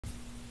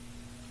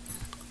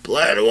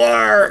Blood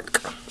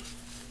work.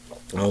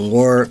 On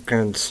work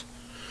and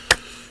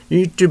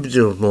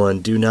YouTube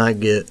one. Do not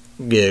get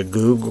a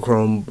Google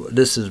Chrome.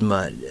 This is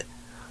my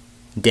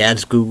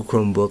dad's Google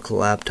Chromebook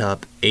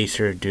laptop.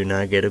 Acer. Do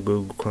not get a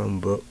Google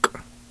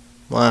Chromebook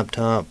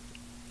laptop.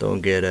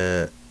 Don't get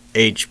a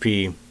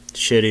HP.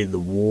 Shitty, the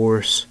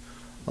worst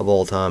of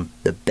all time.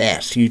 The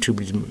best.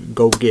 YouTubers,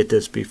 go get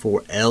this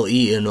before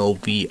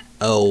Lenovo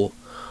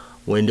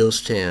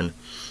Windows 10.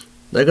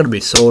 They're gonna be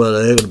sold out.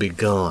 They're gonna be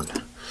gone.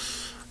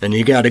 And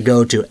you got to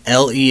go to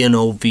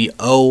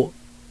Lenovo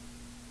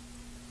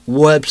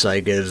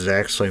website, get his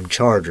exact same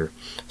charger.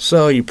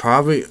 So you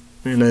probably,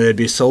 they'd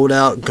be sold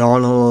out,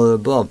 gone, all of the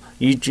above.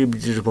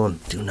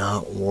 YouTube, do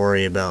not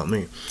worry about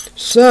me.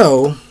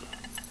 So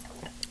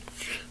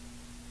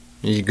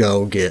you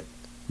go get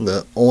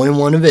the only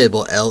one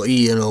available,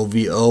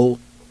 Lenovo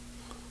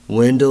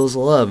Windows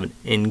 11,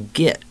 and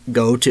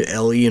go to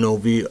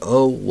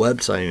Lenovo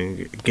website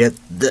and get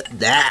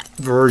that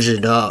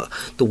version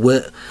of the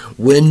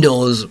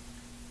Windows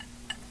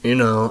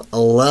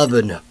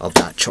 11 of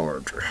that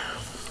charger.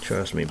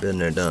 Trust me, been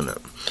there, done it.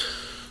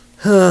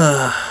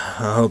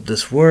 I hope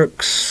this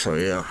works. So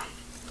yeah,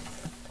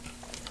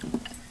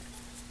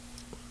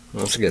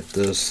 let's get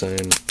this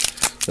thing.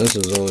 This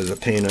is always a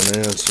pain in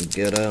the ass to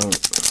get out.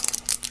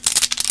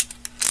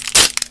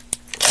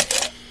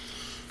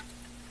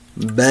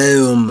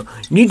 Boom.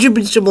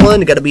 YouTube Simple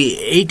One, gotta be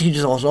 18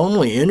 sauce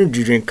only.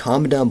 Energy drink.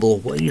 Comment down below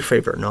what are your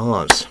favorite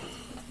NOS.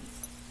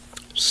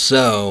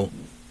 So,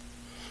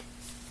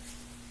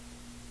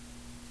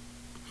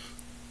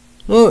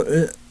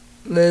 well,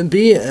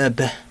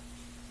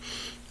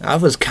 I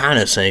was kind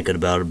of thinking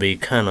about it be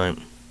kind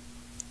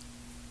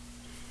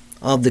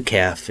of the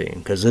caffeine,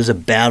 because there's a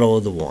battle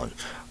of the one.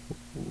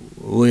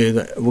 We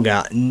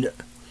got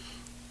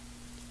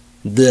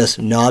this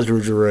NOS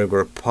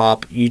regular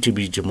pop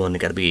YouTube one. They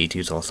gotta be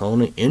 18 sauce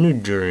only.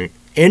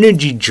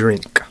 Energy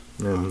drink.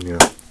 Yeah.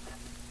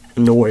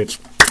 Noise.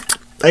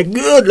 They're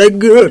good.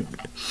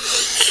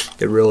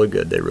 They're really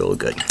good. They're really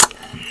good.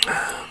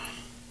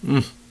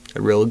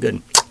 They're really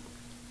good.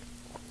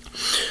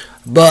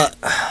 But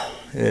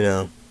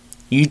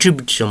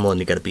YouTube one.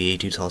 They gotta be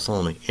 18 sauce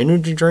only.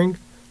 Energy drink,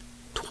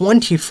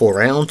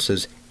 24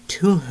 ounces,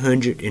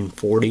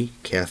 240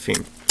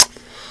 caffeine.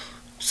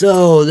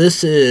 So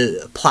this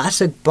is a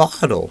plastic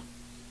bottle.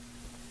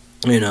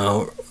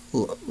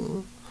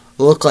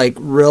 Look like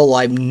real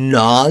life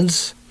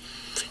NOS.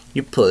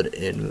 You put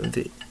in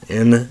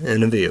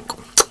a vehicle.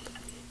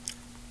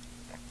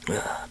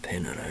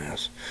 Pain in the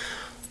ass.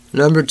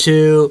 Number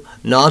 2,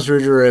 NOS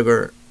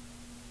regular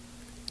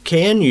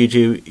can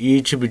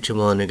YouTube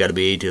one. They gotta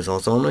be 18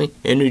 sauce only.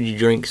 Energy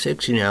drink,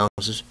 16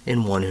 ounces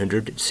and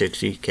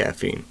 160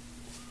 caffeine.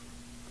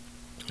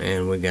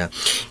 And we got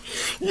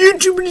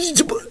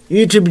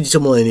YouTube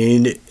someone you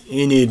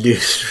need to do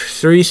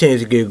 3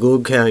 things to get a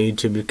Google account,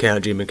 YouTube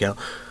account, Gmail account.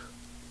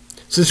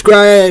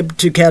 Subscribe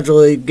to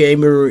Casually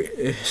Gamer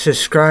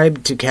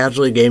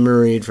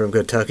Read from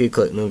Kentucky.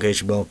 Click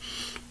notification bell.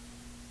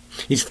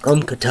 He's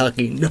from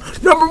Kentucky.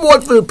 Number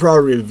 1 food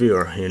product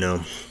reviewer,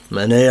 And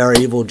they are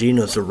Evil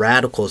Genius. The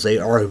Radicals, they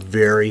are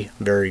very,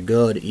 very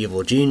good.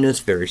 Evil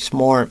Genius, very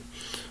smart.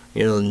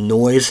 The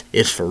noise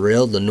is for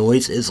real. The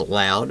noise is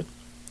loud.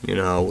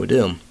 With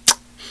them.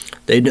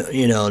 They're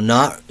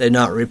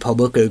not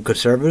Republican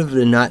conservative.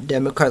 They're not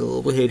Democrat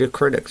little hated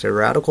critics. They're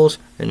radicals,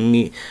 and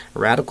they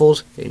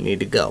need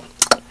to go.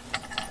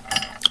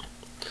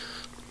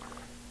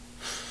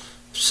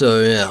 So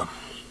yeah.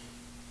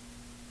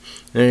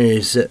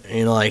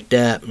 And like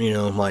that,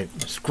 like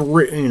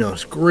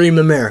Scream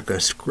America,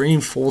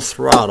 Scream Full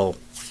Throttle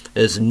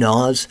is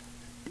NOS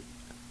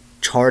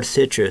Charred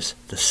Citrus,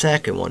 the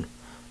second one.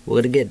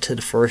 We're gonna get to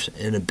the first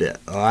in a bit,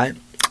 alright?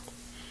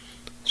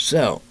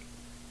 So,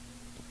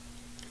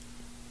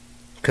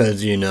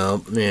 because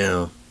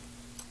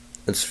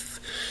it's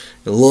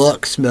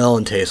look, smell,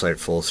 and taste like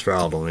Full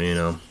Throttle.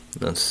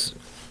 That's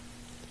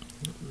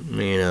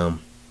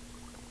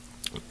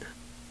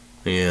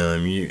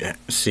you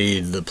see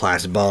the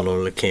plastic bottle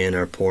or the can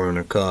or pour in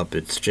a cup.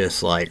 It's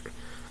just like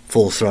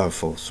Full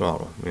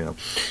Throttle.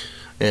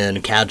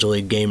 And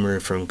Casually Gamer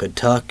from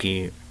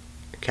Kentucky,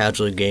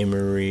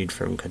 Read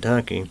from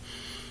Kentucky.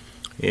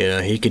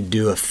 He could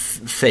do a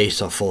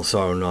face off Full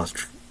Throttle, NOS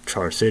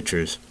Charred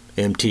Citrus.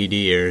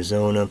 MTD,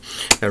 Arizona.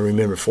 I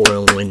remember 4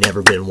 only,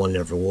 never been one,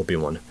 never will be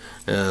one.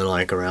 And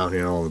like around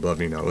here, all above,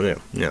 with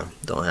him.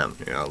 Don't have,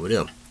 with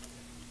him.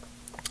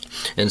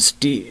 And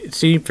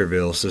Steve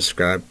Purville,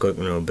 subscribe, click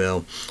on the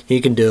bell.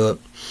 He can do it.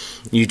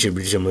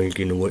 YouTube, someone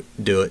can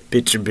do it.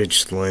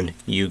 Bitch Lynn,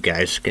 you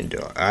guys can do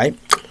it, alright?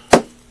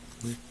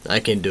 I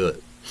can do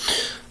it.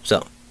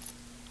 So.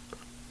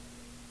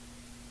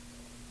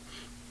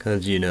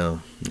 Because,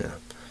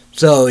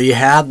 So, you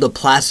have the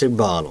plastic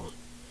bottle.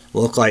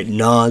 Look like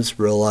NOS,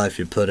 real life,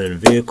 you put in a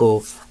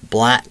vehicle.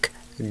 Black,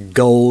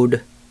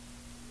 gold,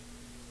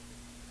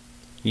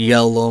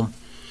 yellow.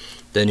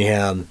 Then you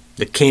have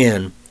the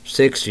can,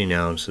 16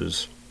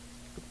 ounces.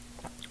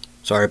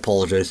 Sorry,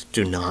 apologize,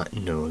 do not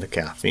know the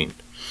caffeine.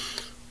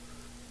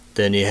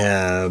 Then you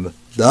have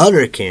the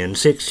other can,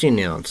 16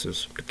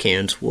 ounces. The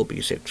cans will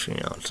be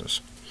 16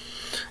 ounces.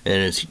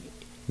 And it's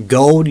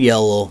gold,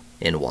 yellow,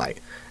 and white.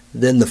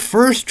 Then the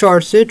first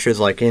Char Citrus,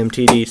 like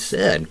MTD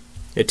said,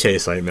 it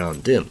tastes like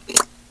Mountain Dew.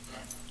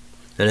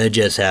 And it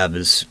just have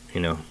is,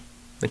 a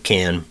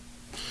can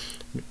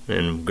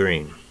and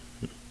green.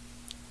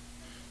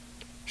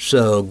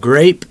 So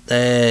grape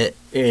that,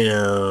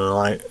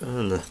 like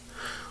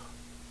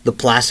the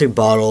plastic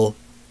bottle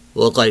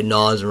look like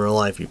NOS in real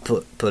life. You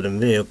put in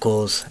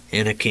vehicles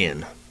in a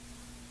can.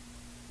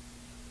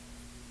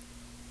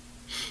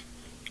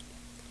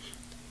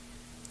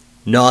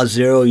 NOS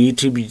Zero,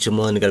 YouTube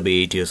 1, gotta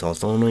be 18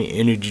 sauce only.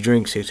 Energy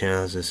drink, 16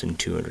 ounces and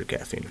 200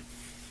 caffeine.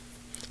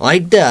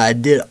 Like that, I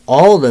did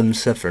all of them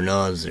except for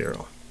NOS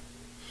Zero.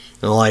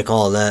 And like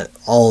all that,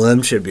 all of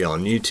them should be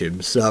on YouTube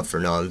except for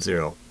NOS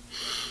Zero.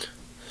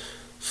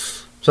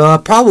 So I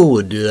probably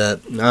would do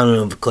that. I don't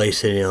know if Clay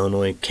City,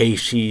 Illinois,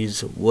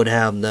 Casey's would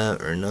have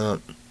that or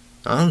not.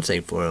 I don't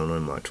think for Illinois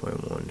March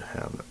 21 to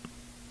have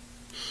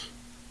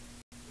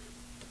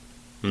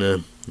it.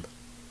 No.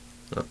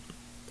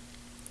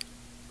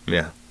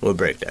 Yeah, we'll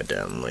break that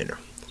down later.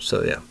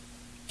 So yeah.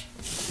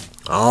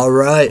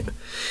 Alright.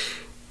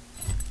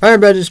 Hi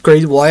everybody, this is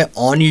Crazy Wyatt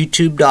on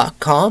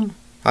YouTube.com.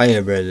 Hi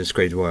everybody, this is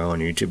Crazy Wyatt on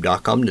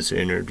YouTube.com. This is an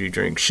energy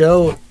drink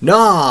show.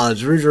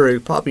 NOS Original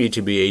Pop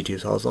YouTube 18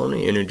 sauce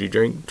only. Energy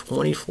drink,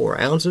 24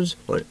 ounces.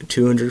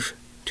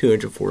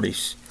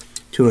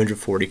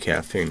 240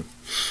 caffeine.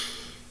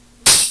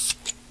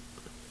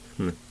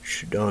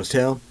 Don't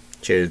tell.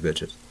 Cheers,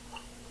 bitches.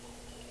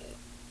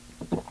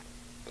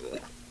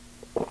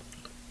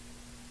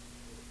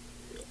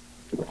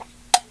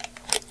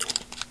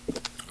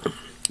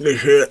 Good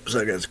shit.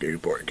 So I got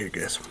skateboard kick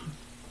ass.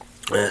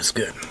 That's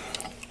good.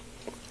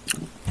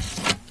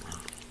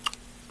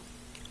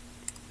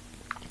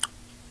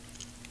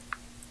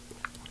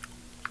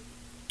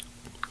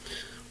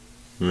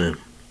 Then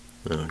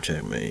I'll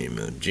check my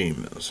email,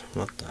 Gmails.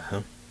 What the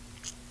hell?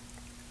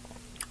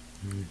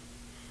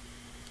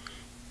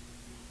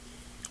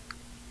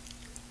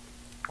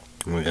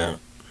 We got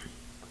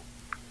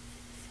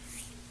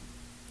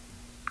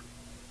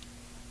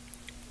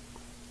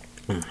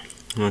it.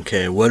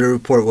 Okay, weather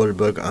report, weather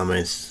book on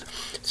my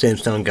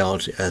Samsung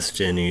Galaxy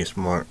S10e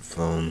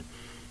smartphone.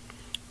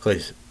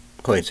 Clay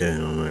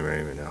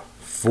right now.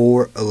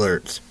 4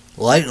 alerts.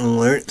 Light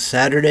alert,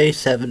 Saturday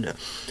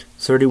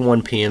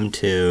 7:31 p.m.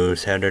 to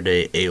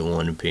Saturday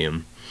 8:01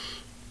 p.m.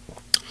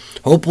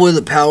 Hopefully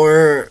the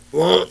power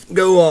won't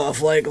go off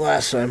like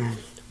last time.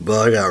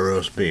 But I got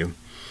roast beef.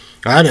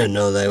 I didn't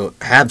know they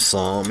have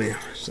salami,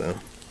 so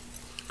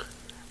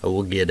I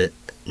will get it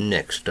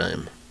next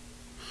time.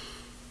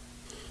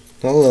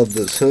 I love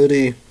this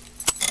hoodie.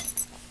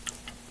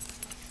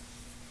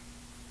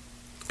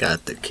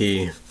 Got the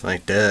key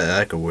like that.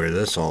 I could wear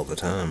this all the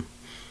time.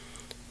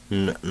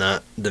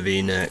 Not the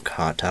V-neck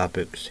Hot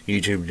Topics.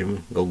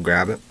 YouTube, go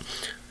grab it.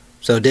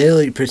 So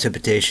daily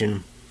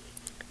precipitation.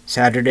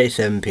 Saturday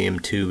 7 p.m.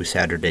 to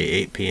Saturday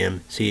 8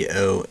 p.m.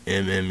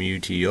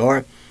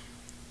 COMMUTR.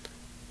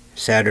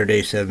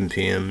 Saturday 7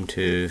 p.m.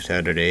 to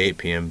Saturday 8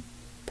 p.m.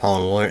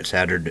 Pollen alert.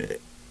 Saturday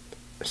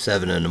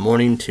 7 in the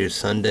morning to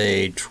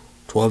Sunday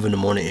 12 in the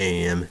morning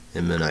a.m.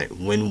 and midnight.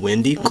 Wind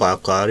windy,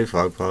 cloudy,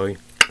 fog foggy.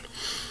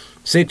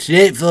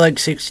 68, feel like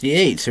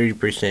 68,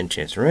 30%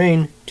 chance of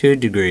rain, 2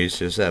 degrees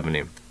to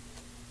 70.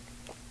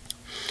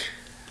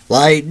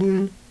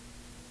 Lightning.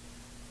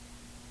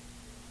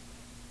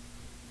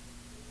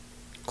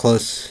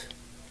 Close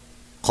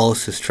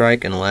to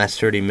strike in the last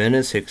 30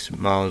 minutes, 6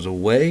 miles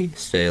away.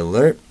 Stay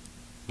alert.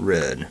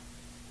 Red.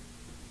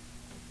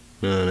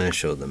 No, I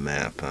showed the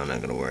map. I'm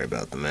not going to worry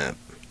about the map.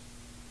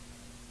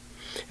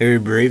 Heavy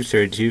breeze,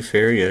 32,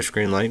 fair, yes,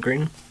 green, light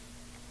green.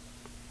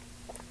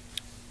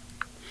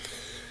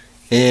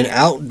 In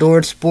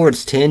outdoor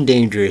sports, 10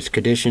 dangerous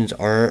conditions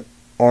are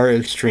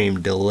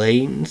extreme.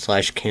 Delaying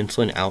 /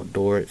 canceling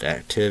outdoor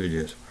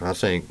activities. I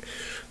think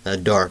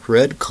that dark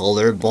red,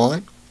 color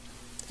blind,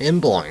 and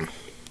blind.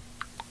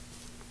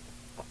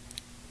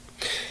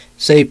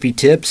 Safety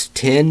tips,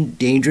 10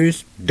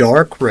 dangerous,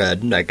 dark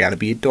red. That gotta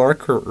be a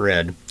dark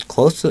red.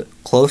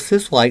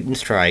 Closest lightning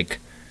strike.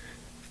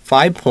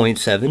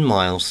 5.7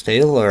 miles. Stay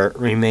alert.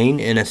 Remain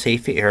in a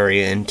safe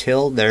area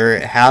until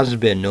there has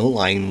been no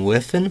lightning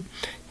within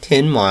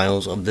 10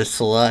 miles of the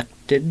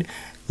selected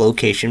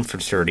location for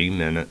 30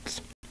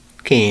 minutes.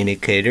 Key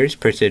indicators.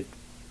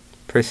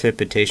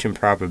 Precipitation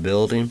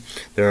probability.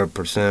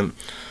 0%.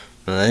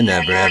 They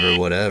never ever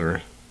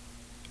whatever.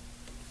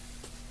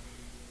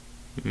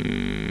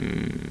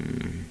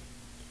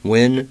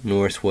 Wind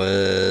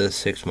northwest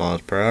 6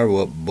 miles per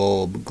hour.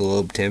 Bulb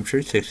globe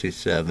temperature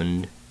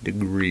 67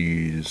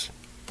 degrees.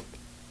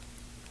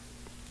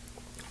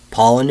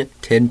 Pollen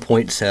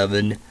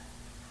 10.7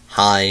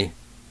 high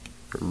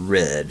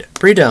red.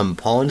 Pre-done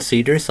pollen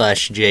cedar /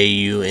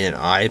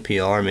 JUNI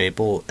PR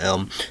maple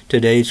elm.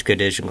 Today's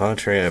condition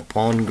contrary to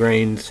pollen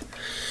grains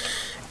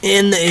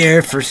in the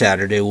air for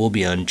Saturday will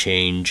be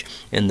unchanged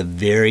in the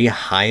very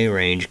high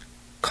range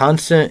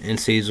Constant and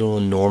seasonal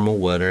and normal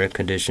weather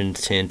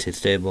conditions tend to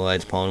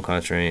stabilize pollen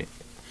concentration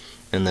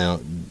in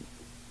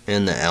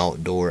the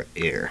outdoor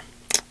air.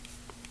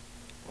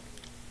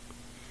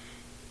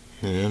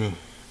 Yeah,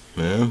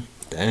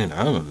 dang,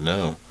 I don't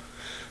know.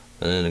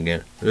 But then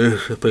again,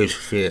 this is a piece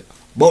of shit.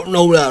 But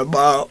know that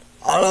about.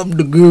 I love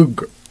the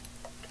Google.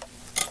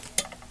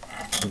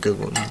 Good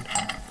one.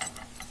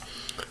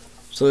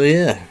 So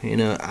yeah,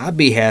 I'd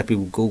be happy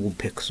with Google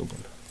Pixel.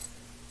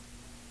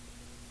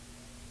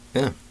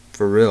 Yeah,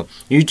 for real.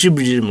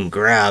 YouTube just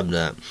grab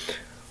that.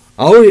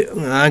 Oh,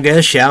 I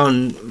guess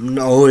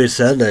Xiaomi always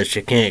said that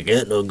she can't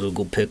get no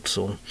Google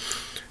Pixel.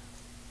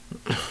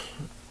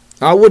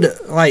 I would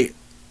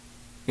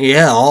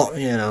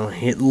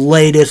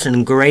latest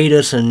and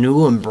greatest and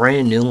new and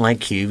brand new like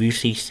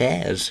QVC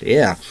says.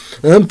 Yeah,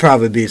 that'd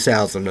probably be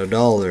thousands of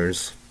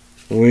dollars.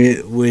 I'm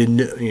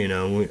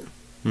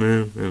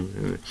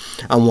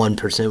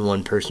 1%,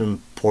 one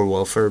person, poor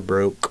welfare,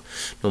 broke,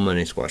 no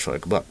money, squash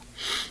like a buck.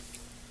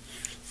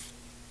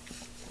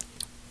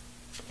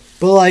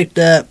 But like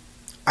that,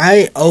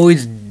 I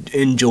always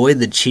enjoy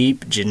the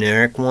cheap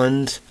generic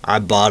ones. I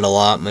bought a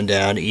lot. My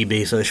dad,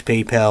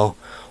 eBay/PayPal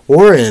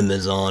or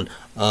Amazon.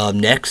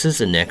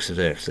 Nexus and Nexus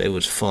X. It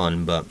was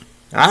fun, but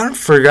I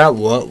forgot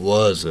what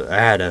was it. I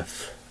had a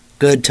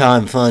good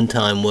time, fun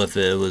time with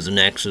it. It was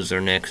Nexus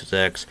or Nexus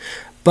X.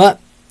 But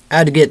I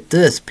had to get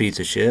this piece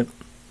of shit.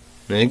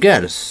 Now you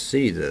gotta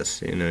see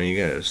this. You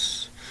gotta.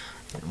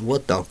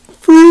 What the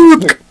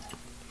fuck?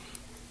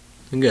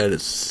 You gotta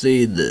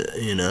see the.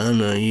 I don't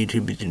know.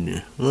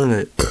 YouTube. Look at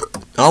it.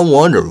 I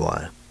wonder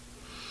why.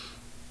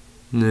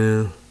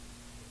 No.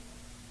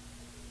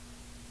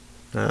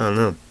 I don't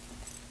know.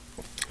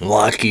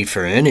 Lucky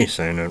for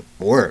anything, it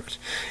works.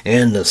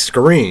 And the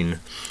screen.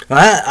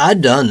 I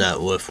done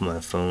that with my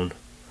phone.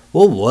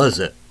 What was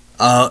it?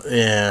 Oh,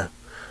 yeah.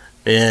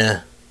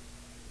 Yeah.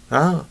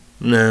 Oh,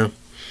 no.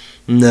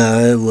 No,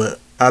 it was,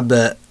 I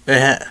bet.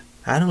 I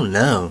don't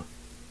know.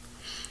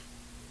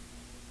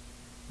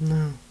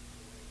 No.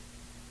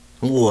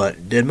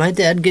 What? Did my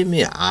dad give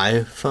me an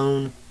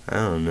iPhone? I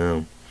don't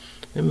know.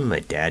 Maybe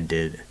my dad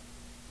did.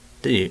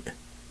 Did he?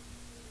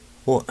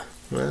 What?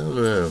 I don't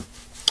know.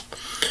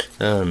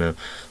 I don't know.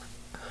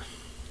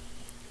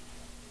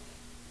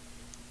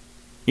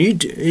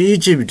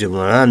 YouTube,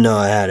 I know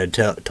I had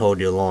told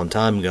you a long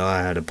time ago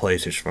I had a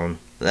PlayStation phone.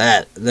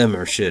 Them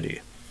are shitty.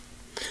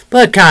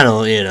 But kind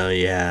of, you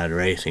had a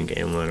racing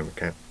game,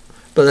 whatever.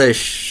 But they're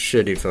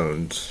shitty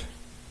phones.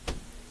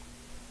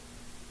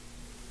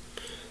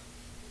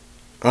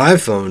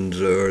 iPhones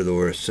are the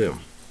worst too.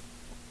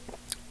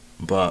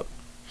 But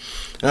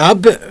I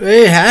bet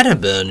it had to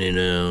been,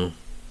 it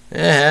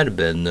had to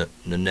been the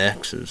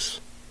Nexus.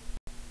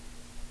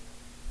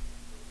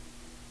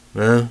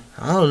 Well,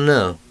 I don't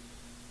know.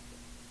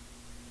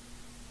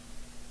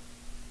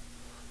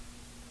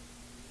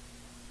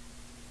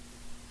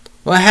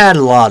 Well, I had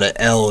a lot of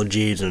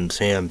LGs and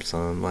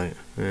Samsung,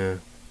 yeah.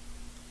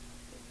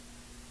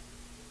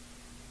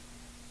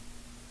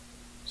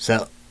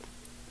 So,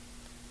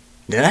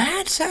 did I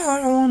have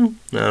that one?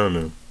 I don't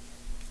know.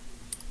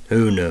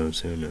 Who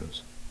knows?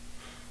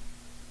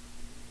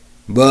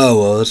 But,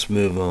 well, let's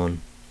move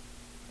on.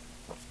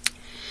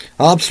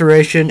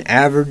 Observation,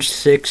 average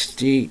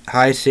 60,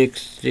 high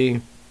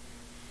 60,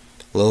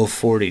 low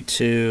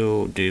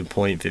 42, dew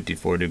point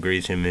 54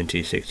 degrees,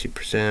 humidity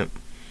 60%.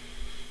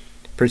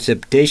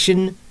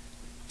 Precipitation,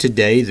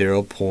 today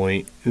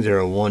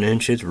 0.01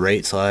 inches,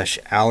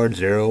 rate/hour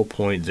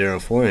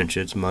 0.04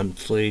 inches,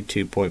 monthly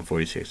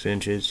 2.46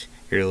 inches,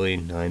 yearly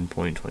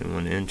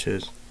 9.21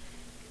 inches.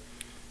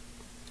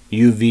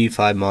 UV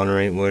 5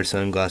 moderate, wear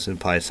sunglasses,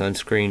 apply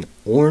sunscreen,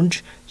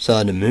 orange,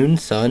 sun to moon,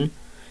 sun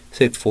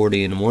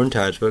 6:40 in the morning,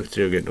 times book,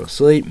 0 get no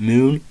sleep,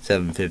 moon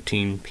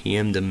 7:15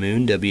 p.m. the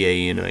moon,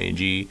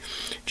 WANIG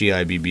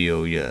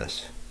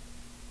GIBBOUS.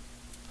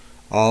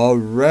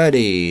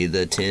 Alrighty,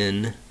 the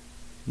 10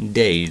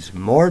 days,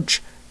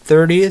 March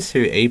 30th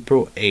through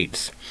April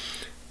 8th.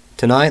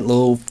 Tonight,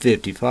 low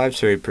 55,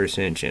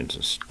 30% chance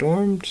of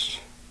storms.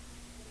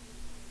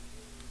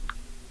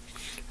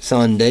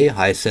 Sunday,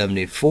 high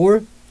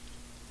 74,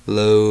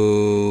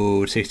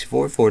 low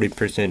 64,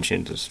 40%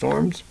 chance of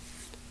storms.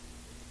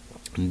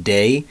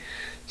 Day,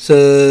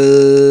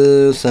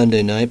 so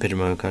Sunday night,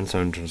 Pajama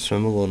concern to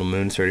swim, a little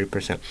moon,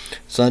 30%.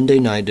 Sunday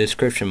night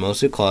description,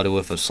 mostly cloudy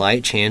with a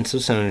slight chance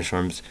of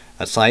thunderstorms,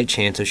 a slight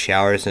chance of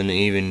showers, and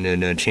even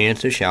a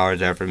chance of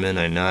showers after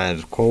midnight. Night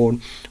is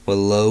cold with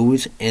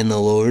lows in the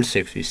lower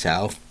 60s,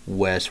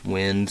 southwest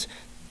winds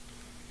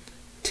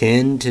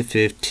 10 to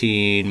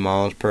 15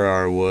 miles per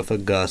hour with a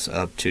gust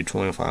up to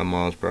 25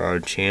 miles per hour.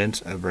 Chance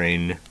of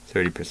rain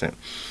 30%.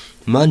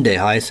 Monday,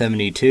 high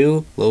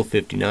 72, low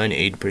 59,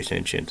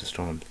 80% chance of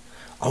storms.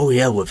 Oh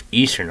yeah, with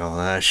Easter and all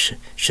that,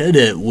 should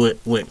have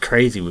went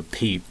crazy with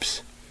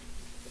Peeps.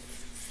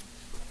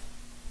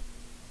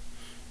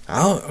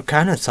 I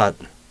kind of thought,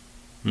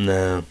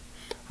 no,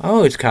 I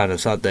always kind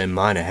of thought they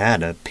might have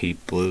had a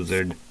Peep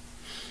blizzard.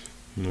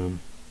 No.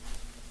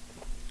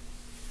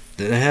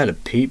 Did they had a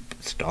Peep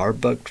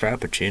Starbucks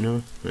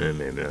Frappuccino?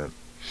 Maybe not.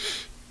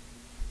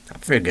 I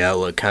forgot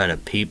what kind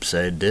of peeps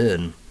I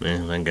did.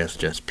 I guess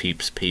just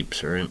peeps,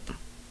 right?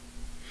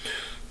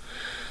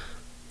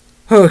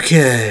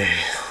 Okay.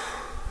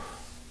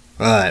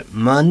 Alright,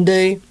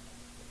 Monday,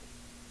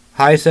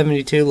 high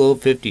 72, low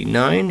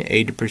 59,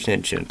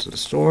 80% chance of the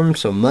storm.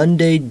 So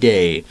Monday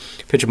day,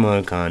 picture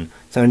Monicon,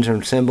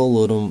 thunderstorm symbol,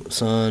 little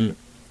sun,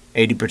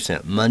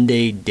 80%.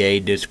 Monday day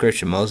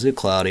description, mostly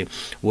cloudy,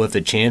 with a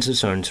chance of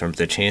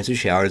thunderstorms, a chance of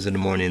showers in the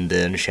morning,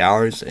 then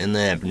showers in the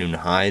afternoon,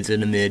 highs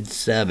in the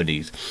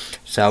mid-70s.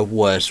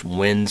 Southwest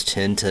winds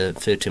 10 to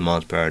 15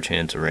 miles per hour,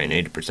 chance of rain,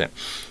 80%.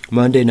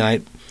 Monday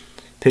night,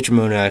 picture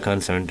moon icon,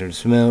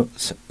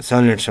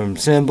 thunderstorm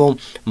symbol.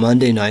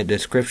 Monday night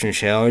description,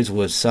 showers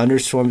with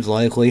thunderstorms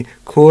likely,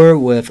 cooler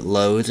with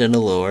lows in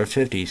the lower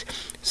 50s.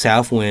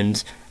 South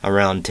winds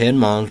around 10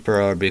 miles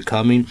per hour,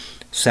 becoming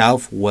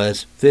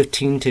southwest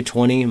 15 to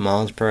 20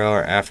 miles per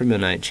hour after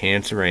midnight,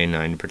 chance of rain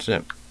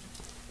 90%.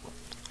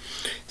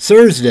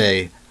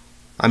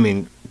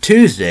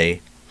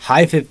 Tuesday,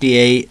 high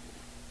 58.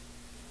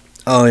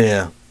 Oh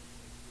yeah.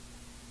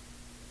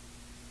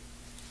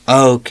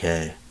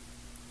 Okay.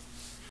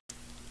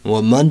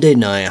 Well, Monday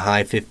night,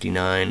 high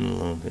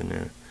 59,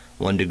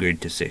 1 degree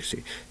to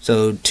 60.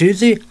 So,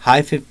 Tuesday,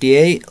 high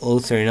 58, low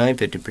 39,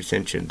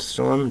 50% chance of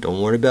storm.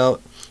 Don't worry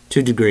about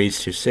 2 degrees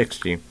to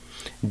 60.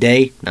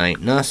 Day, night,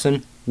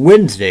 nothing.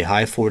 Wednesday,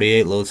 high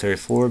 48, low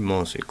 34,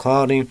 mostly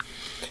cloudy.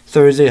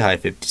 Thursday, high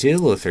 52,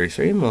 low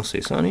 33,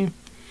 mostly sunny.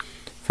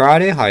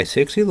 Friday, high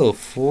 60, low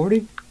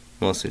 40,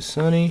 mostly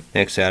sunny.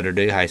 Next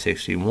Saturday, high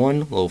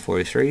 61, low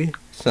 43,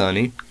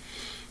 sunny.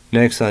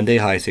 Next Sunday,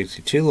 high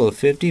 62, low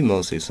 50,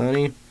 mostly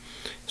sunny.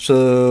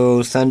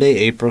 So, Sunday,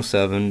 April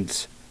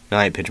 7th,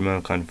 night, picture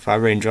Monicon,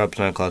 5 raindrops,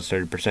 night clouds,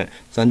 30%.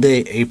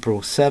 Sunday,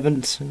 April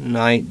 7th,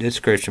 night,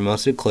 description,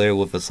 mostly clear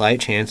with a slight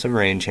chance of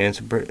rain, chance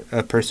of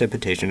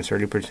precipitation,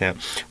 30%.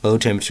 Low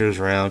temperatures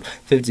around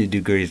 50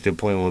 degrees, the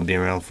point will be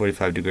around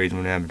 45 degrees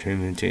when having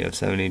humidity of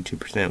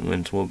 72%.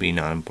 Winds will be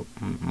 9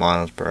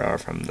 miles per hour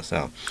from the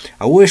south.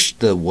 I wish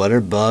the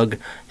WeatherBug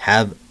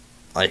have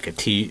like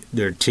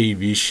their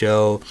TV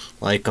show,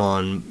 like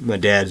on my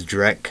dad's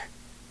direct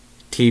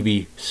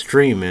TV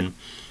streaming,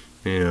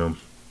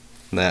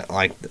 that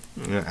like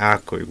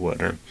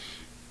AccuWeather.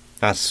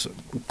 That's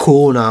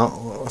cool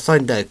now. I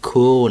find that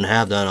cool and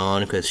have that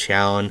on because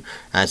Shallon,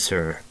 that's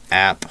her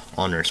app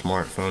on her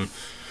smartphone.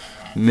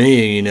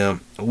 Me,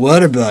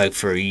 WeatherBug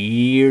for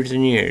years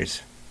and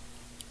years.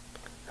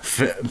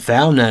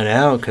 Found that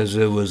out because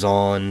it was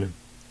on,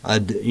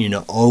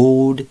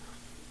 old,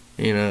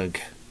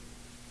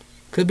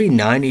 could be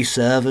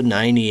 97,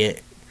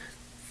 98.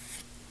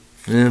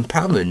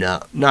 Probably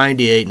not.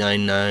 98,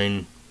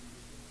 99,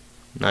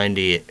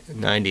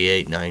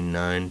 98,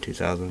 99,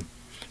 2000.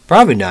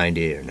 Probably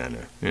 98 or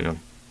 99,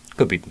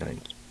 Could be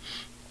 90.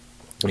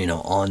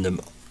 On the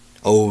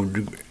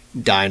old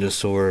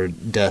dinosaur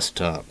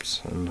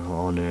desktops. And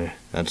on there.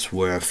 That's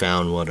where I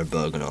found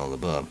WeatherBug and all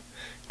above.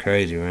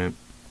 Crazy, right?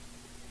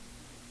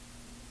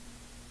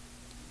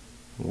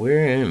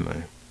 Where am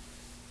I?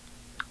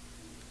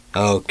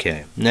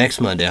 Okay.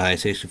 Next Monday, high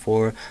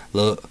 64,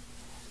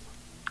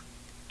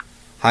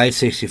 high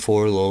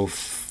 64, low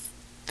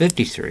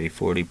 53,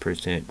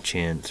 40%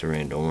 chance of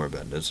rain. Don't worry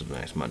about it. This is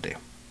next Monday.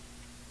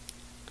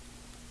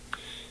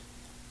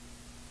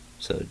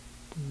 So,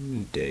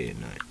 day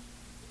and night.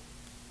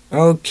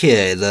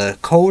 Okay, the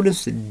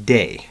coldest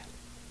day.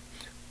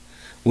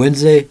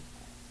 Wednesday,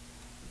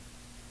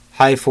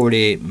 high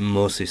 48,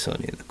 mostly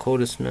sunny. The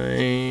coldest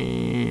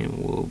night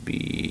will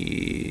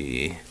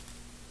be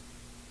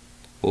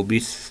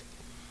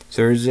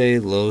Thursday,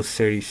 low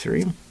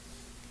 33.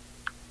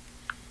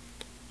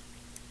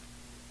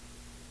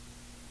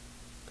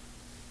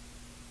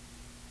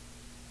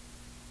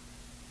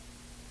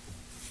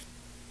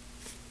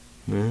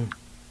 Yeah.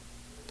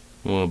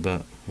 What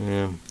about,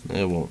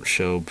 it won't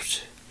show,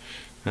 but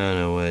I don't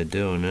know what I'm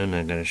doing, then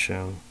I gotta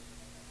show.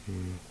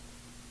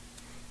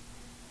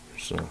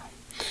 So,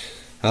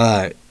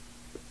 alright.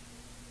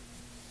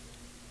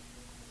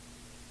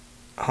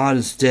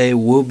 Hottest day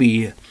will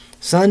be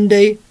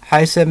Sunday,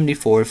 high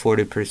 74,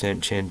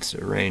 40% chance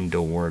of rain.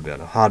 Don't worry about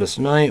it. Hottest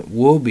night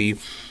will be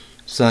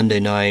Sunday,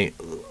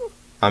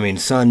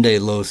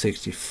 low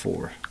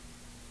 64.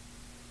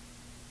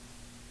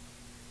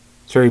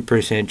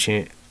 30%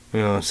 chance.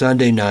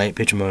 Sunday night,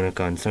 picture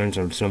Monicon,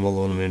 thunderstorm symbol,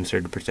 low moon,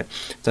 30%.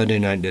 Sunday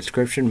night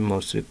description,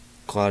 mostly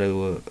cloudy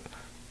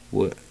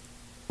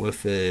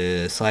with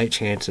a slight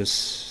chance of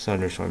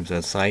thunderstorms,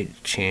 a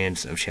slight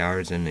chance of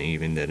showers in the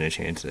evening, then a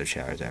chance of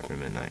showers after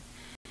midnight.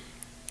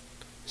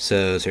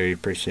 So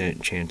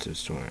 30% chance of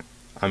storm.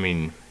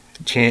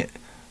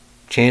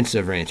 Chance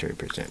of rain,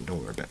 30%.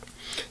 Don't worry about it.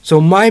 So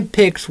my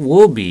picks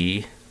will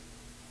be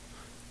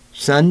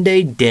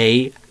Sunday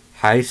day,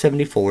 high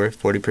 74,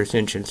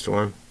 40% chance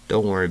storm.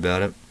 Don't worry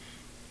about it.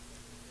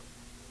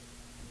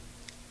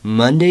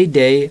 Monday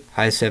day,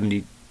 high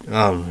 70.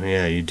 Oh,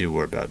 yeah, you do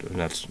worry about it.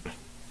 That's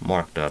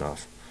mark that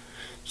off.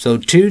 So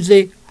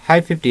Tuesday,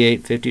 high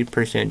 58,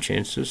 50%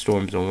 chance of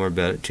storms. Don't worry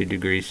about it. 2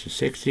 degrees to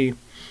 60.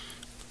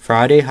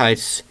 Friday, high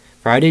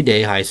Friday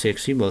day, high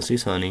 60, mostly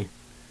sunny.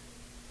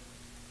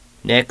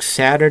 Next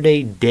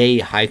Saturday day,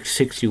 high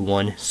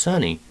 61,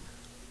 sunny.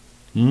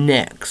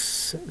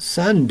 Next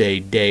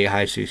Sunday day,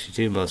 high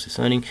 62, mostly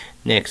sunny.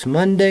 Next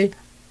Monday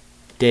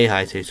day,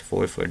 high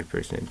 64,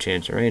 40%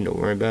 chance of rain. Don't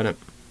worry about it.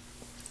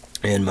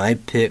 And my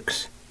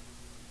picks.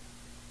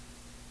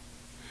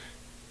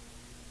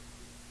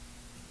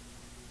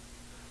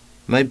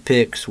 My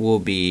picks will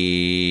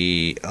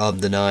be,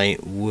 of the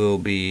night, will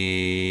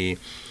be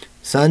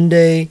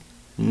Sunday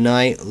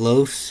night,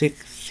 low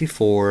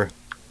 64.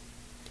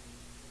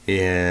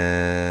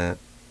 Yeah.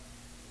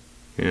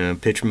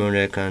 Picture mode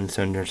icon,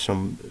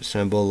 sun,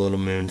 symbol, little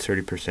moon,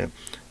 30%.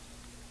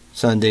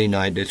 Sunday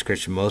night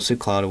description, mostly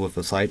cloudy with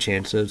a slight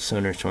chance of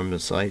thunderstorms, a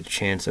slight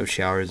chance of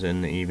showers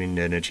in the evening,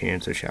 then a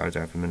chance of showers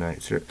after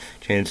midnight.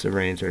 Chance of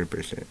rain,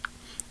 30%.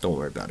 Don't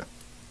worry about it.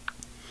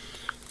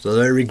 So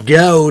there we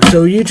go.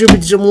 So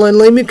YouTube, someone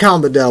leave me a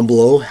comment down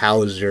below.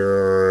 How's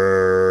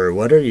your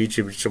weather?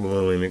 YouTube,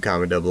 someone leave me a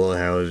comment down below.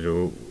 How's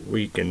your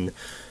weekend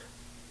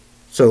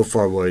so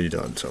far? What have you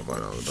done so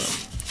far? All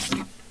about.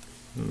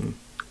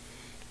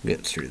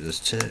 Getting through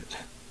this chat.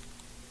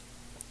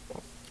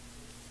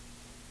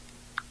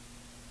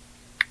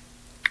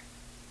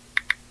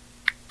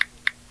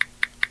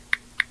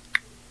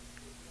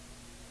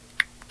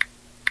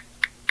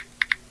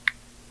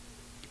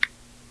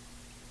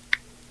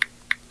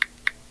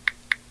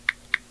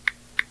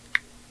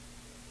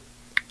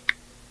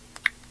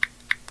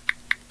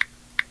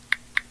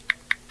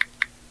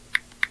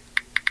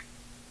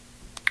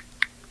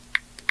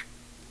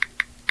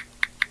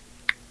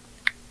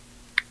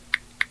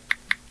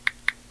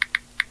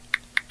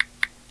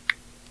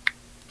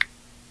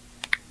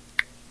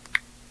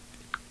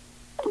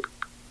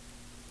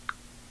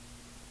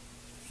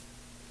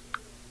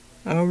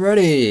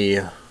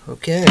 Alrighty,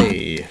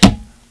 okay.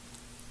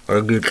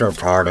 Our guitar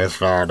party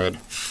started.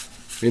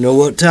 You know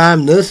what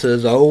time this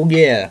is? Oh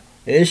yeah,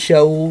 it's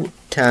show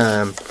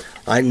time.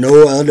 Like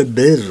no other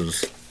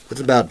business.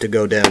 It's about to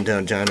go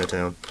downtown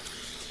Chinatown.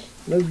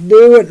 Let's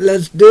do it,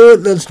 let's do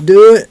it, let's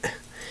do it.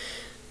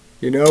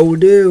 You know we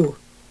do.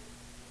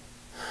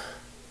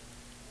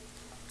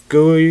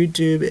 Go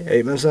YouTube,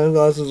 hate my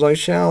sunglasses like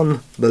shouting,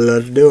 but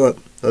let's do it.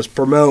 Let's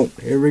promote.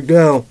 Here we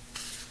go.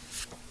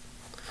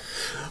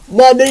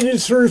 Monday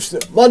through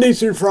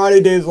Friday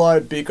days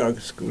live Peacock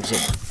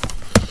exclusive.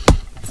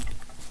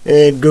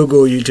 And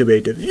Google YouTube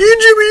 8.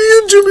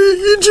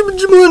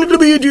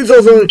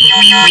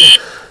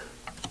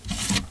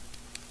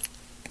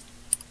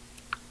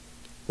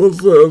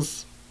 What's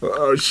this?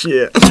 Oh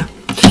shit.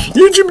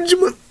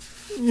 YouTube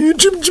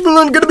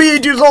gonna be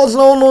 8 years old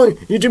only.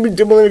 YouTube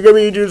gonna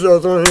be 8 years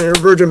old only.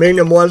 Virgin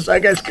Magnum One. I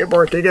guess skip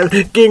our tickets.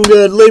 Getting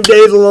good. Leave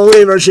days alone.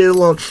 Leave our shit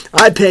alone.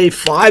 I pay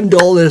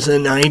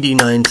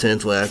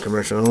 $5.99 for that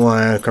commercial.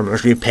 Why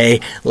commercial? You pay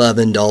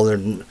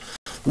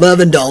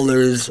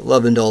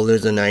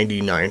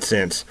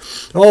 $11.99.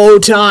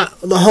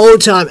 The whole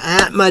time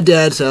at my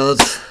dad's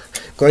house.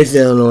 Grace,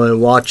 Illinois.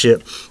 Watch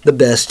it. The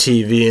best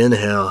TV in the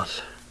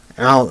house.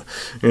 Out.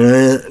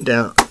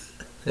 Down.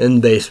 In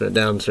the basement,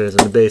 downstairs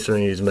in the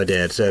basement, using my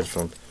dad's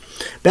headphones.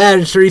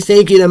 Battery,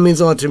 thank you, that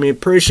means a lot to me.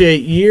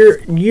 Appreciate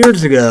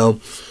years ago,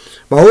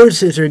 my older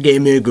sister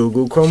gave me a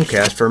Google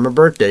Chromecast for my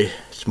birthday.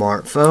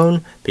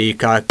 Smartphone,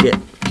 Peacock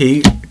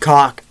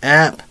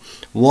app,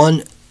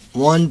 1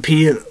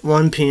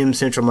 p.m.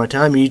 Central my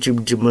time,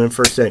 YouTube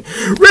first thing.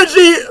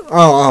 Richie!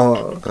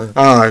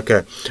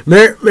 Okay.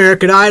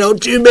 American Idol,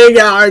 2 big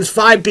hours,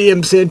 5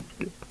 p.m. 7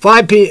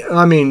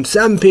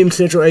 p.m.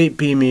 Central, 8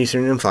 p.m.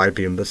 Eastern, and 5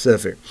 p.m.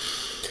 Pacific.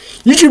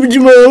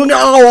 YouTube,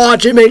 I'll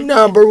watch it, make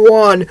number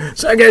 1.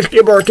 So I guess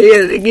skip our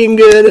kids, getting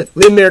good.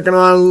 Leave American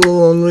Idol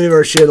alone, leave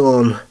our shit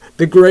alone.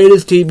 The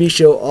greatest TV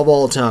show of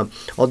all time.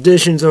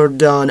 Auditions are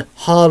done,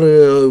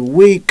 holiday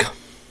week.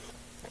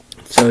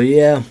 So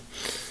yeah.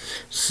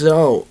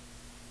 So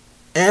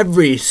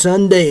every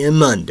Sunday and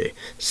Monday.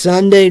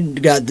 Sunday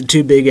got the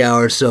 2 big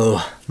hours,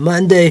 so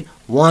Monday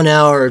 1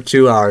 hour or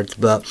 2 hours,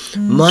 but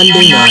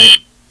Monday night.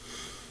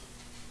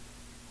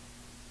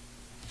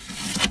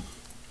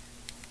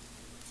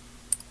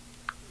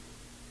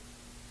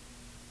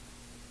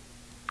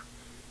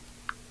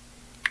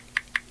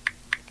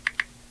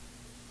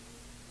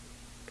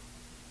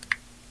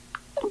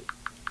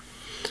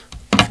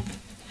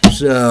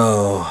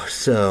 So,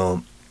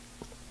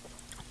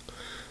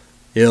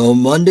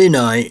 Monday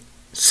night,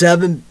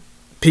 7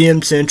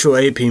 p.m. Central,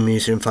 8 p.m.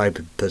 Eastern,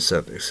 5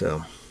 Pacific.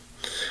 So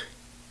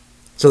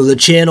the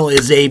channel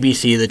is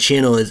ABC. The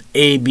channel is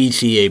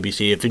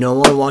ABC. If you don't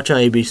want to watch on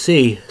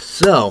ABC,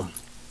 so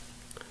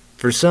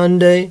for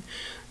Sunday,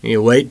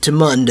 you wait till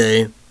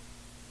Monday.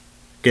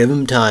 Give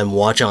them time.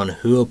 Watch on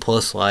Hulu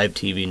Plus Live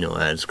TV, no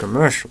ads,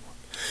 commercial.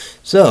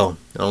 So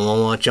I want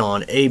to watch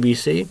on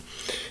ABC.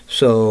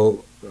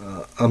 So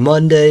a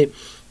Monday.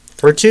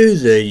 For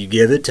Tuesday, you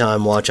give it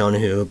time, watch on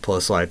Hulu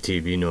Plus Live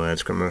TV, no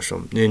ads,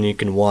 commercial. Then you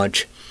can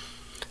watch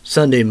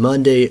Sunday,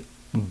 Monday,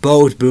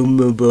 both boom,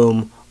 boom,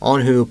 boom,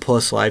 on Hulu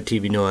Plus Live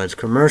TV, no ads,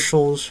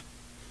 commercials.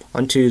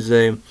 On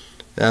Tuesday,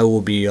 that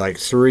will be like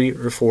 3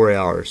 or 4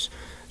 hours.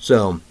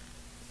 So,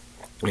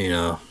 you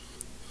know,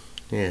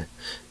 yeah.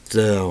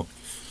 So,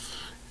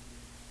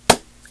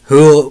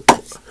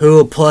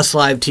 Hulu Plus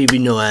Live TV,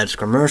 no ads,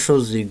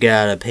 commercials, you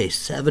gotta pay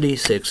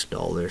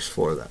 $76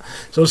 for that.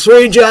 So,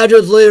 sweet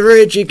judges, Liv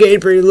Richie, Kate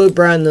Pretty, Luke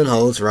Brandon,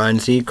 host Ryan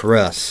C.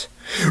 Caress.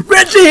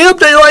 Let's see if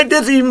they like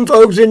this, even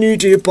folks in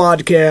YouTube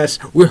podcasts.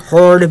 We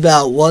heard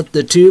about what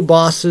the two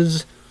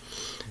bosses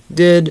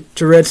did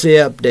to Red Sea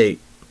Update.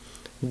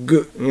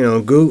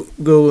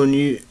 Google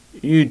and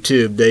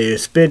YouTube, they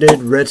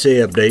spitted Red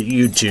Sea Update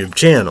YouTube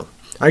channel.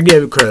 I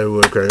give credit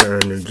where credit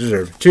earned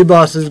deserved. Two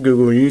bosses,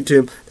 Google and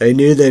YouTube, they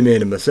knew they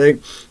made a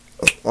mistake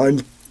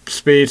on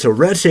speed, so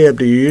Red Sea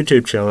Update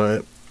YouTube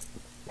channel,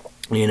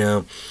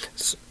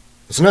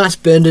 it's not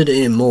spended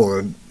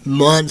anymore.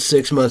 Months,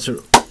 6 months,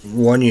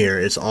 1 year,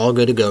 it's all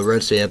good to go.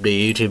 Red Sea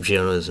Update YouTube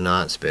channel is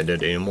not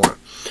spended anymore.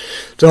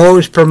 So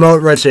always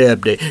promote Red Sea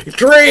Update.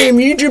 Extreme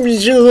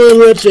YouTube channel,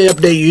 Red Sea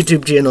Update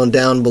YouTube channel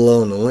down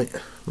below in the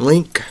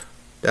link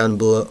down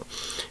below.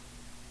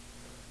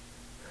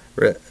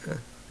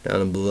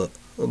 Down below.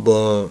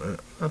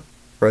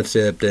 Red Sea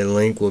Update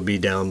link will be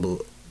down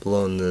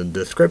below in the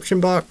description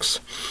box,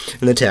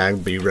 and the tag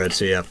will be Red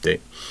Sea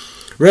Update.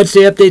 Red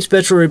Sea Update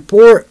special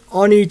report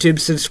on YouTube.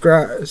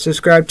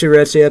 Subscribe to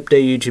Red Sea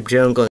Update YouTube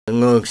channel. Click on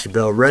the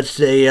bell. Red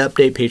Sea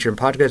Update Patreon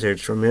podcast.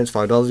 It's 4 minutes,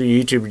 $5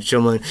 YouTube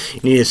channel. You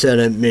need to set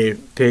up a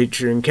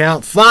Patreon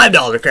account.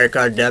 $5 credit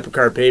card, debit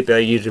card,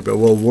 PayPal, YouTube. But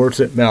well worth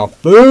it,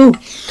 mouth. Boo!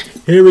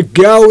 Here we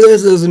go.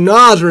 This is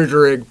Nazareth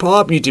Rig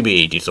Pop YouTube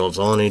 80. So it's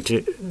only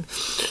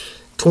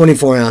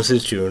 24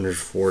 ounces,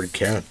 240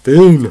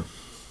 caffeine.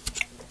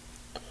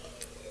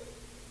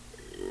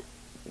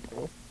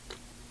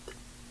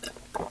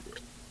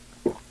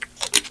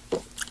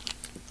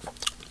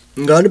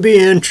 Gonna be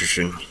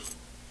interesting.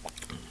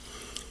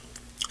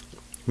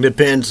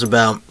 Depends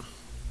about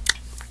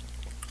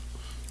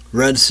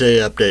Red Sea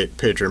Update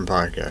Patreon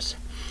podcast.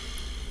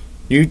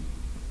 YouTube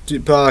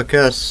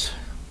podcasts,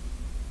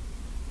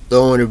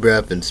 the only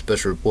breath and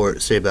special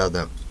report. See about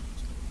them.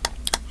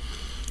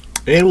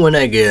 And when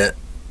I get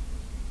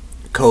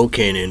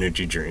cocaine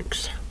energy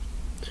drinks,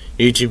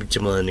 YouTube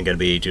channel gotta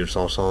be YouTube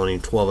sauce, only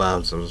 12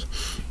 ounces.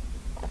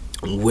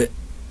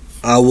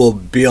 I will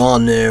be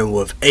on there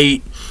with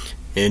 8.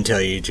 And tell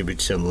YouTube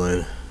it's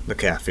similar the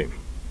caffeine.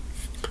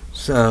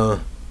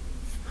 So,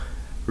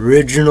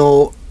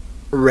 original,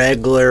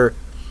 regular,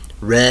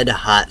 red,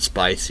 hot,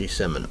 spicy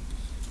cinnamon.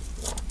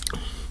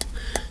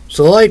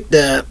 So like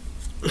that,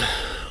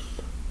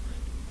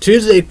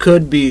 Tuesday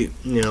could be,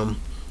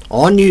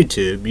 on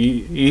YouTube.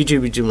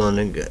 YouTube it's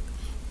similar.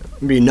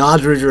 Be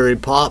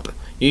Nazareth Pop.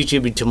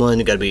 YouTube it's similar.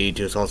 Gotta be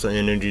just also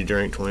energy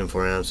drink,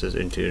 24 ounces,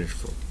 and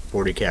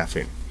 240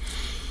 caffeine.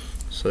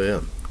 So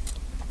yeah.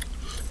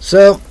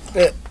 So,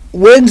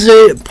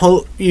 Wednesday,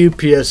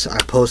 UPS, I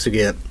supposed to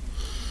get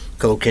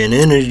cocaine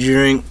energy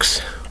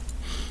drinks,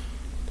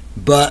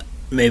 but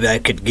maybe I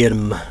could get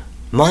them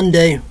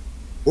Monday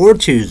or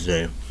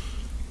Tuesday.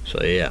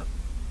 So, yeah.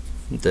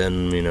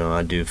 Then,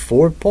 I do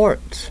 4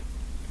 parts.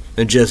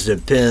 It just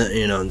depends,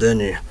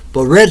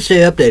 but Red Sea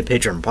Update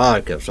Patreon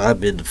podcast,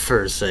 I'd be the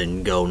first thing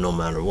to go no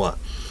matter what.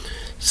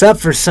 Except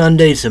for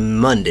Sundays and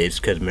Mondays,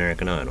 because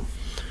American Idol.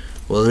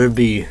 Will there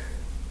be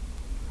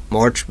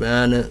March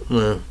Madness?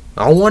 Well,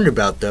 I wonder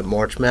about that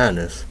March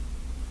Madness.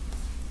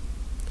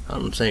 I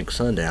don't think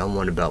Sunday. I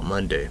wonder about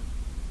Monday.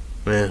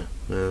 No.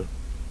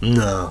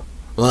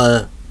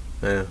 Well,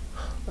 no.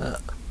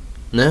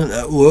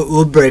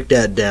 We'll break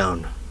that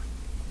down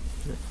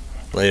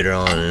later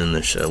on in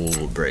the show.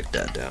 We'll break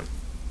that down.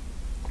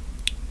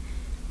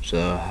 So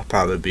I'll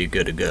probably be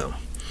good to go.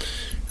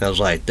 I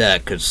was like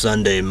that because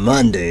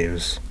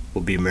Mondays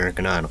will be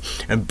American Idol,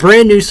 a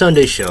brand new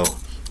Sunday show,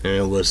 and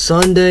it was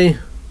Sunday.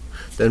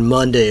 Then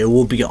Monday it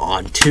will be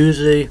on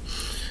Tuesday.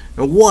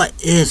 And what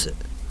is it?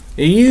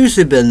 It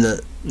usually been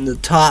the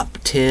top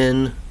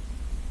 10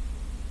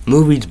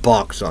 movies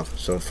box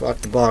office. So fuck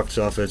the box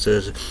office.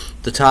 It's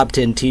the top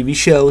 10 TV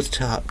shows,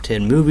 top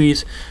 10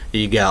 movies that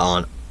you got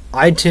on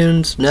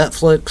iTunes,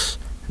 Netflix,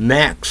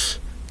 Max,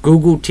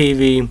 Google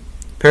TV,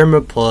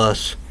 Paramount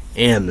Plus,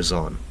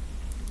 Amazon.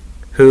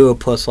 Hulu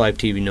Plus Live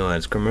TV, no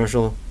ads,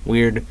 commercial.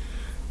 Weird.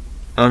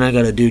 I'm not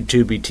gonna do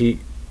Tubi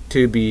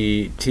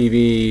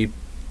TV.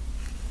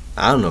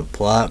 I don't know,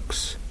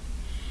 Plex,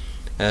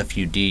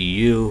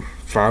 FUDU,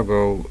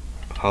 Fargo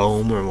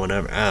Home, or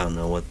whatever. I don't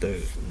know what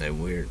they're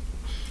weird.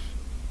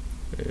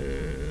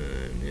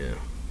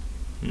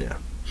 Yeah.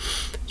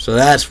 So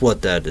that's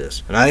what that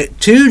is. And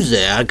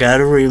Tuesday, I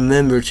gotta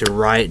remember to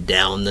write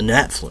down the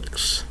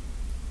Netflix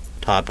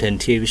top 10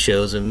 TV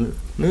shows and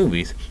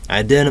movies.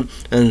 I did them,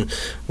 and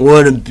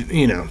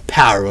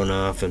power went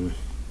off, and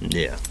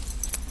yeah.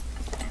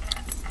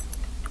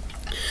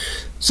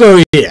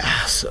 So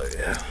yeah.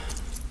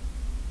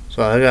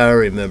 So I gotta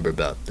remember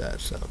about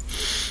that. So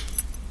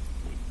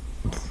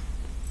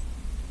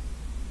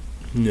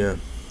yeah,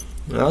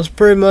 that was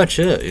pretty much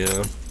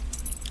it.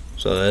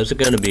 So that's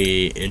gonna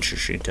be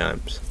interesting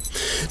times.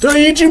 So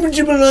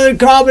YouTube,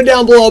 comment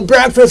down below.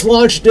 Breakfast,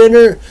 lunch,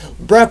 dinner,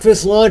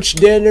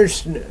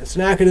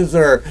 snack and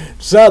dessert.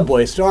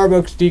 Subway,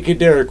 Starbucks, DK,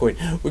 Dairy Queen.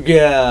 We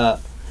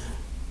got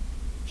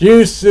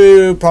used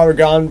to probably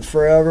gone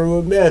forever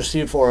with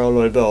Messi for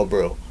Illinois Bell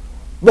Brew.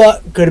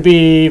 But could it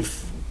be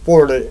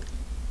for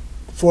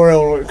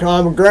Illinois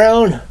Common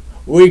Ground?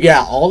 We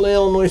got all the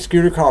Illinois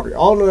Scooter Coffee,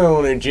 all the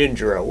Illinois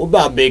Ginger Ale. What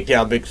about Big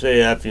Town, Big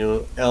City,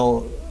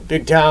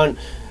 Big Town,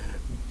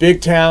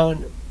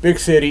 Big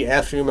City,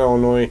 FUM,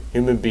 Illinois,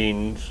 human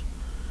beings.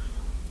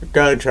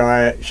 Gotta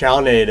try it,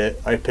 shall need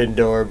it. I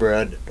Pandora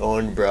bread,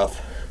 orange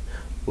breath.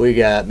 We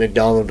got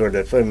McDonald's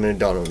orders,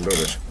 McDonald's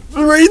orders.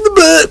 Read the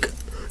book!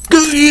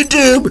 Go to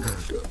YouTube!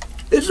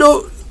 It's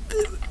so...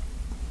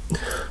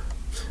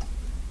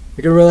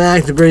 You can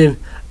relax and breathe.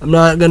 I'm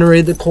not gonna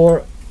read the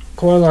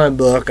Coraline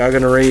book. I'm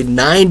gonna read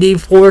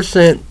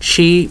 94-cent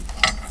cheap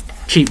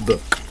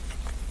book.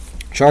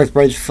 Sharks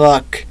Price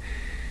fuck.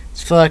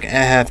 It's fuck. I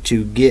have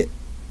to get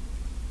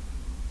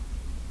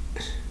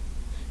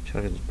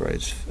Sharks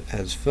Price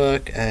as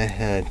fuck. I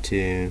had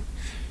to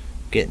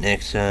get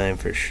next time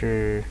for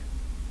sure.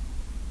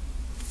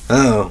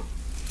 Oh,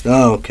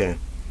 okay.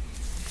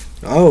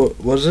 Oh,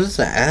 was this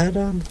an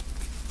add-on?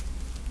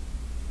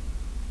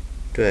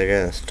 Do I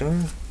got a star?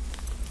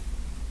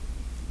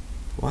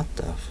 What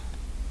the f...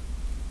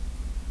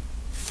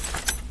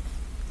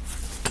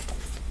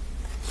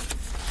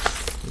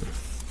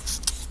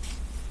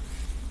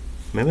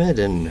 Maybe I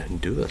didn't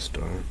do a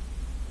star.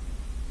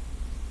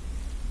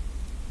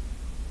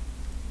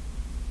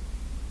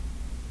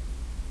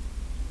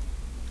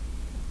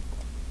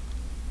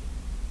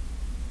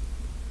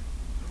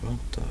 What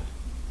the...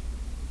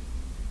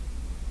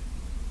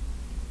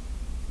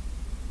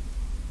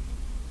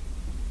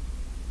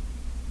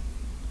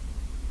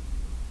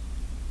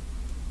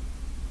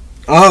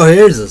 Oh,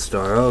 here's the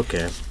star.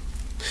 Okay.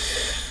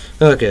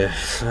 Okay.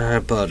 I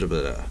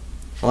apologize.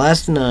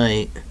 Last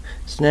night,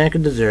 snack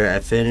and dessert, I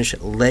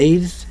finished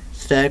Lay's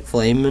Stack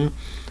Flamin'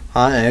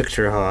 Hot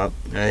Extra Hot.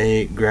 I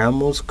ate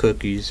Grandma's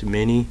Cookies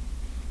Mini.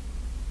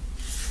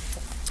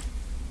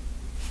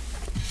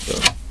 So,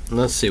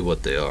 let's see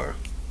what they are.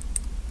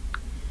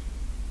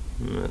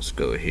 Let's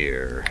go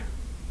here.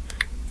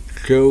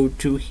 Go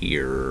to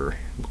here.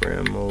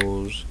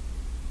 Grandma's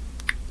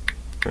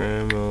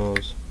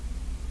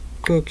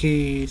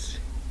Cookies.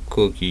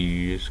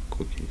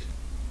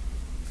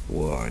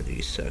 What are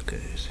these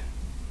suckers?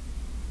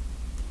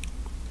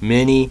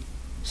 Mini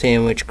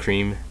sandwich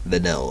cream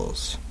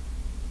vanillas.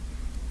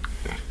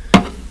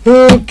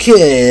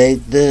 Okay,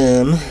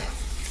 then.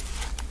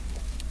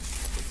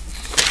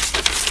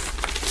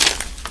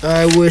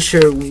 I wish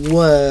there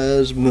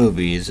was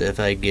movies. If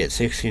I get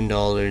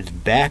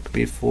 $16 back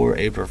before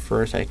April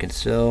 1st, I can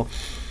still,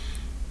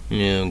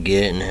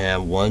 get and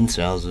have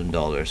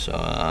 $1,000. So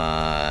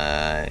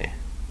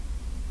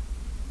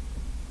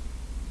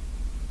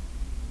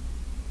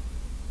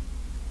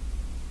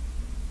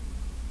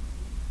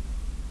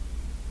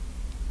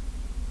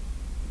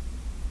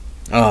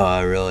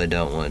I really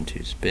don't want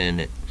to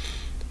spend it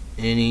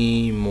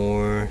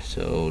anymore.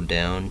 So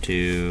down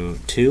to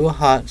 2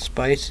 hot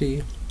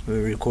spicy.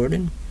 We're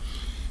recording.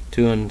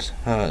 2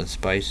 hot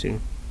spicy.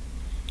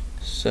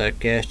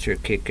 Suckcaster,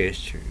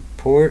 Kickcaster,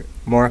 Port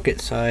Market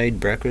Side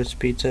breakfast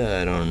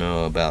pizza. I don't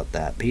know about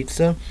that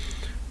pizza.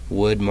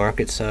 Wood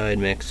Market Side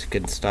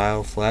Mexican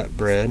style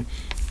flatbread.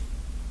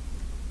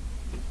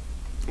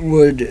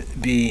 Would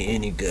be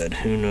any good.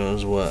 Who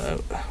knows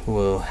what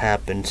will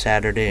happen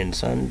Saturday and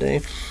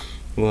Sunday.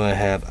 Will I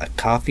have a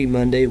coffee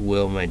Monday?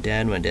 Will my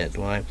dad's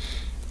wife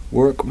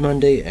work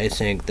Monday? I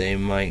think they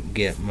might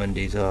get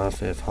Mondays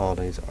off if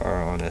holidays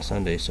are on a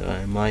Sunday, so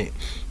I might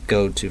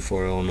go to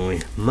Fort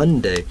Illinois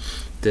Monday.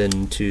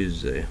 Then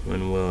Tuesday,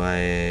 when will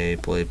I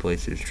play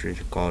Places Street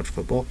College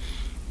football?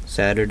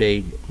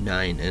 Saturday,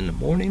 9 in the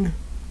morning.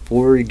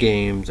 4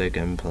 games I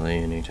can play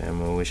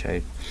anytime. I wish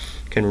I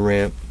can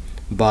rent,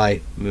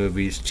 buy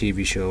movies,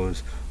 TV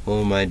shows.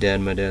 Will my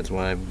dad's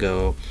wife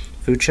go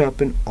food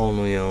shopping?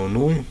 Only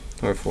Illinois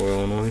or for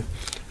Illinois.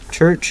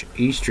 Church,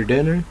 Easter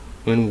dinner.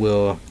 When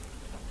will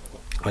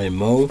I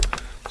mow?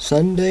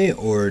 Sunday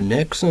or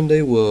next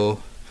Sunday?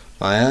 Will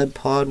my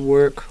iPod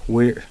work?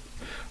 What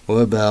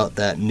about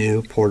that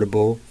new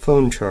portable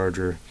phone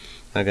charger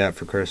I got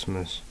for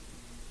Christmas?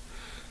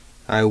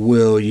 I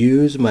will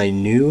use my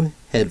new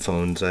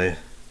headphones. I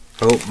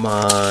hope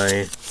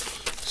my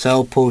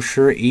sell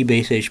pusher,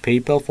 eBay, Sage,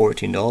 PayPal,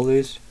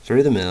 $14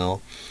 through the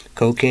mail.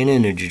 Cocaine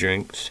energy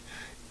drinks,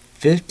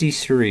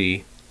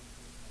 $14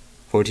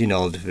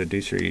 to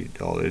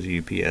 $53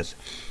 UPS.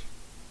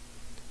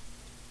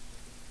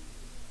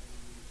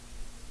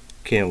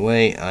 Can't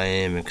wait. I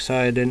am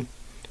excited.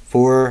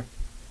 4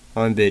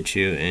 on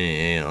BitChute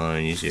and on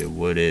YouTube.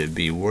 Would it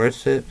be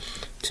worth it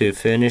to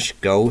finish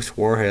Ghost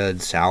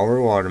Warhead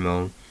Sour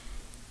Watermelon?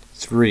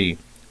 3.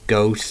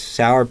 Ghost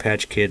Sour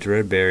Patch Kids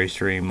Red Berries.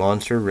 3.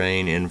 Monster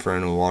Rain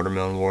Inferno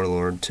Watermelon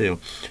Warlord. 2.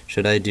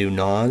 Should I do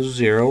Nas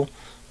Zero?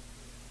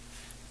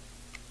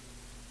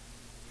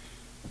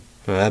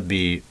 That'd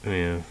be,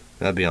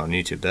 That'd be on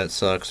YouTube. That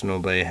sucks.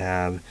 Nobody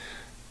have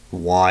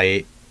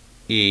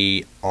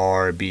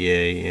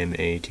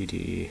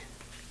YERBAMATTE.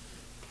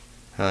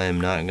 I am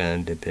not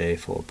going to pay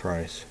full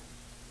price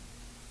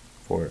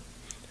for it.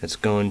 It's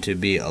going to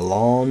be a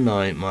long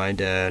night. My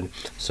dad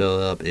set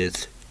up.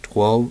 It's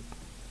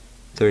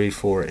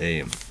 12:34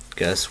 a.m.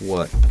 Guess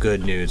what?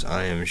 Good news.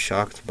 I am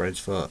shocked, surprised,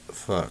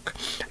 fuck.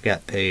 I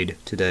got paid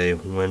today.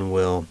 When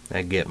will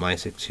I get my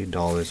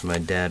 $60? My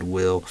dad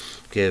will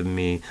give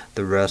me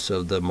the rest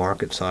of the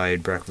market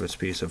side breakfast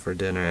pizza for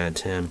dinner at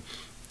 10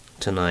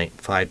 tonight.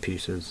 5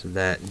 pieces.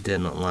 That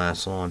didn't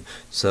last long.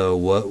 So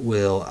what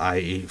will I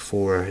eat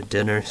for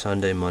dinner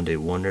Sunday, Monday?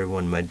 Wonder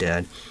when my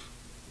dad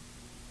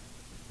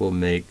will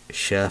make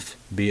Chef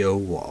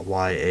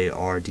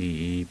BOYARDE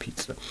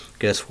pizza.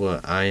 Guess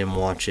what? I am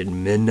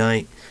watching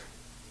Midnight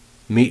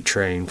Meat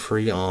Train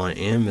free on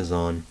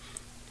Amazon.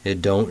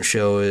 It don't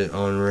show it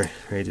on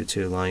Rated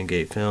 2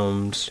 Lionsgate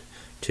Films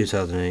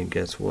 2008.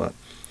 Guess what?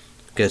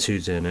 Guess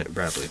who's in it?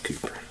 Bradley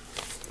Cooper.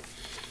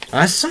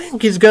 I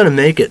think he's gonna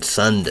make it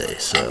Sunday,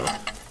 so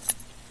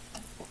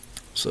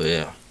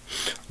yeah.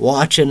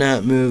 Watching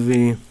that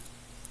movie.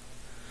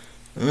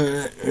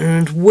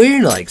 And it's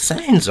weird, like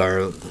things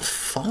are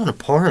falling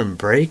apart and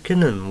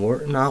breaking and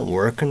not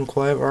working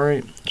quite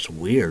right. It's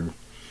weird.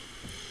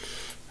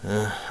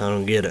 I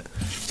don't get it.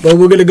 But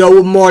we're gonna go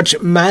with March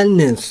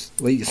Madness.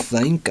 What are you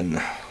thinking?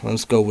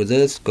 Let's go with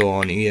this. Go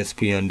on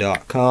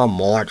ESPN.com.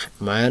 March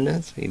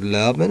Madness. You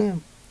loving it?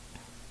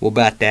 What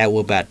about that?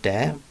 What about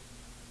that?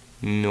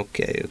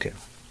 Okay.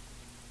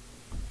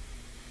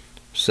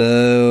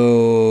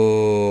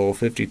 So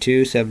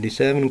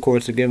 52-77.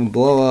 Courts are giving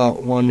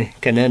blowout. 1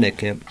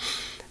 Connecticut.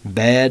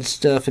 Bad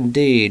stuff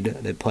indeed.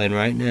 They're playing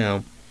right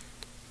now.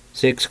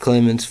 6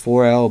 Clemens.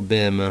 4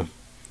 Alabama.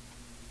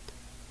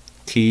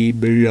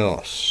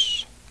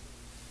 TBS.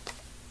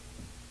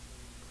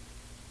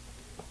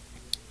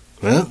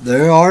 Well,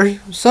 there are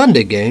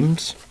Sunday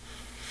games.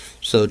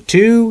 So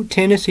 2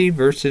 Tennessee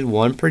versus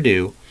 1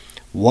 Purdue.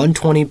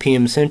 1:20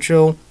 p.m.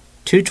 Central,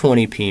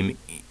 2:20 p.m.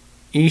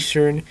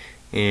 Eastern,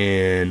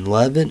 and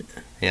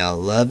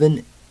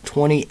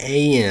 11:20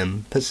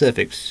 a.m.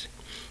 Pacific's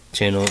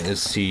channel is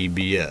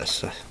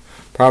CBS.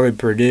 Probably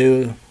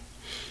Purdue.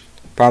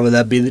 Probably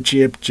that'd be the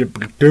championship.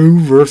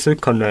 Purdue versus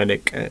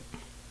Connecticut.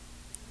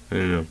 I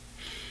don't know.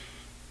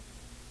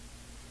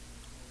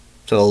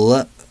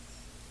 So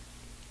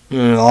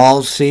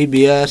all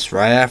CBS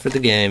right after the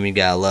game. You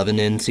got 11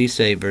 NC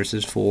State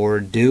versus 4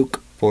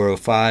 Duke,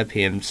 4:05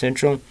 p.m.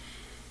 Central,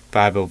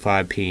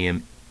 5:05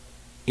 p.m.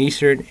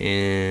 Eastern,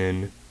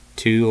 and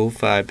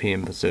 2:05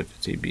 p.m.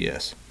 Pacific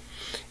CBS.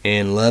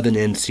 And 11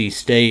 NC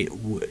State,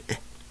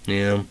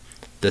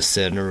 the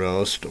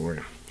Cinderella story.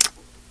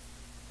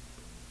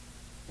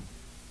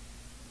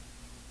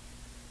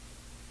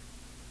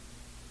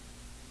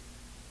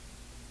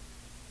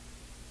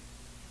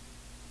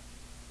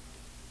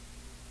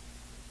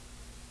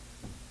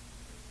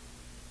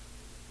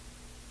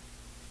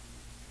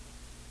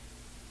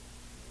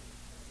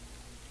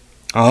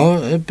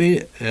 Oh, it'd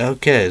be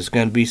okay. It's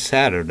gonna be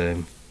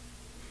Saturday.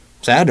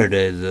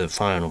 Saturday, the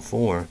Final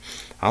Four.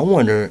 I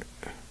wonder.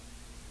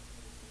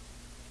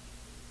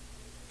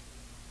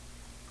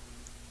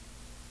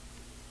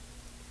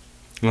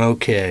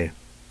 Okay.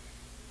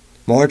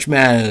 March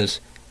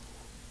Madness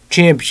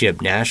Championship,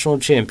 National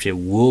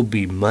Championship, will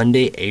be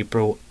Monday,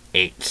 April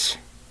 8th.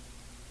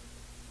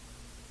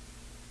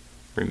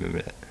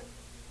 Remember that.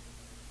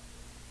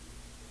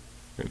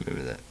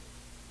 Remember that.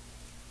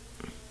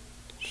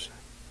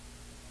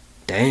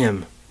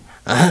 Damn.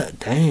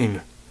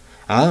 Dang.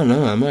 I don't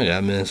know. I might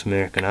got Miss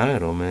American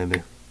Idol,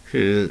 maybe.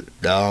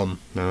 Shit. Dumb.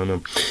 I don't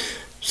know.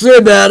 Say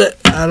about it.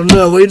 I don't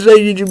know. What do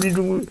you think?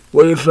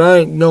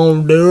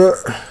 Don't do it.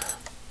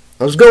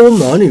 Let's go with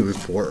Money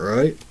Report,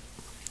 right?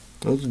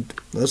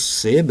 Let's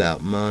see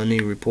about Money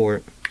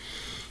Report.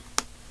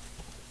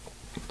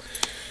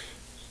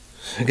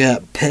 I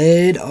got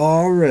paid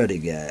already,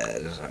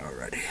 guys.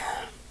 Already.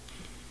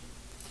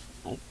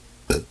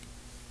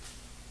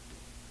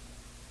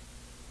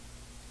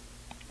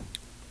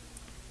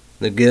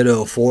 The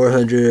ghetto,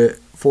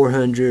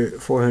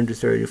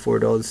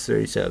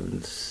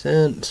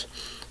 $434.37.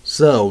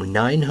 So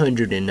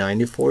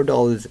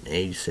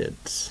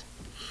 $994.80.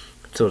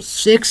 So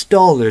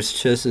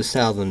 $6 just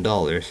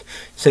 $1,000.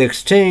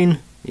 16,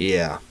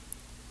 yeah,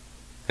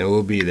 it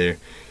will be there.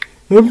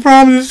 We'll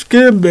probably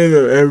skip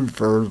it every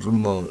first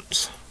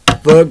month.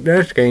 Fuck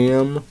that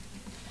scam.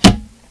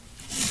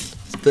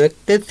 Fuck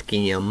that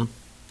scam.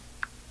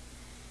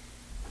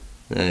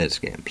 That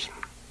scams.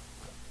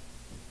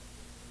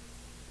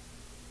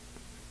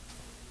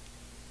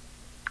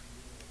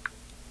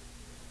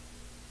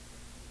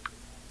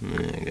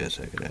 I guess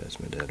I could ask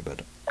my dad about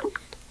it.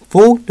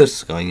 Fuck the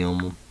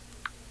scam.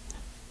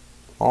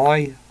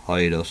 I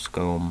hate a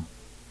scam.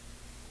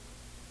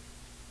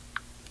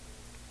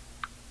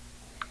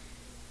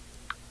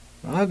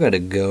 I gotta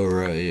go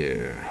right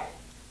here.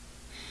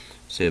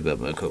 See about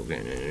my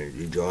cocaine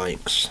energy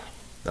drinks.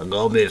 There's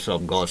gonna be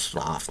some good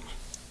stuff.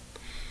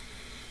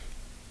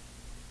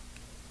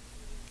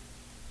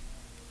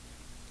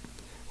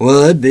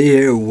 Well, I'd be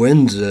here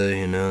Wednesday,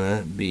 you know,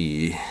 that'd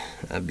be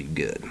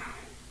good.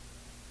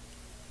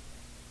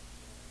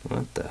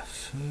 What the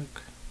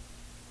fuck?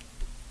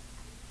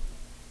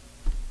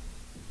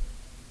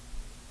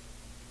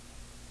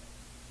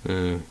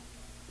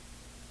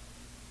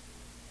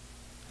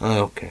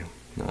 Okay.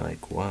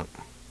 Like what?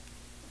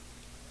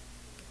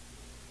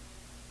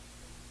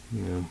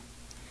 Yeah.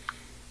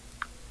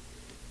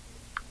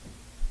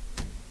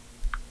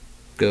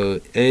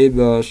 Go A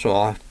bus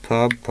off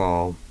pub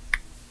Paul.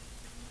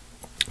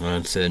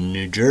 It's in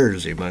New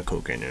Jersey. My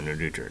cocaine in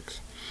New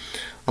Jersey.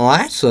 Well,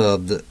 I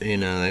subbed, you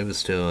know, they was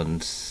still in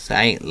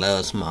St.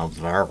 Louis,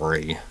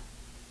 Missouri.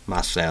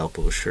 My South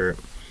Pole shirt.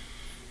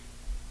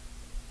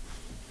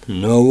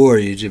 No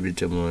worries, if you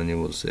tell me when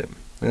you will see.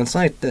 It's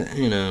like that,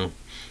 you know.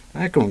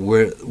 I can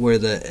wear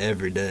that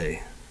every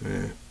day.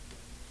 Yeah.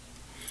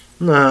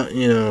 Not,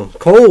 you know,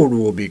 cold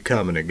will be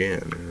coming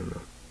again. You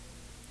know.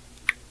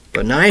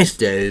 But nice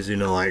days, you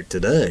know, like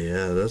today,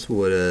 yeah, this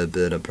would have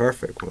been a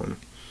perfect one.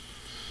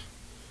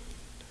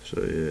 So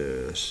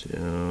yes, you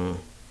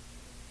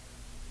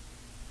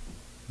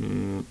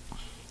know.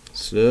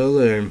 Still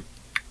there.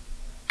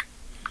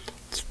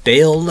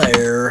 Still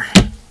there.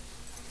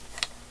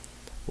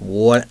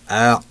 What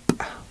up?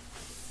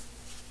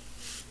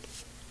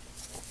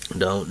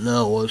 Don't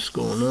know what's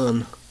going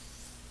on.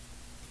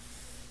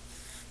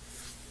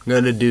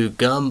 Gotta do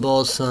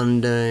gumball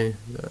Sunday.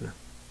 Gotta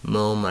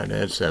mow. My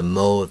dad said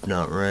mow if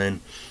not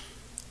rain.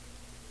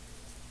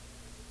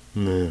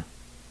 Yeah.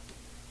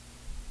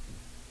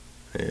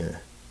 Yeah.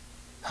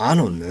 I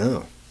don't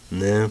know.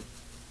 Yeah.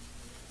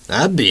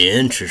 That'd be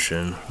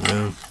interesting.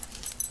 Yeah.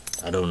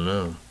 I don't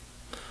know.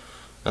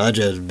 I'd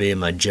just be in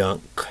my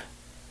junk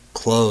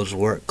clothes,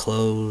 work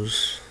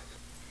clothes.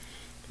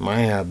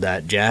 Might have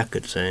that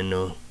jacket saying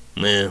no.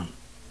 Yeah.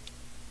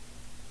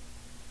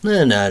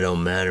 Then that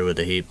don't matter with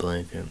the heat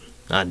blanket.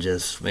 I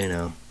just, you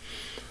know.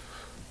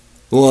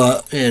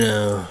 Well, you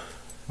know.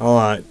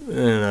 And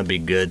that'd be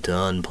good to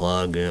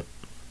unplug it.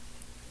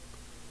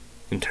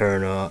 And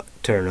turn off,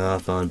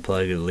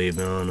 unplug it, leave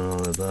it on, all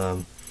the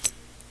above.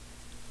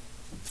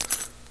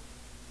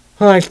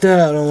 Like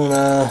that, I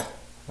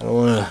don't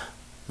wanna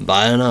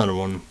buy another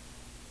one.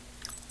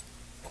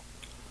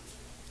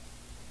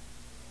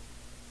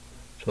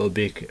 So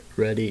be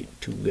ready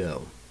to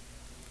go.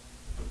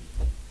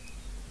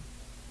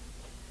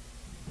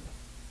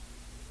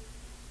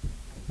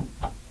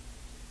 I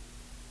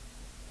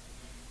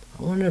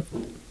wonder if,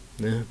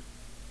 yeah,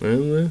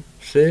 we'll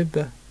see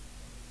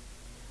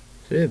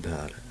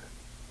about it.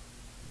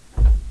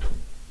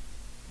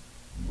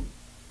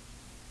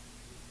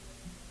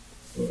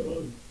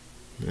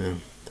 Yeah,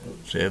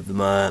 see if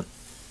my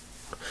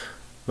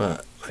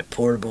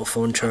portable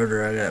phone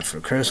charger I got for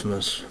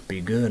Christmas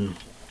be good.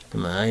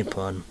 And my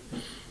iPod.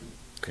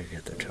 Gotta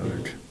get the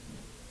charge.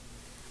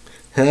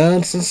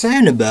 That's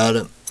insane about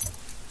it.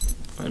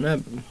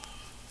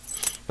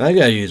 I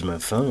gotta use my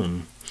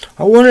phone.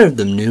 I wonder if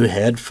the new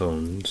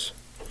headphones.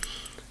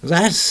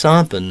 That's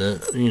something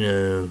that, you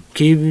know,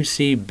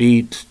 QVC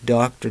beats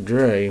Dr.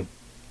 Dre.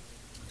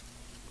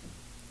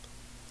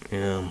 You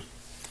know,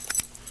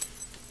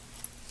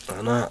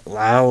 I'm not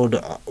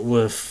loud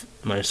with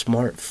my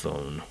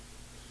smartphone.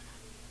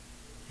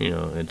 You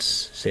know,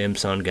 it's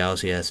Samsung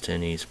Galaxy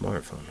S10e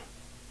smartphone.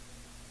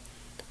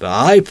 But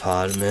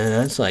iPod, man,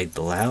 that's like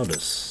the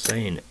loudest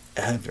thing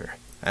ever.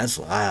 That's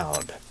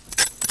loud.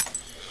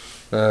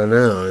 I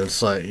know,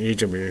 it's like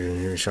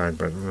you're trying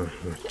to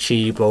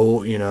cheap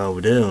old, you know,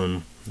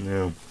 doing, you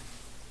know.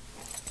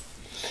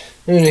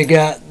 And you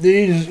got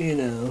these, you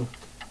know.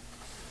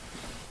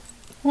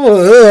 Well,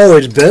 it's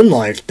always been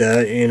like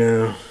that, you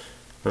know.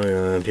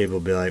 People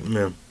be like,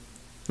 no.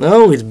 It's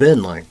always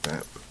been like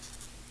that.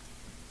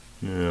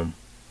 Yeah.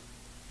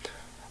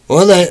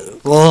 Well,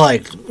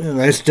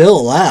 they're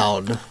still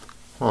loud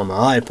on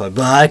my iPod,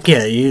 but I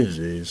can't use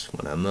these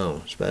when I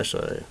mow,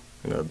 especially,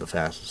 you know, the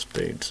fastest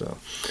speed. So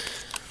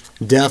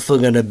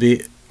definitely gonna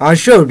be. I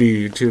showed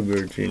you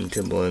YouTuber Gene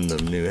Timbaland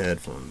them new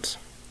headphones.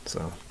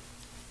 So,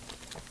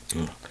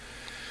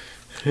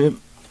 yep.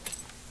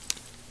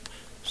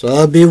 So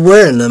I'll be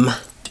wearing them.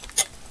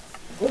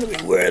 I'll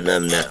be wearing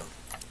them now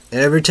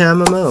every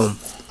time I mow.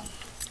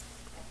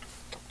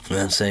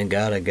 And thank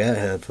God I got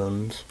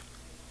headphones.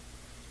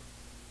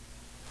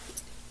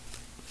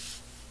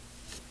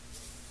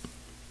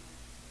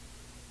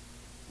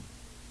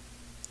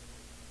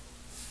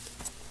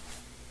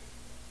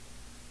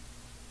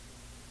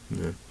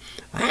 Yeah.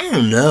 I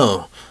don't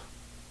know.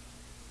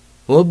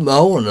 Well,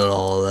 mowing and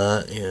all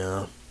that, you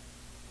know.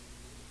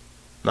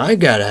 I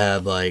gotta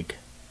have, like,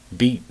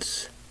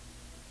 Beats.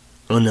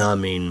 Oh, no, I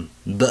mean,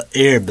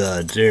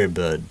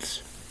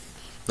 earbuds.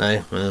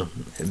 Well,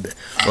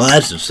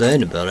 that's the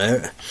saying about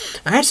it.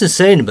 That's the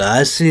saying about it.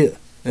 I see it.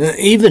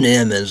 Even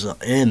Amazon,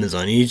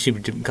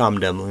 YouTube,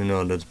 comment down below, you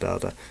know what it's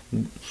about that.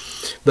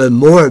 But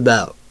more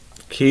about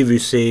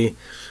QVC.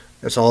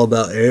 It's all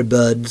about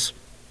earbuds,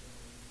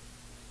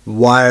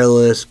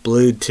 wireless,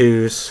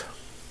 Bluetooth,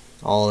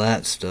 all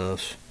that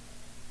stuff.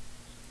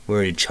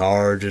 Where you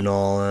charge and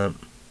all that.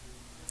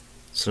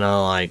 It's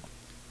not like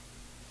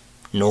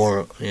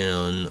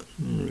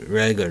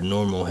regular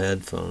normal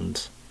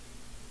headphones.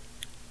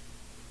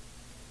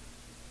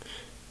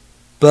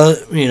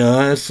 But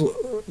that's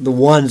the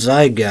ones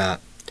I got.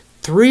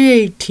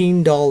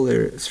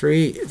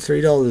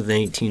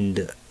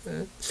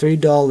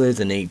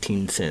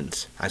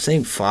 $3.18. I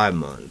think 5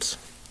 months.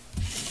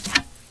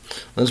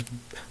 Let's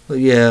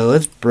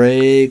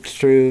break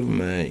through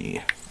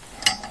my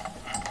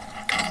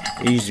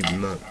easy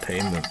month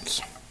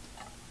payments.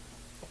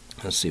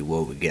 Let's see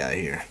what we got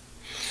here.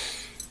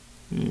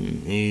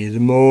 Easy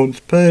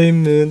month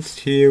payments.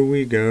 Here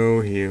we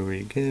go.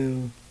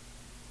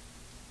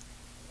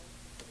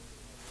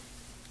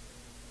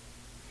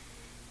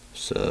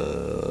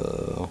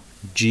 So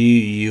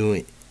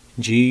GUNDRYMD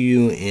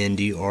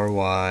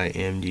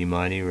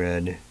Mighty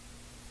Red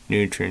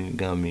Nutrient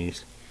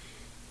Gummies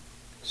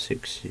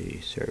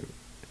 60. So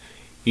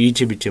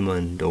YouTube 2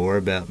 months. Don't worry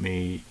about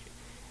me.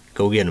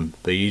 Go get them.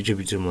 But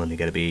YouTube 2 months. You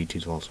gotta be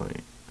 18 also.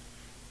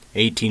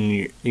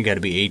 18. You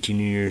gotta be 18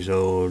 years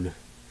old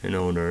and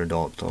older,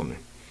 adults only.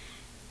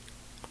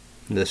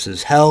 This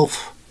is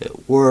health.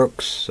 It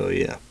works. So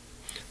yeah.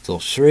 So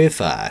 3 of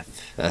 5.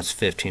 That's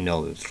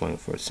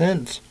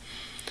 $15.24.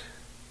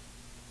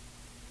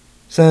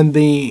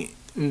 Sunbeam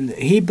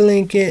heat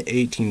blanket,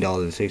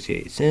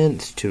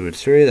 $18.68. 2 or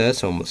 3,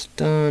 that's almost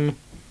done.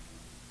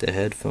 The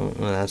headphone,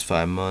 that's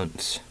 5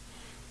 months.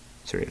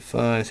 3 of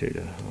 5, 3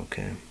 to,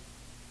 okay.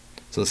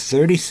 So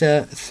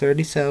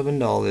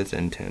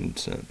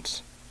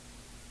 $37.10.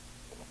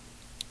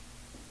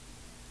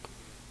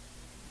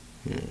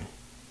 Yeah.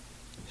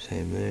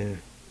 Same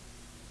there.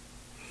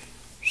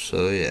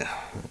 So yeah,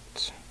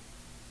 that's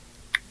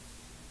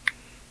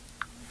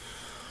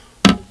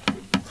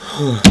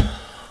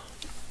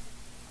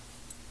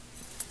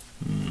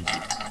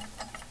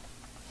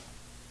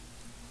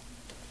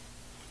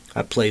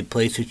I played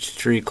PlayStation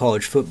 3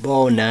 college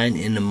football, 9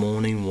 in the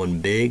morning, won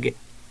big,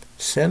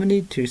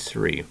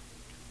 70-3.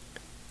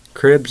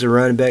 Cribbs, a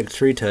running back,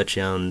 3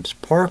 touchdowns.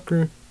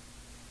 Parker,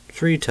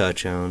 3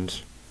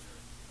 touchdowns.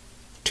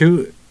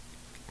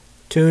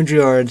 200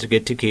 yards,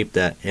 get to keep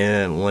that.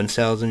 And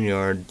 1,000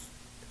 yards,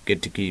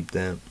 get to keep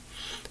that.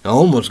 I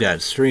almost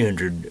got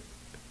 300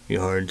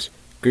 yards.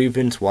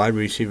 Grievance, wide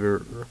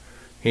receiver,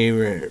 he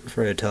ran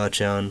for a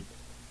touchdown.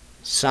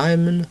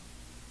 Simon,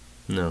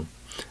 no.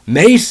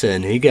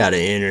 Mason, he got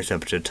an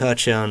interception,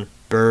 touchdown.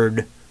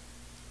 Bird,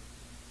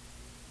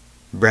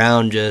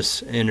 Brown,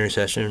 just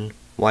interception.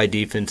 Wide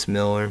defense,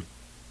 Miller.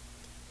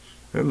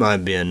 There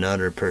might be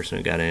another person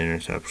who got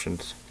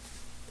interceptions.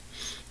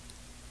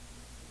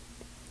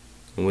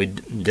 We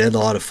did a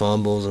lot of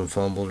fumbles and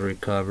fumbled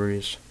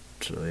recoveries.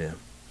 So yeah.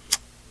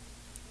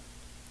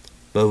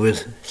 But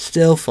with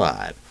still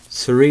 5.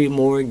 3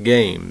 more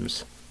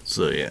games.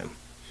 So yeah.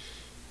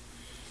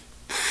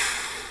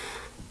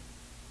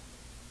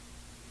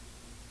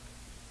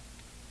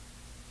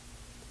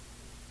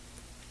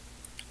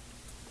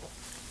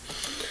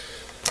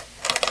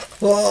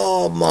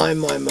 Oh my.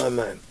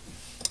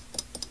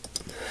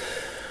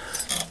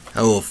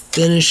 I will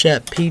finish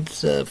that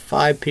pizza.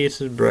 5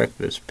 pieces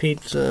breakfast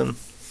pizza.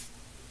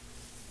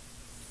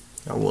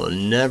 I will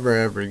never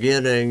ever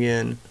get it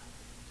again.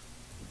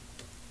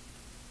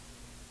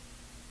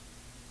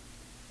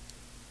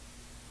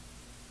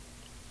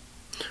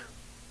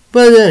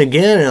 But then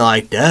again,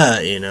 like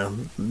that,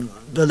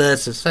 But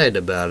that's the side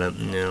about it,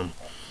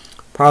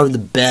 Probably the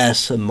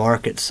best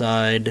market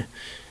side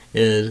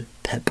is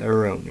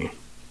pepperoni.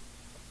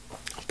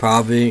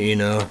 Probably,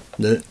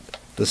 the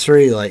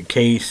 3 like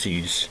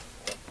Casey's.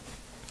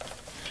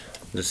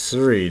 The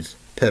 3's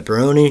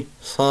pepperoni,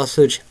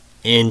 sausage,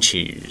 and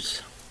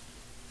cheese.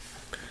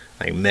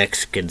 Like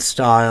Mexican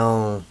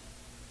style,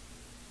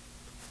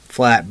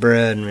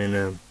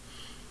 flatbread,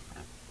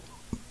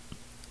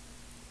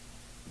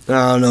 I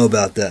don't know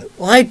about that.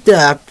 Like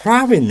that,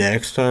 probably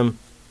next time.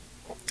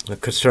 A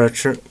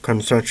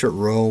construction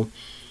roll.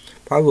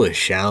 Probably a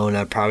shallot.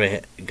 I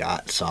probably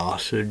got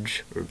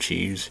sausage or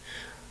cheese.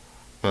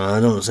 I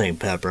don't think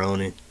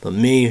pepperoni. But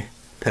me,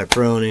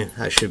 pepperoni,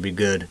 that should be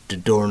good.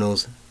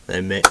 DiGiorno's,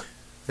 they made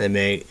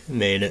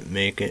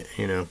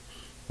it,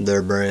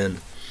 their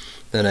brand.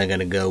 Then I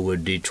gotta go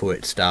with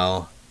Detroit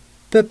style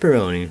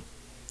pepperoni.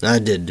 I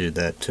did do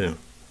that too.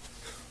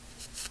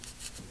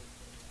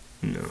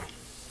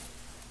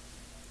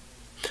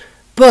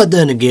 But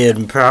then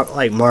again,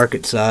 like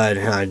market side,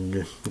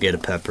 I'd get a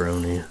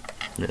pepperoni.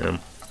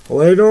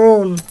 Later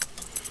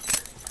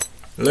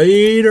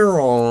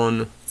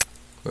on.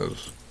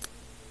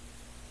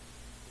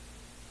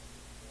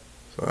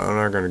 So I'm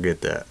not gonna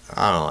get that.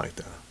 I don't like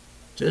that.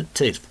 It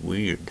tastes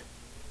weird.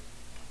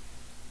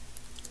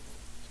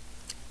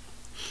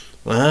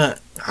 Well,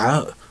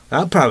 I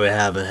probably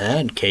haven't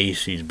had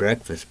Casey's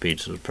breakfast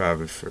pizzas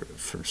probably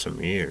for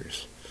some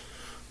years.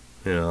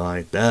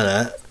 Like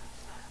that.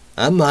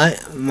 I might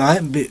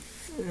be,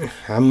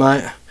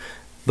 but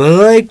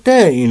like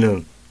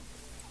that,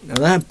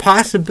 that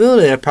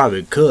possibility I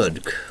probably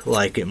could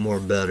like it more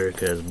better,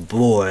 because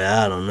boy,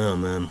 I don't know,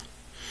 man,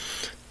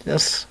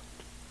 just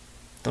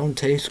don't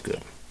taste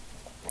good.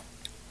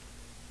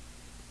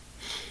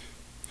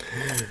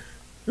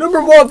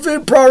 Number one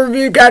food product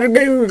review, got a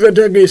game with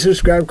Kentucky.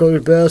 Subscribe, click the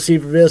bell, see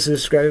for this,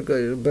 subscribe,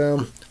 click the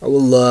bell. I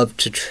would love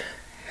to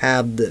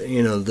have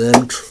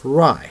them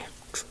try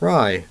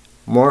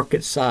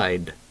market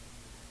side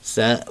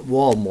set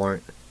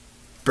Walmart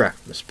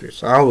breakfast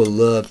pizza. I would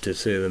love to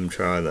see them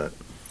try that.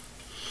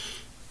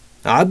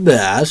 I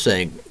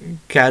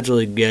think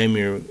Casually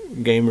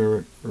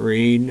Gamer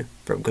Reed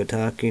from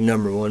Kentucky,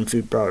 number one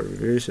food product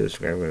review,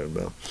 subscribe to the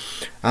bell.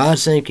 I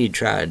think he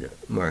tried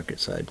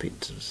market side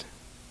pizzas.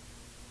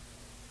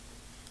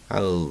 I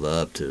would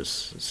love to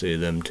see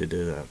them to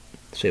do that.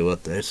 See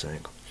what they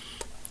think,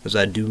 because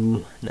I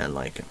do not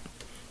like it.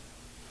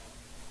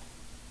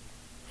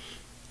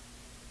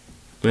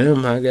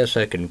 Well, I guess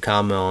I can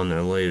comment on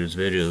their latest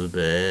videos,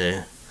 but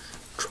hey,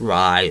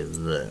 try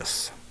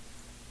this.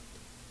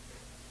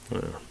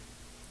 Well,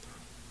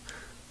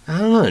 I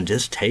don't know, it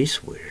just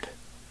tastes weird.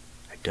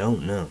 I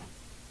don't know.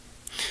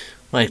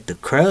 Like the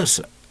crust,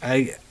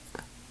 I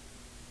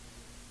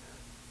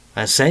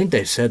think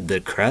they said the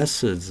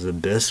crust is the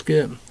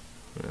biscuit.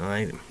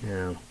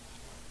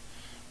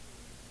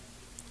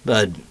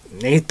 But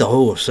ate the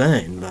whole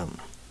thing, but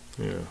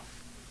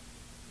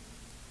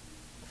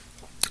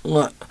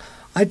well,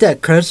 like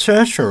that crust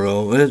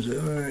roll,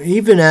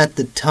 even at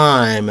the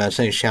time, I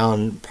think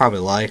Shallon probably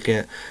liked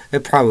it.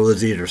 It probably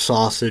was either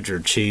sausage or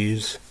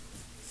cheese.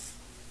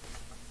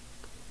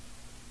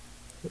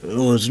 It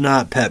was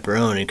not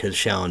pepperoni, because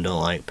Shallon don't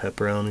like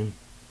pepperoni.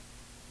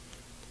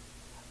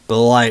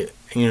 But like,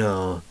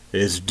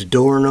 it's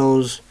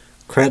DiGiorno's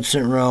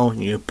crescent roll,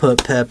 you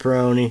put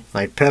pepperoni,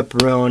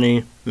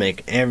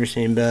 make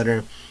everything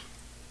better.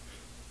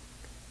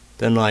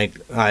 Then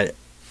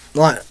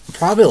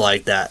probably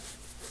like that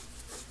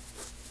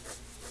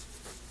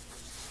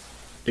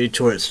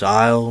Detroit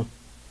style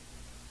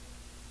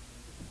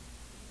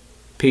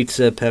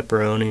pizza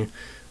pepperoni.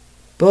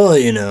 But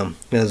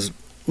because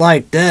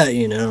like that,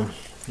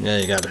 yeah,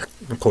 you gotta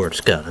of course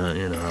cut, how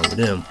we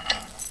do.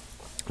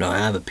 I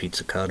have a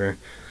pizza cutter.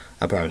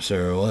 I probably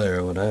throw it away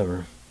or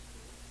whatever.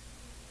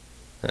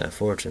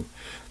 Fortune.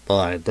 But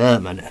like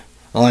that,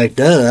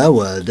 that's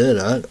what I did.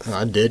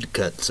 I did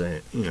cut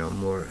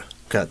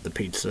cut the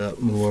pizza up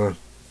more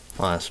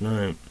last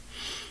night.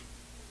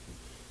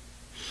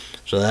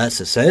 So that's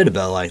the sad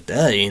about like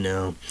that,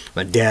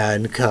 My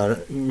dad cut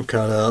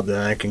up,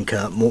 then I can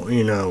cut more,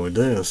 with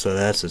this. So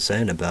that's the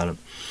sad about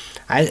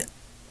it.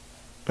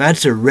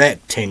 That's a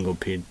rectangle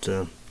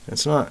pizza.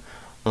 It's not.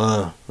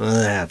 Well, they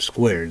have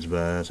squares,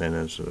 but I think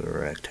that's a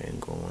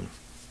rectangle one.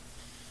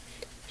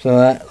 So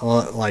that,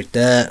 like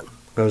that,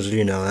 because,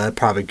 that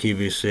probably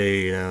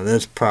QVC,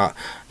 that's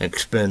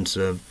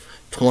expensive.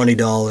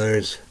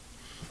 $20,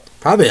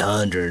 probably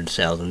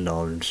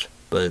 $100,000,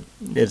 but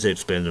it's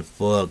expensive.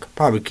 Fuck,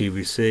 probably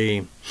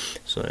QVC.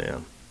 So,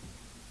 yeah.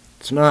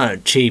 It's not a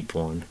cheap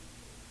one.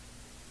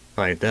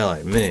 Like that,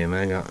 like me,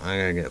 man, I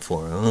gotta get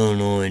for it. Oh,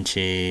 no, and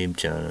cheap,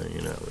 China,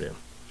 yeah.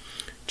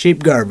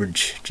 Cheap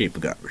garbage.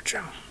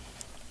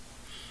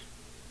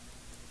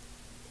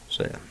 So,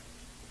 yeah.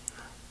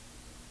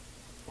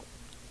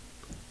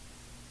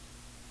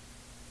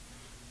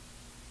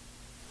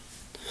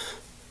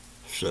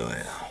 So,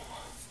 yeah.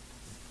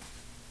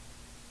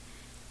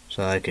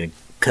 So I could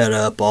cut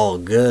up all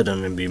good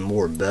and it'd be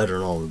more better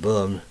than all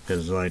above.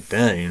 Because like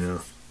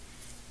that,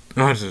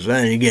 That's the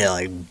thing, you get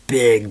like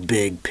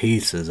big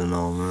pieces and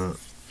all that.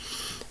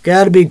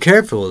 Gotta be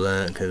careful with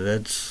that, because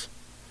that's,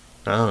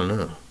 I don't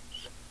know.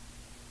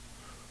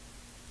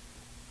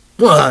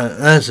 Well,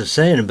 that's the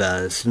saying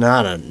about it. It's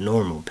not a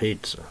normal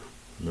pizza.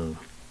 No.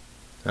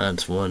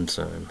 That's one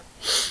sign.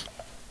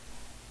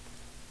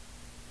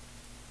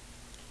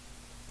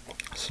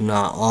 It's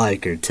not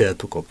like your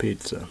typical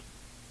pizza.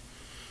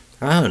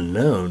 I don't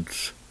know.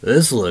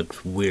 This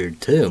looks weird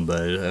too,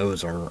 but it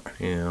was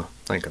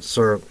like a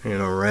circle,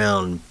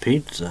 round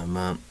pizza.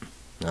 I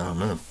don't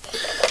know.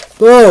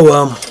 Oh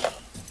well.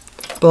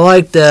 But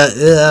like that,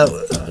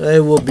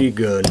 it will be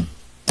good.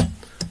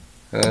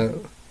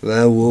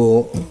 That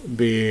will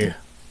be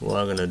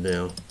what I'm gonna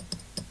do.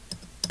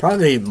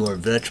 Probably eat more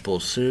vegetable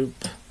soup.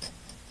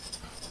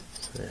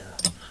 Yeah.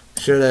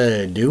 Should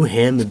I do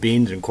ham and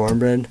beans and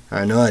cornbread?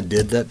 I know I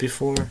did that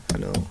before. I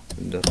know.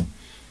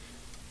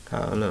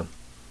 I don't know.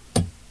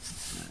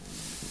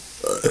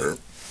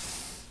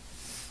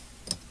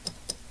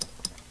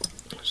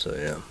 So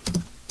yeah.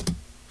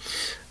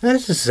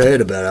 That's just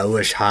sad about it. I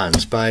wish hot and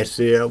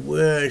spicy. I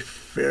wish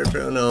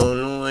Fairfield,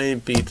 Illinois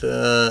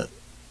pizza,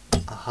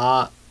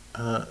 hot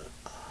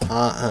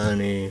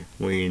honey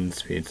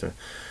wings pizza.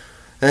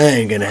 That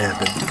ain't gonna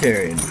happen.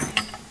 Period.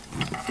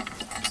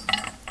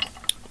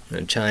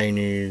 And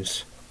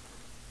Chinese.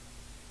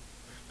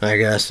 I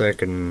guess I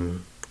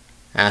can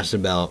ask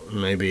about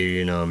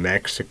maybe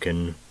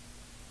Mexican,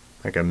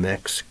 like a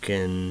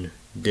Mexican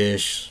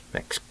dish,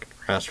 Mexican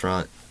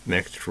restaurant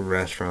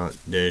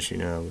dish.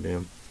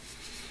 Them.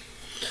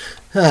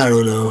 I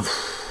don't know.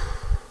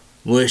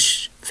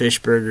 Wish fish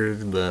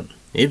burgers, but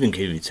even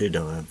QVC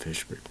don't have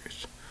fish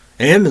burgers.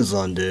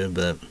 Amazon do,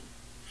 but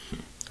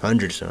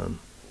 100 some.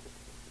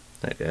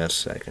 I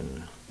guess I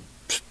can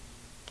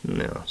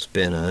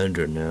spend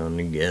 100 now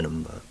to get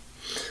them, but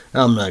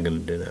I'm not gonna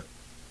do that.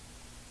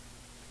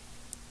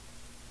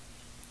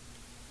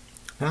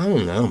 I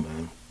don't know,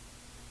 man.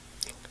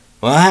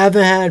 Well, I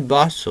haven't had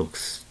Boston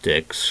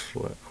sticks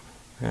for,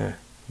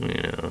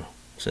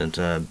 since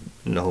the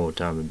whole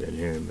time I've been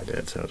here. My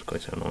dad's house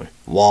quite so annoying.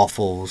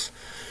 Waffles.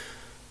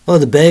 Well,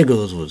 the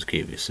bagels was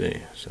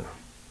QVC, so.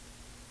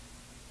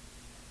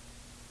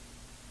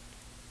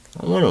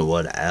 I wonder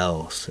what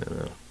else,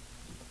 I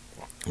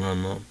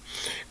don't know.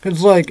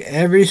 Because, like,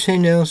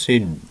 everything else you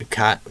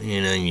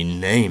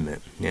name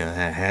it.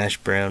 Had hash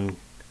brown,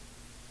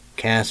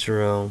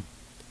 casserole,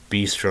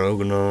 beef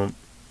stroganoff,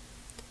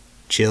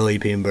 chili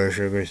peanut butter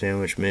sugar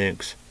sandwich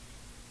mix,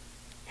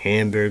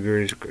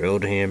 hamburgers,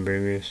 grilled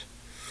hamburgers.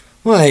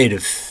 Well, I ate a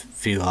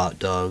few hot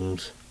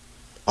dogs.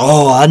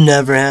 Oh, I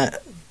never had.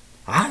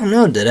 I don't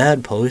know. Did I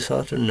have Polish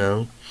sausage?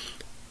 No.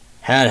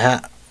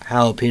 Had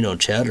jalapeno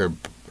cheddar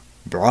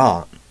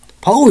brat.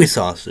 Polish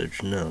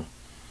sausage? No.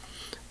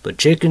 But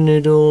chicken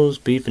noodles,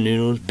 beef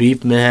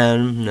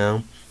manhattan?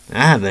 No. I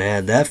haven't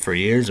had that for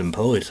years, and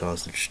Polish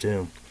sausage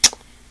too.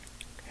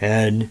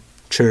 Had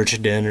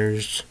church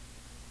dinners,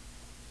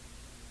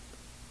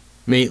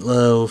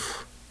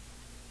 meatloaf,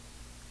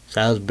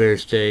 Salisbury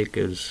steak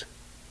is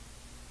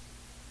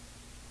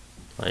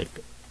like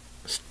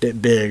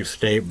big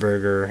steak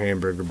burger,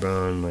 hamburger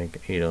bun,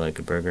 like eat it like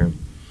a burger,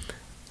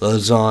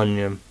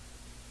 lasagna,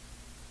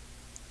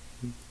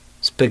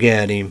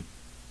 spaghetti,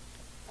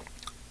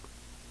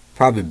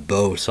 probably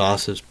both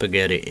sausage,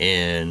 spaghetti,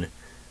 and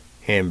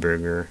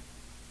hamburger.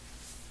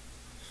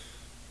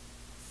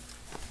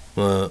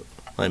 Well,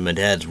 like my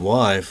dad's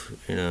wife,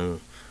 that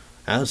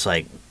was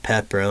like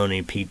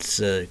pepperoni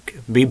pizza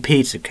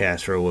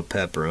casserole with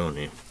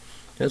pepperoni.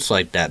 It's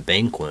like that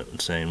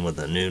banquet thing with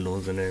the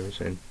noodles and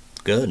everything.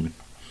 Good.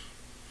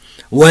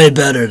 Way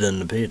better than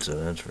the pizza,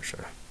 that's for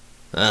sure.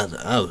 That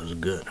was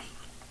good.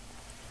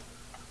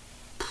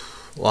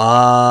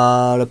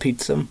 Lot of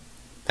pizza.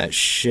 That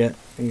shit,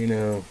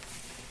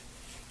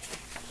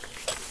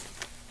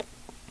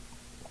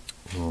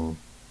 Oh.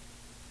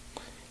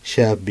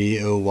 Chef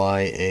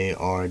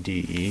Boyarde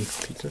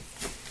pizza.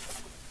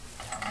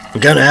 I'm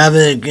gonna have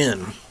it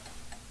again.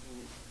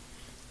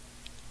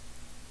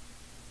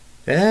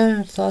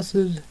 Yeah,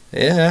 sausage.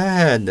 Yeah, I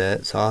had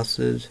that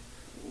sausage.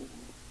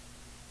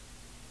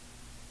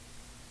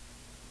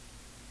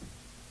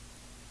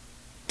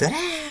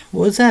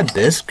 Was that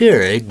biscuit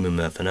or egg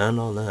McMuffin? I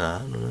don't know. I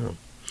don't know.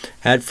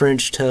 Had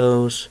French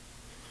toast.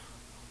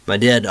 My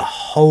dad had a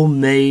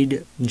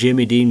homemade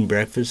Jimmy Dean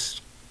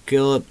breakfast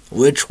skillet,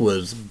 which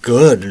was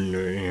good.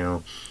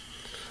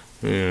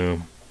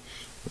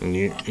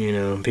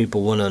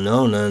 People wouldn't have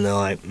known, and they're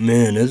like,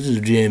 man, this is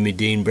Jimmy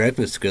Dean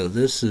breakfast skillet.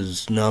 This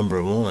is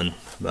 #1.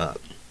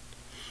 But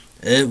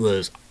it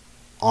was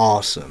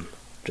awesome.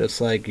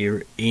 Just like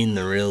you're eating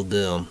the real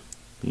deal.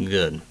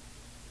 Good.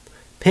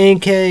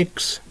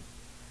 Pancakes.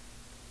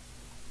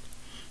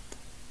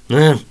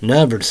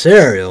 Never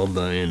cereal,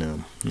 but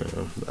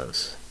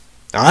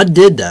I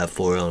did that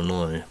for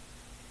Illinois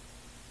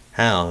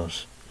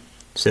house.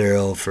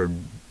 Cereal for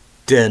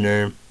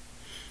dinner.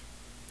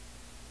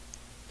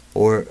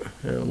 Or,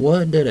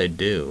 what did I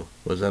do?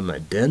 Was that my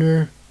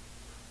dinner?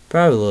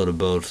 Probably a little of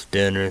both.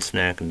 Dinner,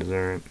 snack, and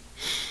dessert.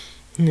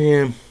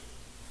 Yeah.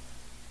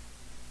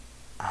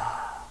 I'm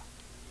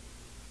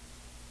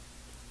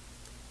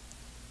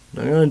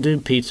gonna do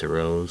pizza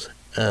rolls.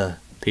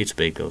 Pizza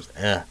bagels.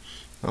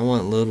 I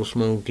want little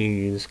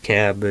smokies,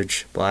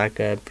 cabbage,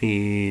 black-eyed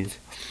peas,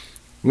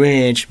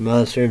 ranch,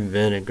 mustard,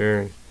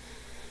 vinegar,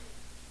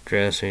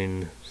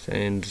 dressing,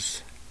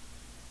 things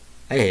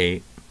I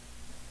hate.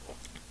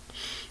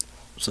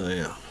 So,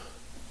 yeah.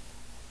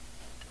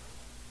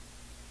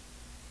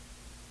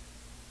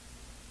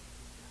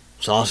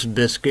 Sausage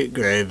biscuit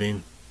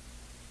gravy.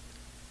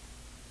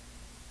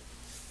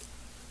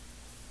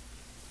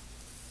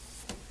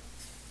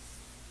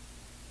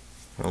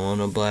 I want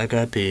no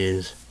black-eyed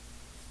peas.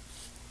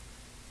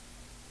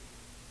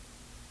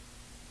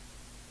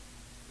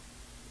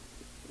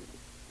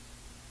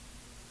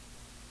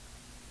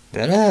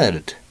 That had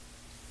it.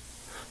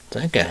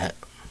 I think I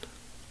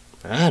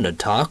had a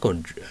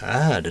taco. I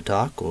had a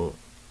taco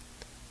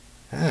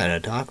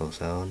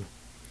salad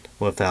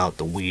without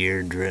the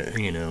weird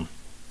dressing.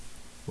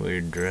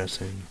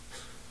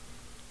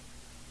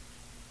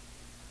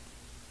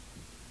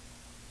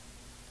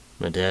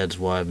 My dad's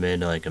wife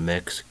made like a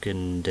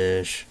Mexican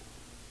dish.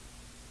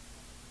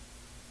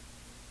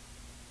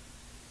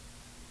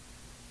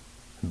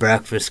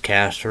 Breakfast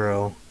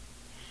casserole.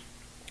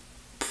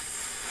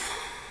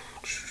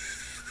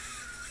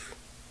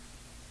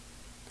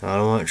 I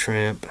don't want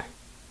shrimp.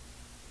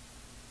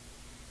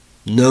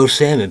 No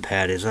salmon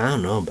patties. I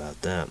don't know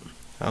about that.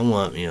 I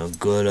want,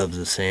 good of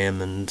the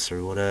salmons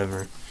or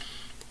whatever.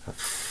 A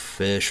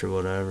fish or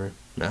whatever.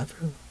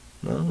 Never.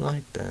 Not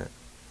like that.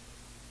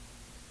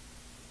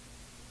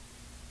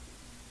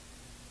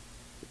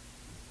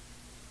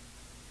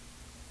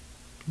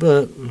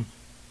 But,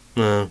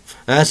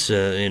 that's,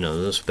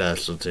 the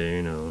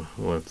specialty,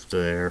 with the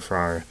air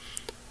fryer.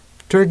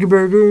 turkey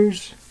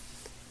burgers,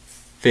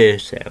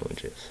 fish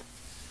sandwiches.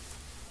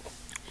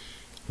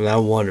 Well, I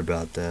wonder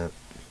about that.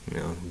 You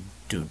know,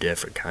 do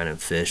different kind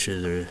of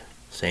fishes or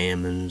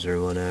salmons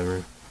or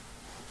whatever.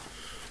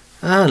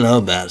 I don't know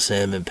about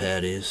salmon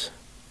patties.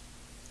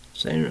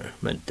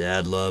 My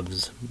dad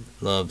loves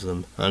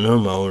them. I know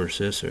my older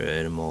sister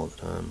ate them all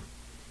the time.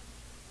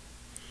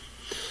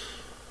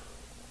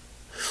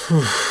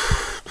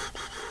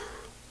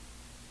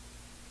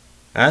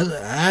 I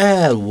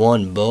had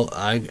one bowl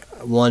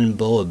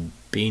of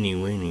beanie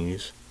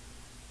weenies.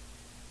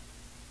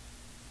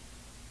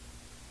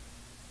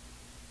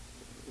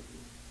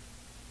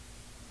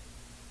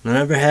 I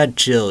never had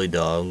chili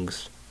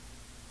dogs,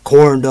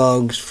 corn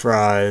dogs,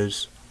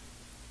 fries.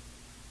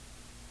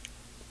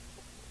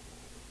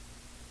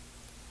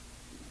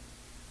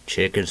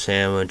 Chicken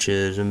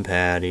sandwiches and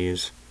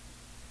patties.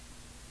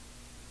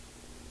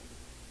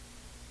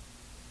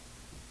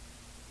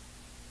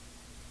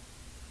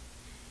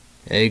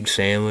 Egg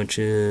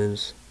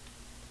sandwiches.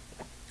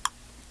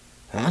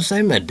 I'll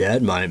say my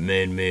dad might have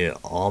made me an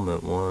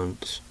omelet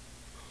once.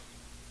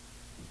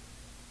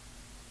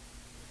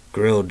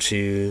 Grilled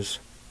cheese.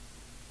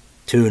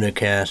 Tuna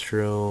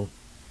casserole.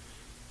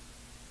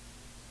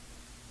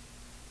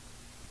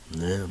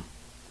 Yeah.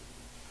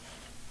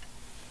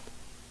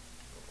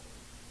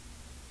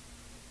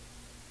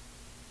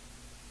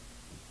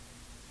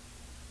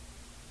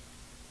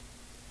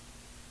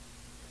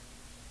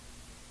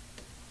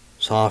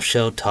 Soft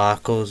shell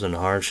tacos and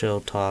hard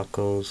shell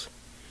tacos.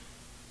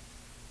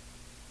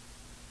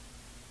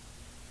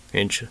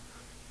 Well,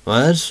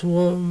 that's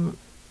what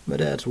my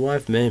dad's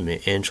wife made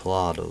me,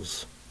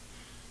 enchiladas.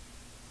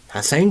 I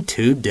think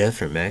 2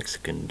 different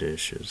Mexican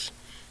dishes.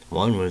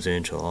 One was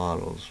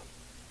enchiladas.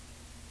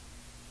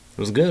 It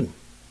was good.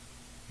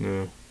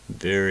 Yeah,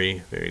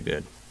 very, very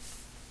good.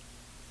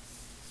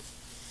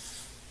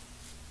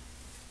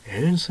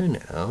 Anything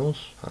else?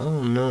 I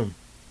don't know.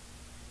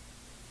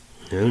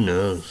 Who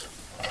knows?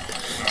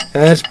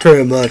 That's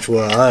pretty much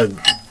what I've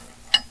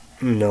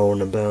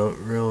known about,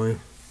 really.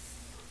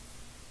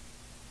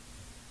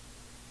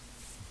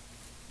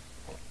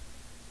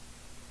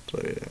 So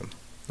yeah,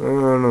 I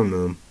don't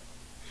know.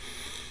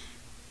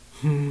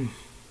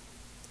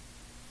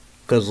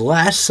 Because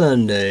last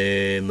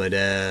Sunday, my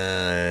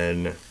dad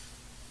and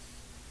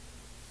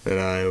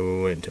I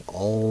went to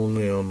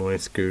Only Illinois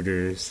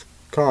Scooters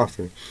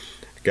Coffee.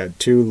 Got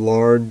 2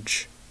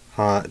 large,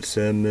 hot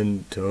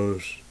Cinnamon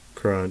Toast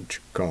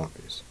Crunch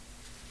coffees.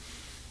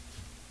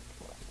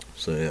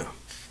 So yeah,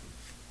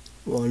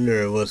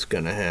 wonder what's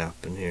gonna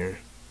happen here.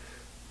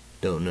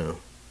 Don't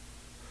know.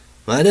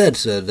 My dad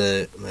said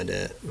that my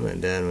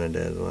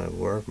dad's wife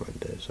work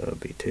Monday, so it'll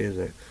be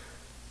Tuesday.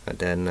 My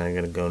dad and I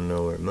gotta go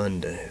nowhere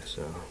Monday,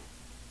 so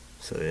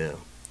yeah,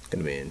 it's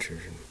gonna be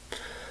interesting.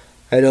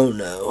 I don't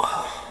know.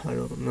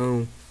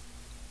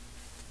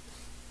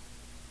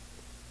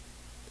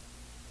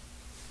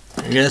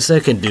 I guess I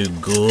could do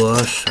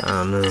goulash.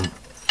 I don't know.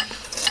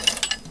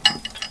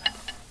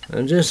 I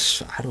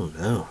don't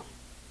know.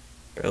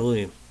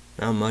 Really,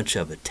 not much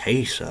of a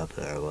taste up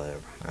there or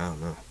whatever. I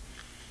don't know.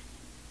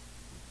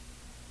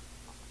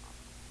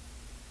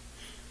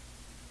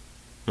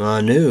 Well,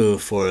 I knew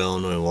for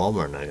Illinois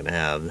Walmart not gonna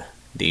have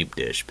deep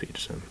dish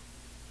pizza.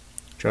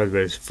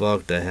 Chargeback as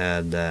fuck they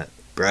had that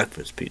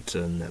breakfast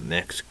pizza and that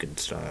Mexican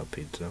style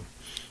pizza.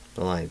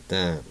 I like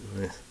that.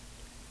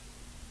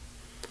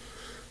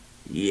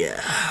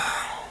 Yeah.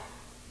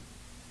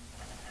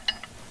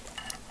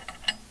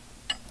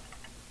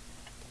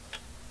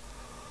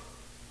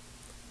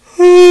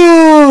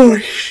 Oh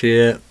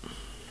shit.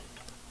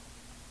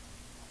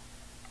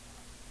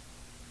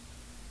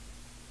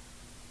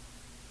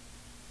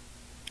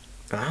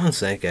 I don't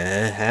think I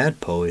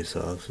had Polish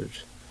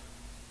sausage.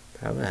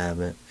 Probably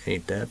haven't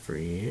ate that for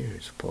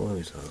years.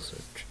 Polish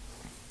sausage.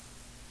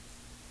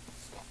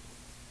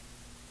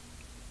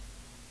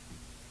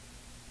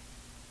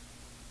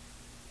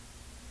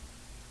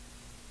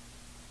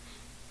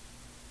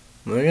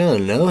 We're gonna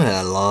know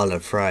had a lot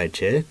of fried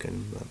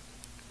chicken, but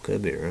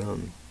could be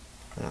wrong.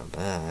 I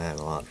had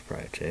a lot of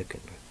fried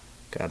chicken.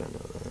 Gotta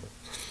know that.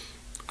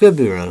 Could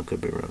be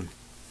wrong.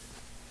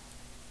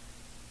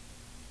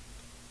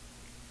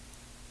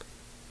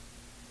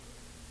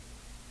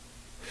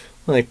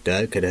 Like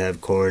that, could have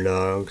corn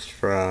dogs,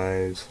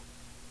 fries,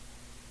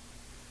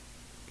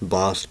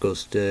 Bosco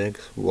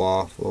sticks,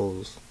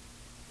 waffles.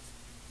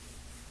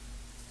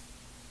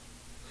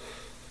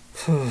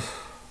 I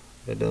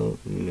don't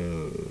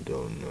know.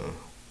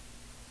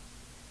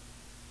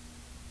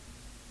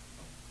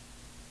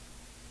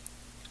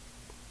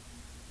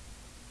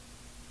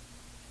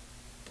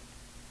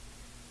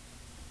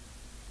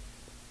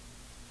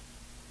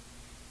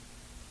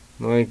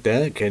 Like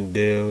that could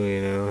do,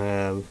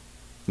 have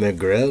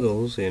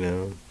McGriddles,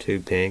 2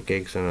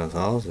 pancakes and a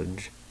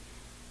sausage.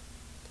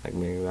 Like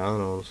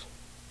McDonald's.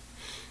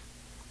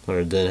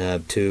 Or then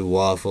have 2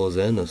 waffles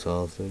and a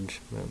sausage.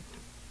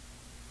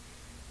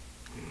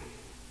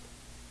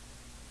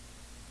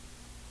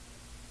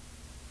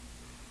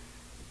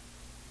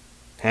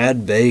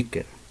 Had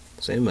bacon.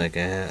 Seems like I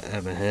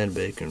haven't had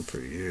bacon for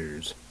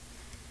years.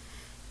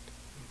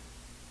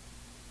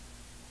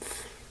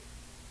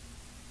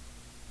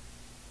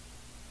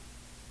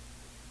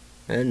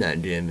 And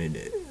not Jimmy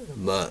Dean,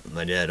 but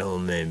my dad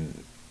homemade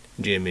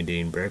Jimmy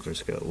Dean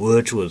breakfast cup,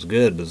 which was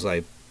good. It's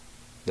like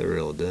the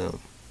real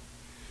deal.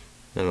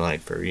 And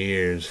like for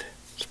years,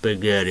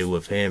 spaghetti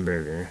with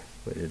hamburger,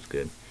 which is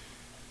good.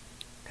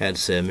 Had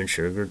cinnamon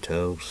sugar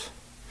toast.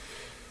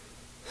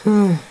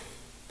 I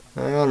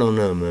don't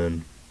know,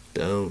 man.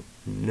 Don't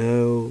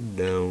know.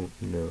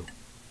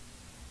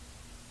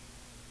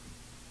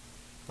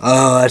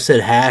 Oh, I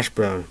said hash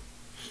brown.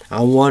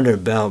 I wonder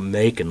about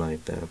making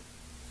like that.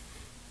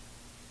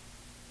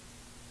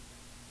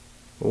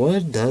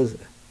 What does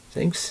it? I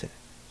think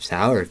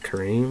sour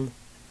cream.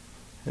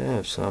 I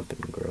have something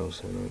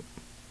gross in it.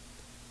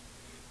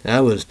 That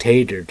was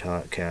tater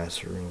tot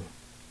casserole.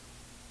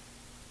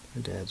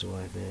 My dad's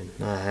wife made,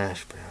 not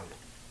hash brown.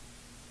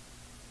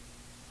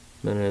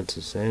 But it's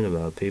the same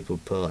about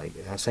people put like,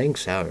 I think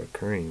sour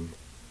cream.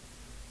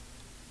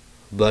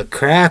 But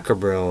Cracker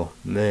Barrel,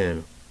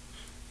 man,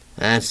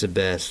 that's the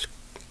best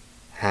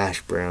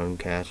hash brown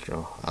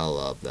casserole. I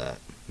love that.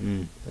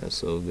 That's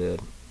so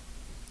good.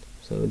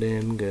 So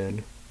damn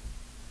good.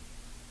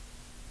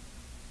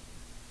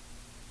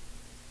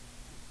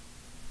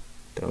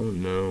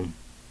 Don't know.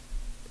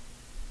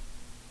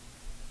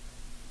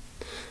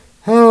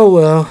 Oh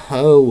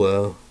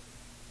well.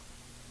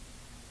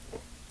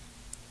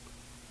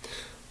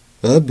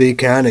 That'd be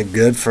kind of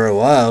good for a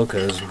while,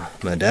 cause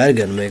my dad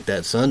gonna make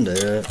that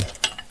Sunday.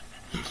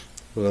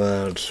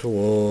 That's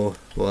what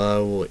I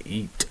will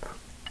eat.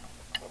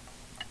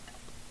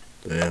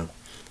 Yeah,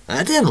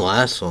 that didn't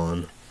last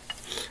long.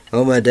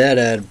 Oh, my dad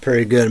had a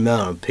pretty good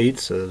amount of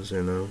pizzas,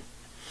 you know.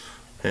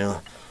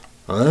 Yeah,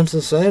 that's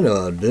the same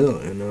though, I'd do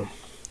it, you know.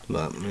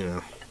 But, you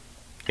know,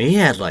 he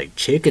had like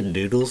chicken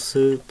noodle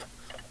soup.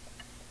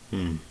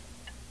 Oh,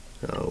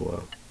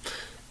 well.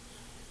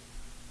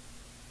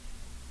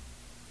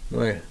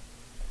 Wait.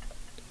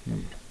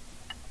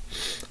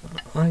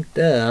 Like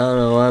that, I don't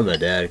know why my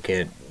dad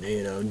can't,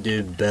 you know,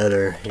 do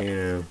better,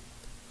 you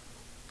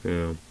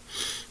know.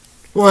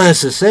 Well,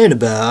 that's the saying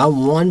about it. I'm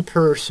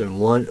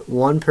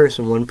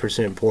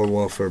 1% poor,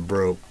 welfare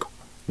broke.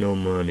 No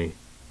money.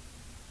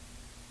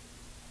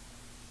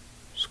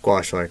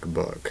 Squash like a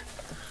bug.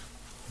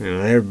 You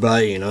know,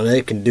 everybody, you know,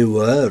 they can do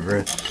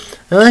whatever.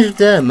 And like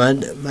that, my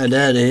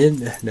dad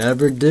didn't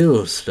never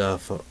do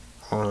stuff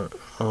on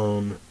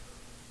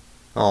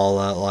all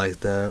that like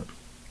that.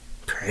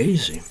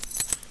 Crazy.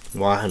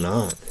 Why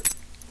not?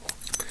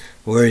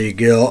 Where you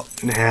go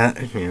and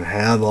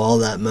have all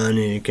that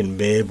money, you can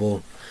be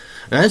able.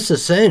 That's the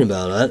saying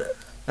about it.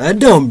 I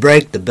don't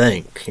break the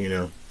bank, you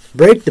know.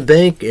 Break the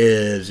bank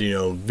is, you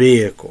know,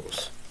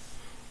 vehicles.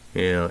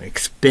 You know,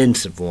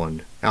 expensive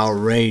one.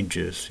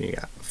 Outrageous. You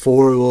got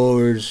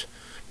 4-wheelers,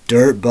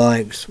 dirt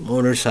bikes,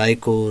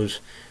 motorcycles,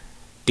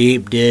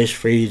 deep dish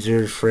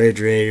freezers,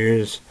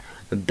 refrigerators,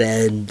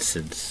 beds,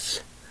 and,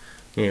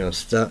 you know,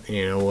 stuff,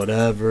 you know,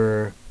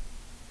 whatever.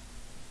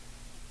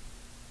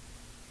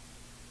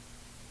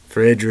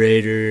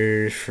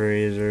 Refrigerators,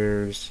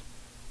 freezers.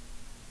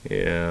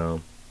 Yeah,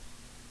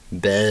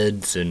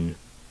 beds and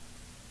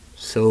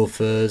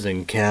sofas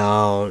and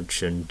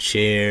couch and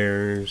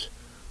chairs.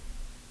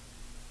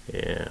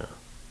 Yeah,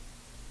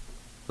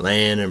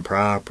 land and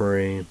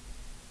property,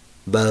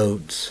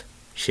 boats,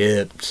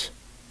 ships,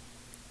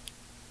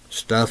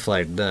 stuff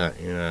like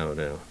that, you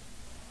know.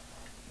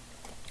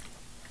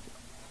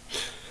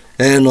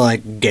 And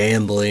like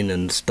gambling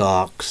and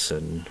stocks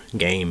and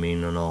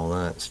gaming and all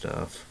that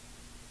stuff.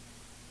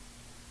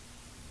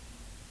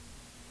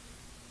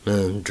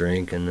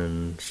 Drinking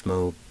and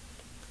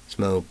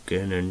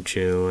smoking and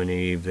chewing,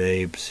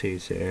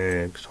 vapes,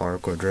 cigarettes,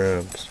 hardcore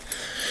drugs,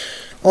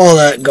 all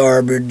that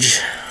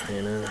garbage,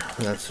 you know,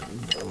 that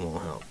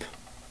won't help.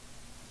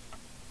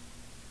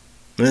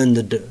 And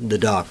the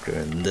doctor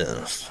and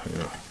this, you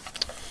know.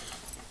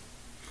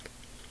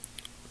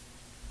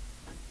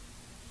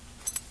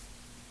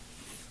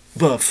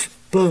 But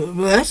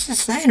that's the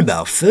thing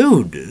about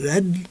food.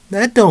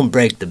 That don't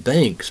break the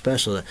bank,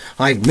 especially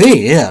like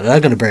me. Yeah,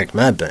 that's gonna break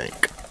my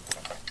bank.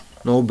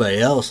 Nobody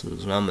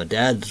else's. Now my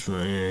dad's, you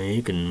know,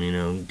 he can, you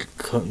know,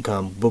 come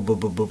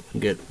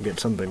get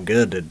something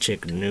good at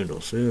chicken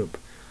noodle soup.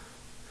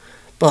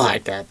 But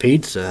like that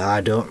pizza,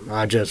 I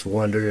just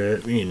wonder,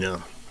 you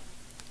know,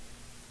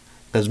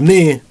 cause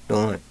me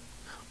don't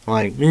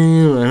like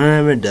me,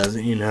 whatever it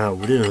doesn't, you know,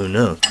 who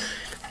knows?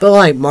 But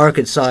like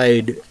market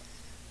side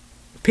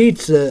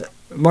pizza,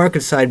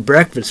 market side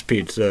breakfast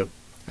pizza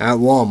at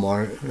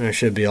Walmart. It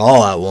should be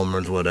all at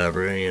Walmart's,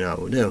 whatever, you know,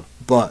 we do.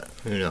 But,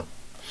 you know,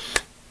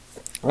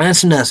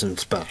 that's nothing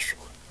special.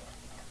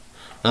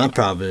 I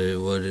probably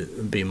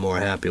would be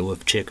more happy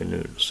with chicken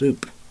noodle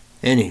soup.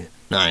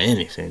 Not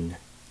anything,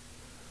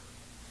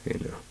 you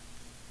know.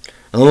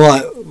 And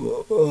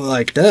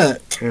like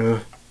that, you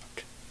know,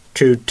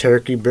 2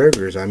 turkey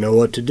burgers, I know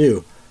what to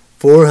do.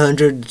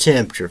 400 the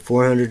temperature,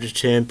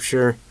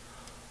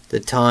 the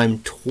time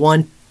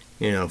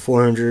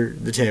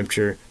 400 the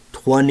temperature,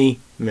 20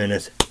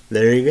 minutes.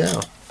 There you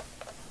go.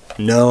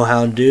 Know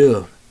how to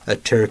do a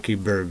turkey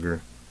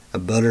burger, a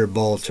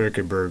butterball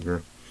turkey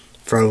burger,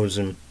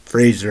 frozen,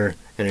 freezer,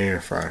 and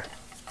air fryer.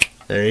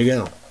 There you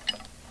go.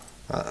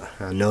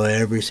 I know it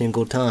every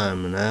single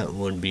time, and that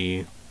would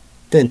be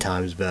 10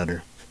 times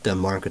better than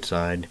market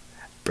side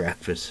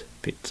breakfast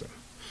pizza.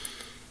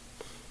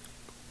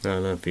 I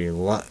don't know if you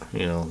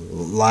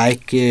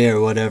like it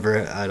or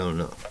whatever. I don't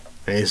know.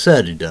 He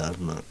said he does,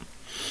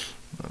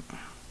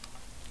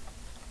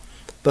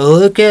 but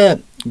look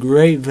at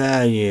Great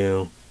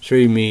Value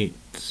 3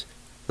 meats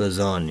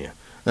lasagna,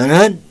 and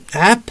I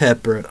have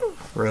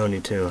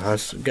pepperoni too. I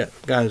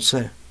gotta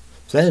say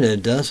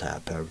it does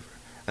have pepper.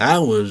 That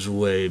was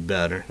way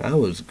better. That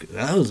was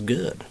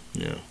good.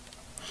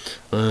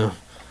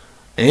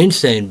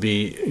 Insane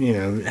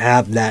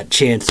have that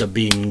chance of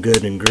being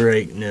good and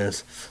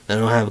greatness. They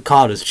don't have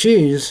cottage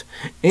cheese,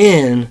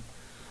 and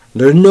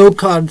there's no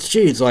cottage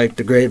cheese like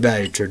the Great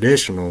Value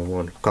traditional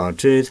one. Cottage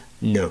cheese?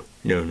 No.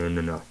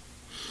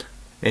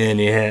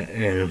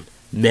 And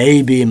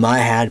maybe it might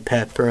have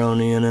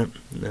pepperoni in it.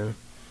 No.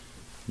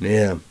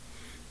 Yeah.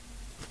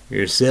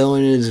 Your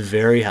ceiling is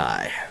very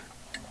high.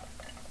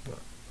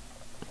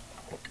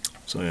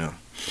 So yeah.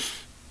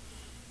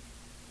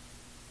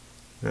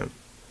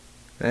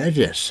 That's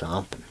just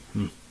something.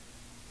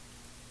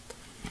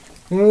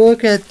 Well,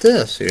 look at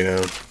this,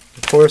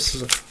 Of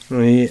course,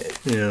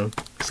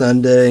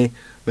 Sunday,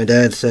 my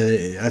dad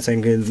said, I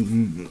think he's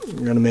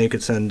going to make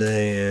it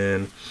Sunday,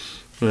 and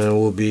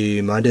will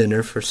be my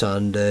dinner for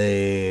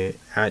Sunday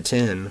at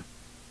 10.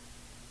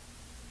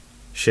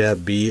 Chef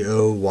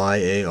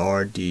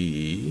Boyarde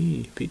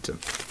pizza.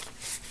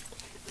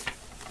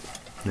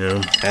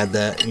 Had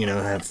that,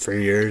 had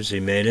 3 years,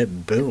 he made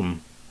it,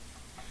 boom.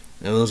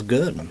 It was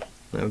good.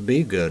 That would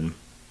be good.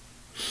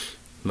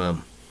 But,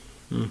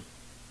 I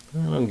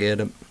don't get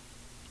it.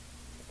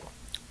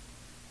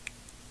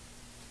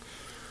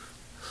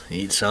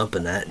 Eat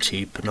something that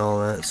cheap and all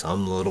that,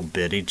 some little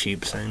bitty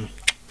cheap thing.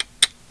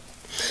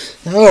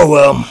 Oh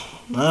well,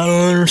 I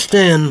don't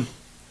understand.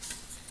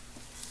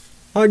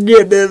 I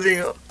get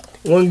busy.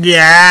 One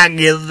guy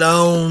gets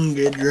on,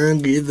 get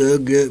drunk,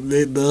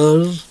 get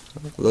buzz.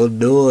 Let's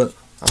do it.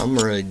 I'm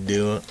ready to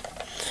do it.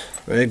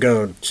 We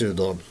go to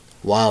the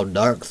wild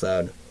dark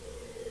side.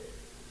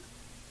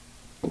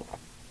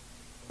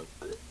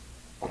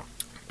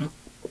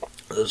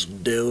 Let's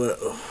do it.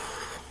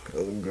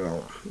 Let's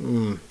go.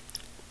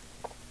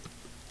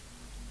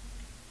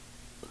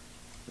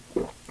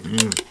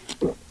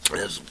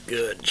 That's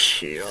good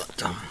shit.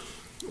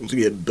 Let's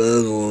get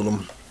buzz on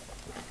them.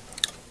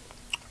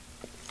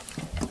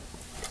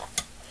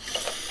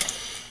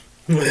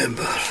 Yeah,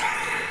 but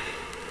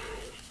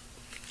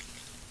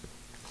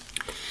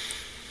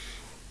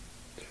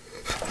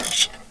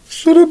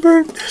should I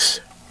burn this?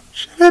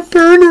 Should I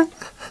burn it?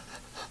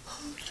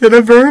 Should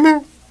I burn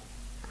it?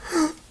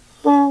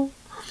 Oh,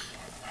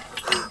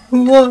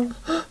 what?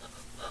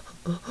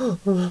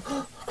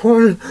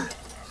 Corn.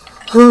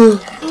 Oh,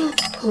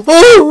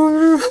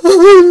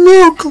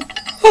 no.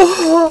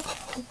 Oh,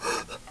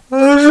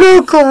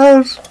 so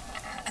close.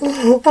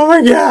 Oh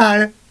my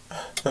god.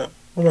 Oh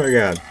my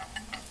god.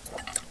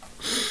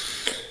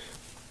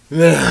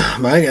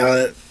 My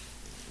god.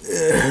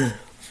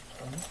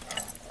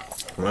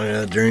 I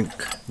gotta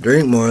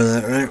drink more of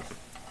that, right?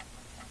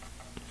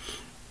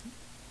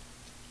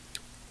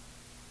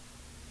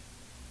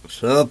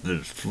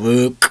 Something's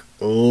fucked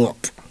up.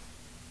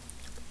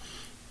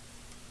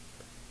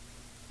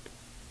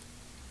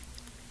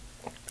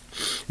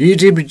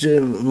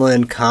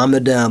 YouTube,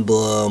 comment down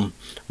below.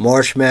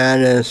 March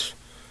Madness,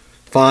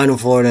 Final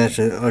Four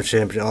National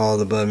Championship, all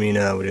the above. We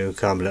do.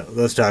 Comment down.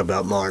 Let's talk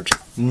about March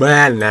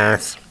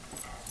Madness.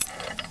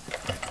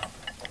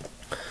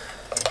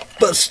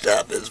 But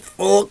stuff is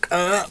fucked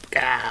up,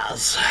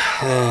 guys.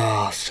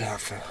 Oh,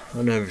 stuff.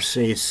 I never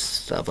see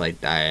stuff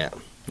like that.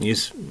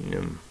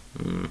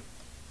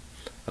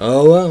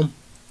 Oh well,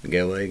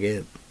 get what I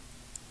get.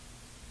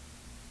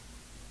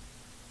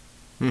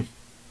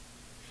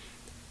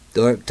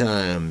 Dark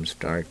times.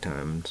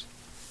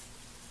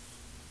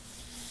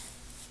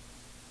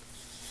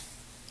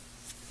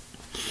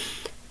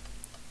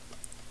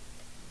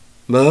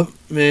 But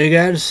you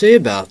gotta see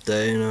about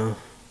that,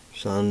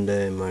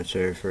 Sunday, March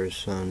 31st,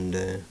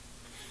 Sunday,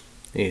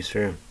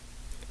 Easter.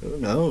 Who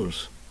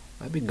knows?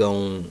 I'd be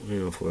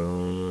going, for I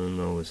don't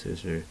know what's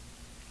Easter.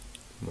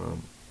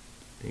 Mom,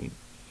 eat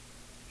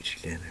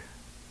dinner.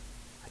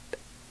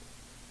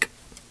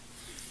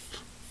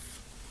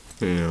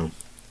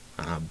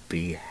 I'll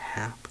be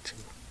happy to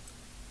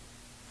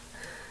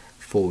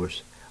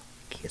force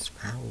against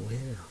my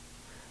will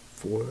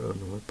for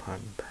another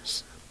partner by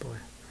boy.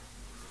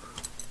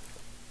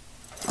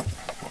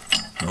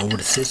 Over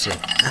the sister,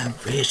 I'm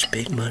rich,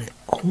 big money,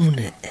 own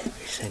it,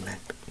 everything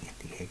like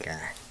the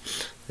guy.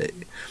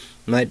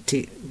 My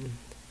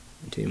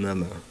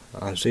mama,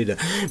 I see that.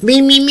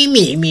 Me,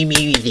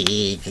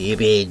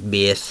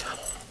 miss.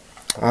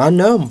 I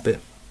know, but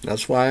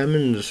that's why I'm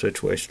in this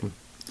situation.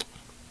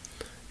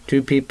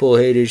 Two people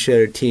hate each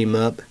other, team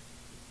up.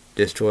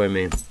 destroy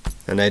me.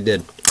 And they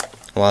did.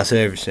 I lost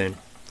everything.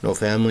 No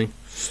family,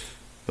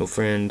 no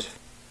friends.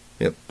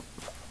 Yep.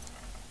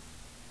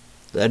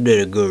 That did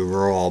a good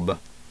rob.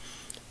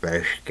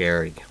 Very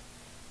scary.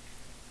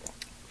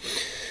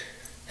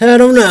 I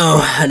don't know.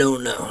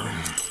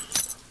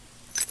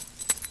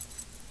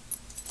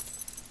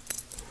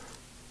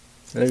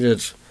 I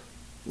just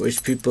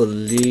wish people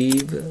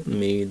leave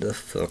me the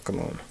fuck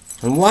alone.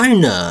 And why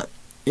not?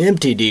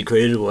 MTD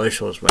created a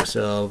wish list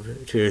myself,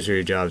 2 or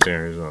 3 jobs in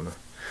Arizona.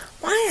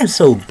 Why is it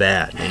so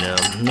bad, you know?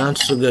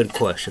 That's a good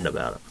question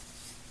about it.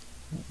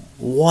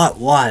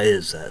 Why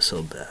is that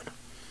so bad?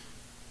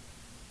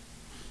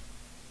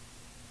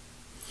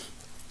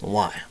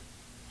 Why?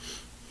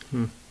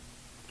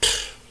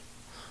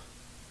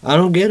 I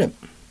don't get it.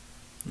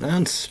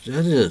 That's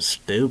just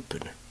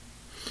stupid.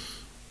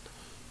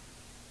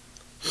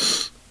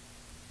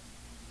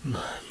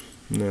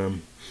 No.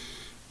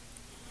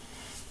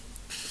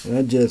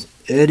 That's just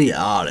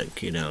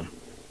idiotic, you know.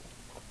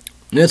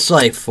 It's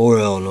like for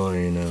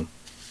Illinois,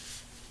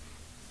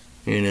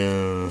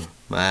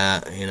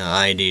 my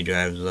ID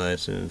driver's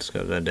license,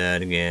 because my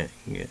dad get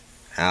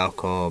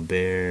alcohol,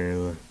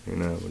 beer,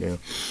 whatever.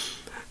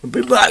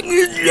 People like,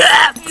 good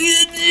job,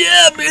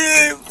 you're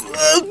a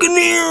fucking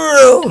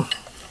hero.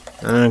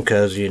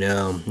 Because,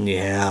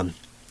 yeah.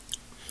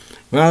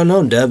 Well,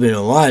 no W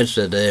and Y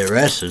said they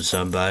arrested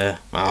somebody.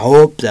 I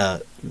hope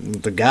that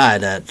the guy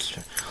that's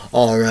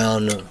all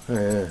around,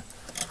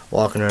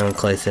 walking around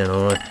Clayton,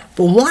 Illinois.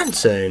 But one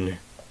thing,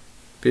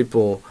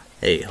 people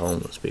hate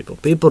homeless people.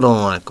 People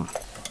don't like them.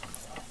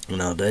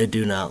 They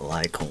do not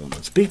like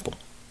homeless people.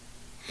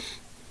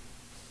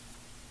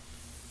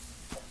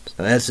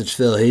 So Essence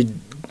Phil, he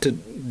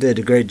did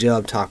a great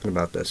job talking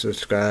about that.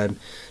 Subscribe.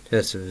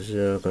 Test of the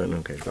show.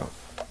 Okay, go.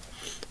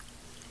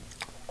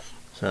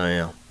 So,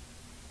 yeah.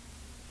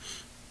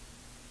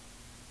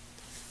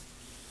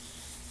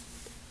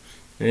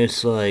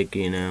 It's like,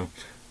 I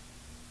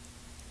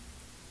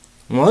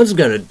was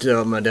gonna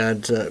tell my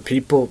dad that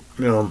people,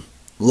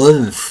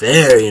 living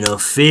fair,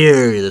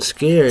 fear is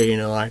scary,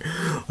 like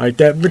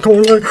that.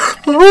 Because like,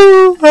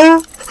 oh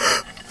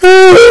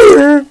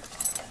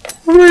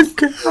my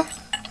God.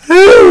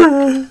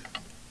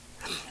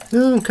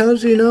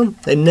 Because,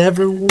 they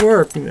never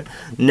work.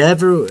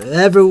 Never,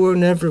 ever work,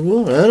 never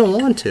will. I don't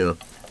want to.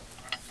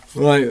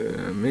 Like,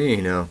 me,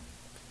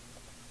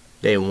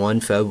 Day 1,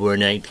 February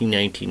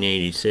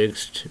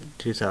 1986,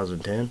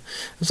 2010.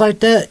 It's like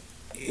that.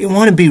 You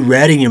want to be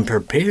ready and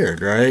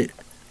prepared, right?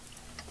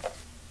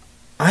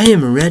 I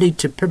am ready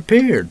to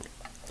prepared.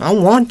 I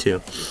want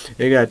to.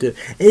 You got to.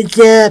 It's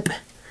up.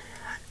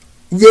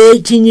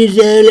 18 years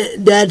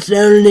old. That's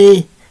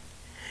only.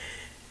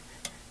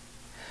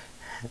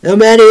 No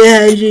matter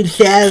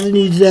 100,000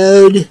 years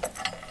old.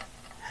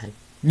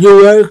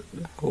 You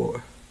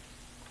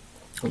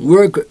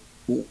work.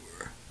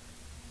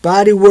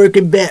 Body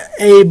working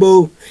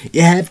able,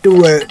 you have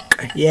to work.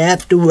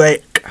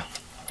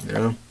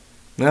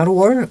 That'll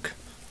work.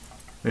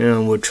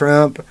 With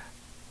Trump,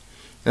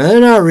 they're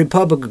not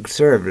Republican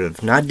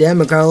conservative, not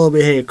Democrat, little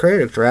bit hate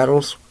critics,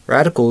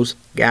 radicals,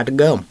 got to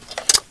go.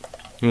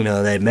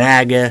 They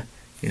MAGA,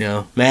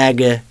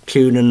 MAGA,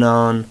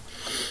 QAnon,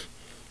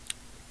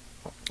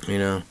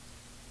 But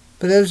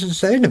there's the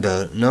thing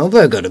about it,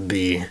 nobody gotta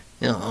be,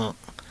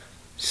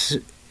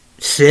 sit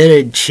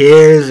in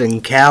chairs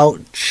and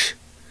couch,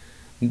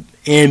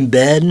 in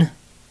bed,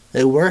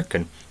 they're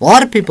working. A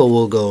lot of people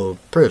will go to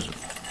prison.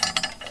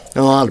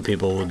 A lot of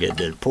people will get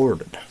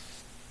deported.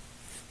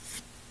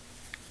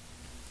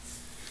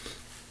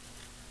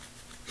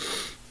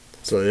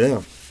 So,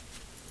 yeah.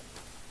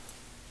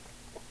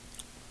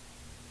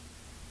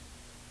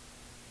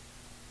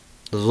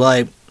 It's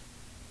like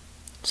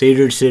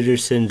senior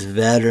citizens,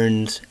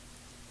 veterans,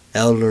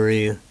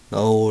 elderly,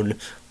 old,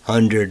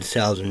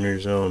 100,000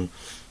 years old.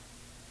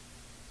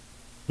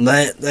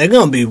 They're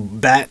gonna be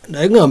back.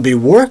 They're gonna be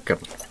working.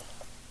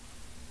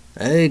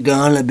 They're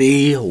gonna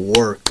be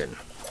working.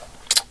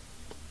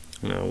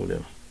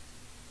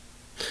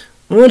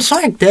 Well, it's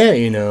like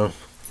that,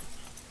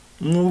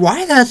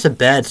 Why that's a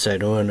bad side? I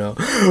don't know.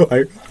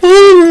 Like,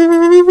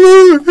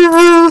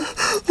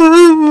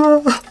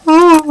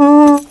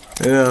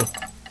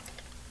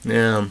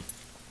 yeah,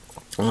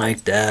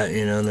 like that.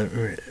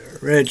 The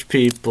rich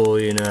people.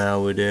 How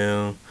we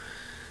do.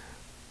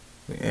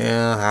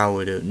 Yeah, how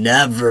we do.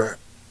 Never.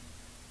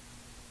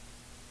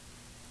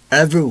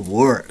 Ever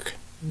work.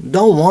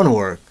 Don't want to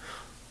work.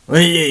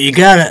 You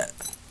gotta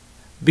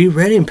be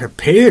ready and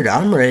prepared.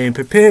 I'm ready and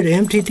prepared.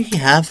 MTD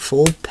have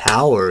full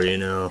power,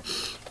 It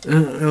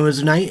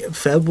was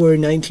February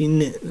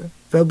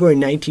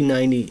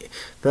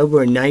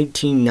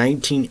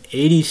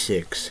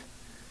 1986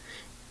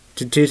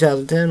 to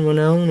 2010.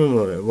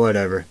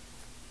 Whatever.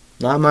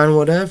 Not mine.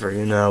 Whatever.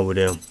 How we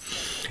do.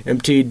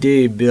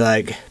 MTD be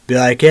like,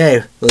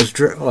 hey, let's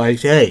drive.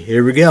 Like, hey,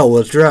 here we go.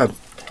 Let's drive.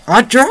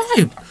 I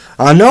drive.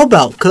 I know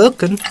about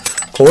cooking,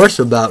 of course,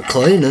 about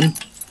cleaning,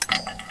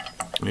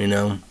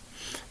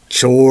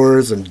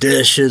 chores and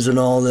dishes and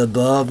all the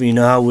above, you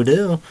know how we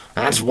do.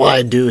 That's what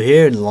I do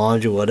here, the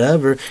laundry,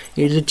 whatever.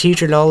 He's a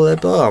teacher and all the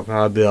above.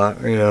 I'd be like,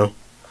 we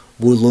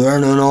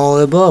learn and all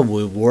the above.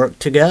 We work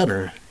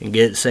together and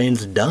get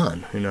things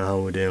done, you know how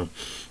we do.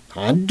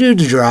 I do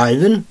the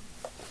driving.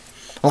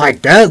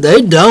 Like that,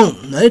 they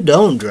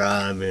don't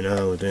drive, you know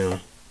how we do.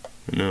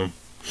 No.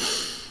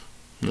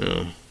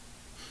 I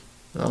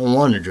don't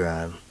want to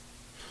drive.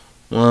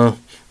 Well,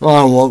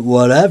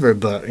 whatever,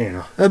 but,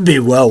 it'd be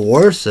well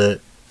worth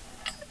it.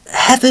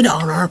 Heaven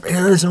on our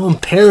Arizona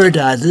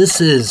paradise. This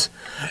is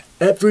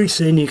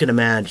everything you can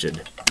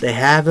imagine. They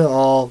have it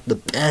all. The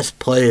best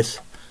place.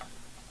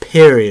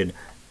 Period.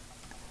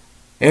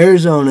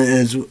 Arizona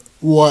is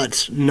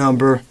what's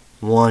number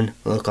one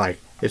look like.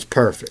 It's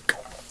perfect.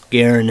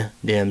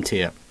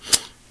 Guarantee it.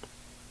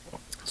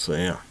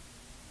 So,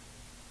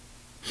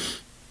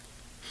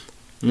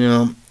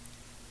 yeah.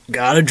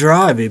 Gotta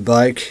drive. He'd be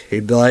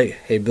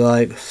like,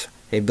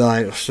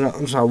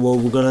 so what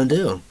we're gonna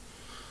do?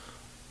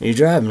 You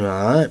driving,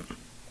 alright?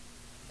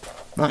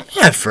 I'm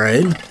not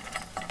afraid.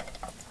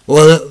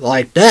 Well,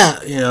 like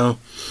that,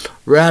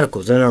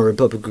 radicals, they're not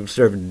Republican,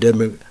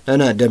 conservative, they're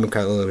not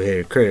Democrat,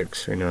 hated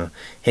critics,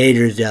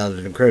 haters down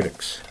to the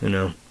critics,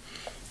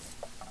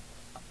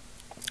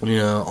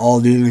 all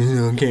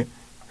these,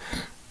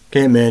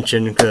 can't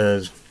mention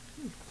because,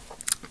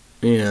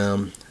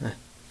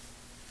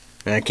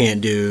 I can't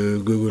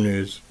do Google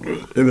News,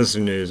 MC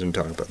News, and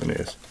talk about the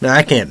news. No,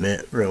 I can't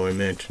really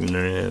mention the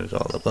news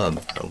all above.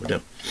 What we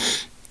do.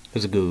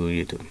 It's a Google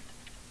YouTube.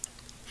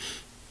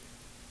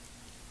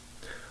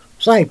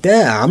 It's like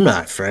that. I'm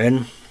not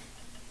afraid.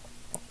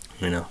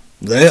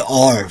 They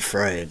are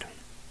afraid.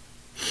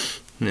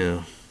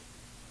 I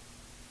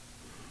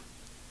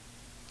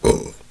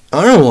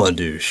don't want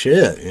to do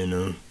shit,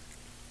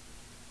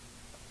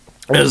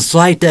 It's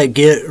like that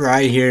get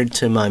right here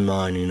to my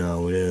mind, it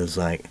is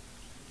like,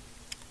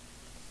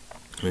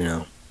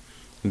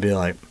 be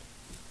like,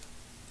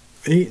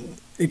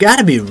 you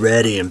gotta be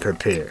ready and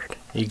prepared.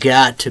 You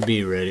got to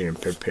be ready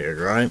and prepared,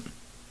 right?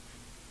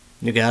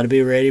 You gotta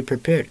be ready and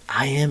prepared.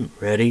 I am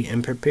ready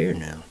and prepared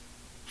now.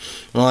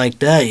 Like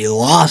that, you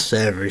lost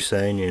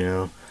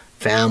everything,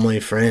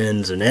 family,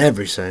 friends, and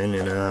everything,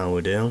 how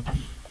we do.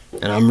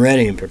 And I'm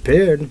ready and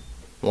prepared.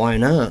 Why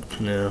not?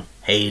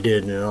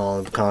 Hated and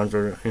all the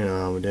comfort,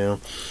 how we do.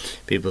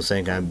 People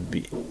think I'm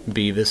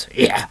Beavis.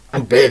 Yeah,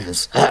 I'm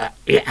Beavis.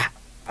 Yeah.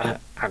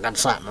 I got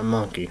slapped my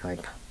monkey.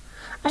 Like,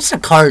 that's a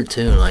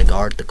cartoon, like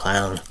Art the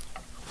Clown.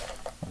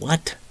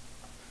 What?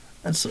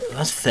 That's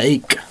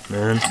fake,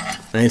 man.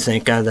 They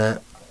think I'm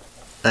that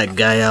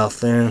guy out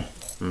there.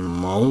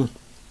 No.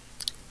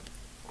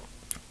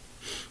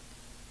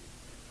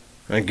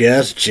 I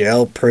guess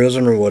jail,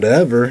 prison, or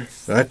whatever.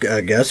 I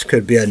guess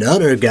could be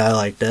another guy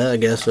like that. I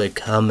guess they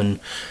coming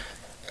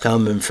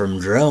from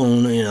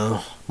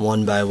drone,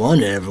 one by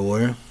one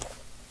everywhere.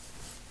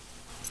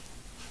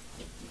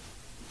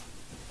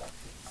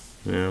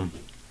 Yeah.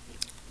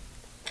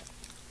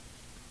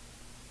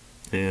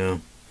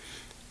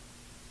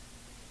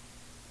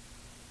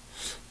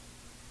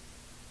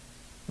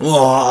 Well,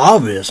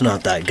 obvious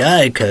not that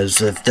guy, because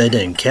if they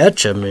didn't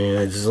catch him,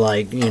 it's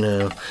like,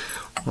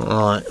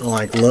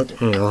 like look,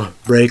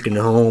 breaking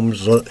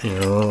homes, looking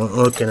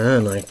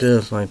in like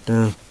this, like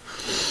that.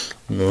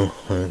 No,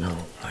 I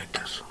don't like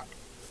this.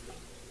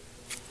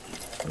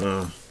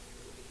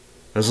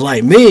 It's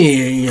like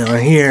me,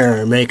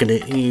 here making a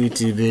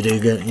YouTube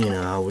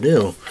video, how we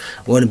do.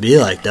 Wouldn't be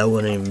like that,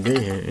 wouldn't even be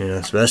here,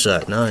 especially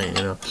at night,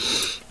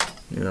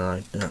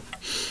 like that.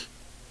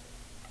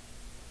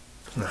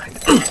 Like,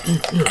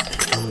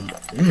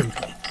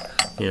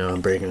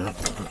 breaking up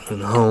in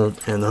the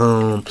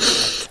home,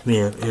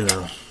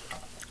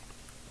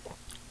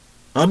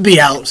 I'd be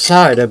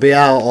outside, I'd be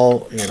out all,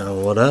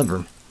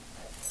 whatever.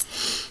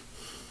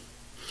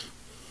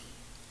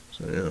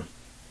 So, yeah.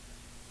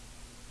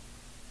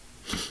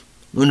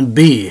 Wouldn't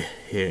be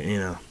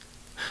here,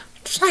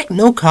 It's like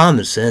no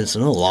common sense,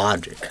 no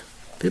logic.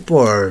 People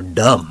are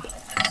dumb.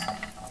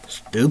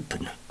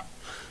 Stupid.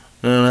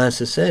 And that's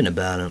the saying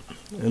about it.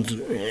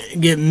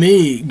 Give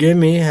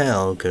me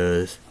hell,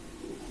 cause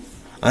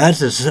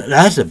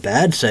that's a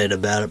bad saying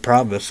about it,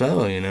 probably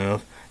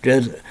so,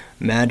 Just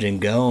imagine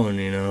going,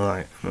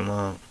 like,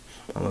 I'm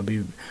gonna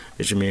be,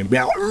 this me and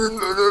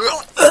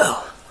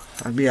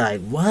I'd be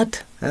like,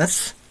 what?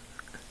 That's,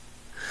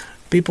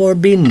 people are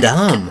being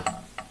dumb.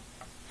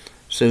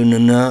 Soon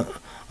enough,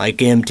 like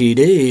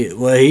MTD,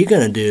 what he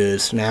gonna do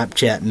is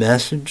Snapchat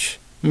message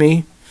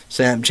me,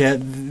 Snapchat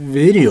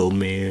video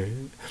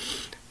me,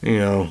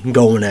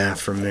 going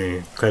after me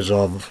because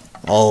of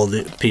all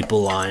the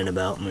people lying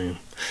about me.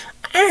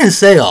 I didn't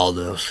say all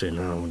this,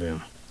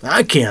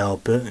 I can't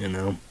help it, I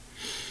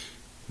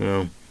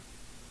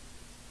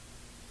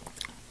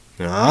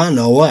don't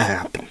know what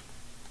happened.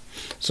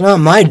 It's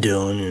not my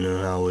doing,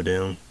 how we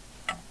do.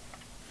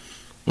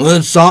 Well,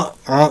 it's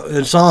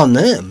on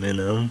them,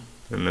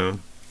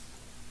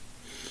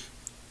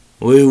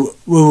 We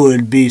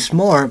would be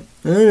smart,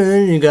 and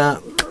then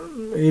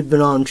you've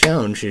been on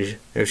challenge.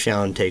 If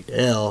Shawn take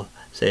the L,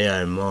 Say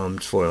hi to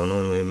mom, spoil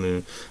only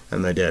me,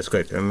 and my dad's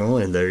quick.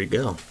 And there you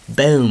go.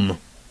 Boom.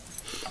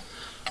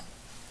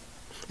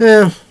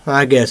 Yeah,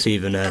 I guess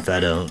even if I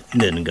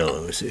didn't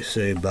go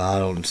OCC, but I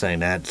don't say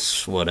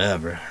that's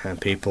whatever.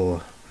 And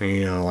people,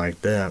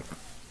 like that.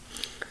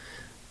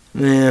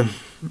 Yeah,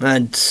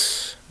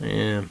 that's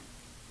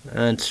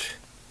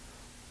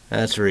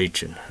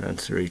reaching.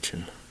 That's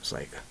reaching. It's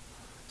like,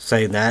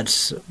 say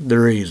that's the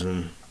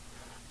reason.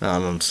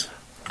 That's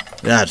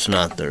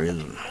not the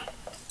reason.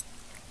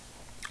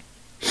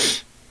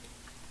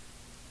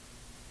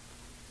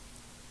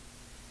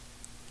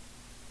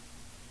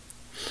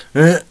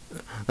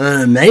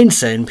 The main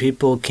thing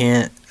people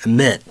can't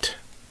admit.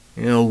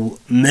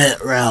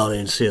 Admit reality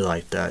and see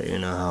like that,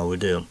 how we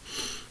do.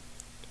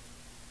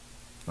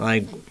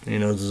 Like,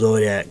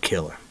 Zodiac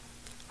Killer.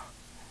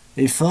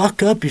 You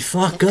fuck up, you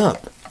fuck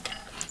up.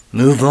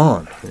 Move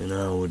on,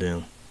 how we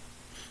do.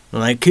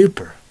 Like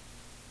Cooper.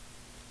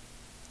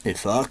 You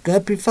fuck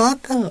up, you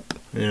fuck up,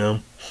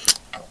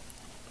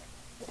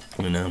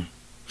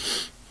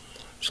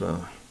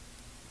 So,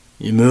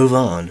 you move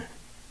on.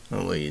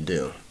 That's what you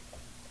do.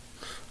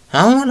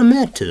 I don't want to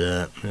admit to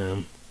that,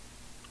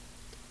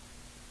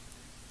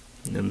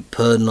 And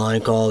putting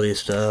like all these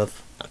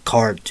stuff, a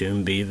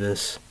cartoon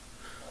Beavis.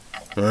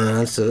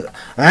 That's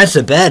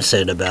a bad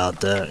thing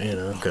about that,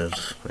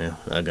 because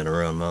I'm gonna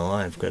ruin my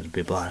life because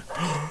people are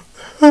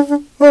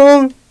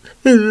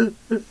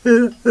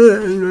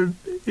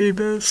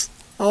Beavis.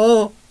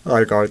 Oh, I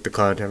like the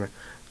clown.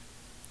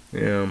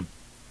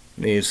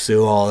 Need to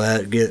sue all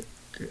that, get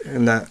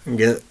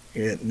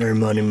their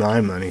money,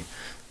 my money.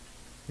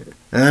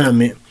 And I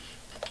mean,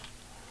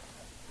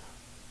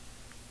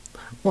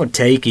 won't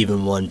take even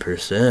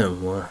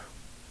 1%.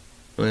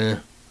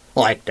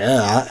 Like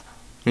that.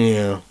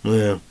 I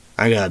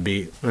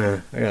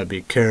gotta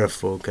be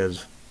careful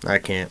because I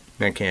can't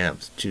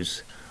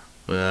choose.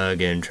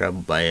 Get in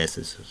trouble by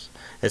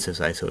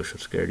SSI, Social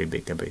Security,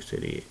 Big Ten, Big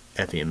City,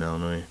 FEM,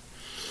 Illinois.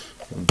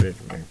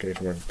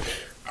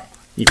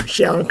 You can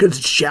shout because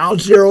it's shout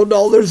 $0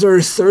 or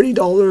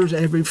 $30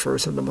 every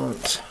first of the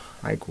month.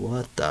 Like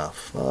what the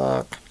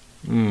fuck?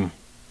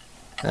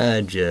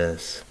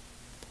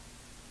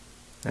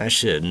 I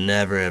should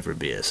never ever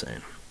be a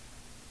same.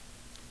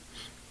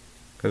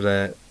 Cause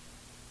I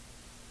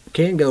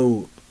can't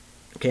have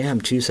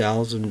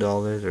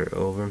 $2,000 or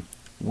over.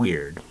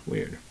 Weird.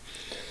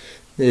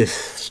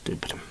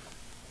 Stupid.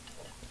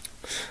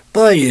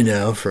 But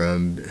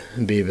from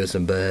Beavis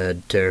and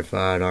Bud,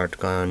 Terrified,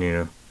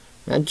 Articon,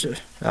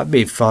 I'd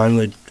be fine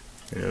with,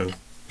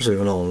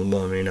 saving all the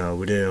money,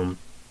 with them.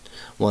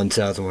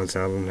 1,000,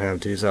 have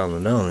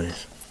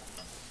 $2,000.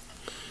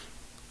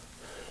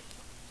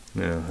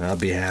 I'd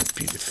be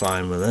happy,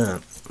 fine with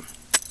that.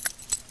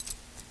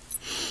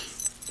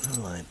 I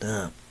like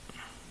that.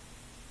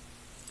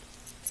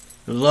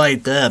 It's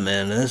like that,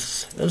 man.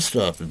 This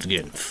stuff is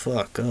getting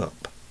fucked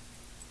up.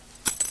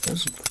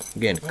 This is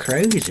getting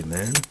crazy,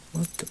 man.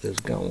 What is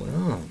going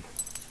on?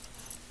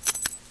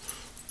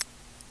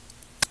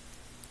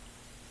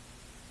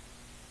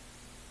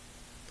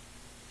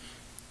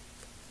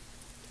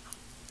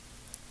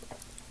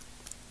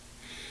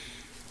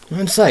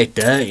 It's like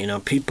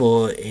that,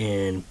 people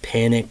in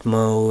panic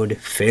mode,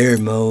 fear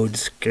mode,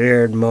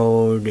 scared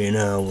mode,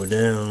 with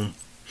them.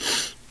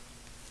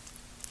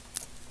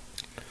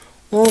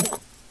 Well,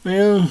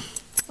 I'm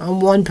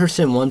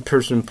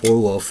 1% poor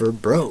welfare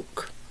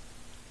broke.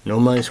 No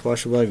money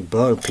squash like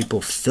bug.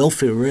 People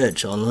filthy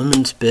rich on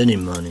lemon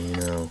spending money,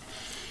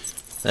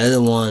 They're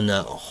the one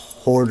that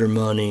hoard their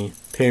money,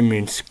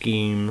 pyramid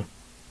scheme,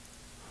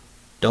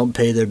 don't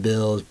pay their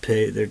bills,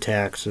 pay their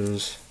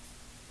taxes.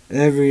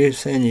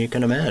 Everything you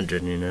can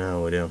imagine,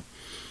 how we do.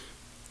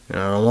 And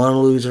I don't want to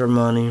lose their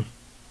money.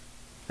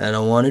 I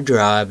don't want to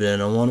drive. They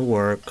don't want to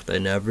work. They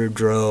never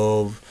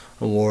drove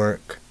or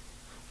work.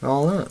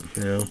 All that,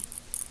 I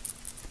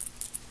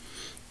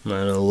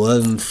don't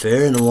live in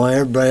fear and why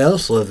everybody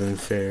else live in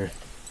fear.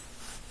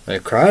 They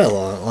cry a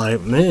lot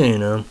like me, I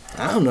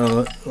don't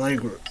know,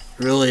 like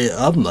really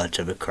up much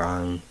of a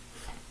crime.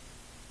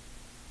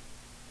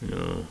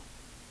 Maybe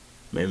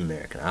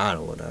American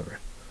Idol, whatever.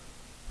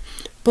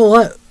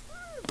 But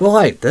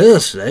like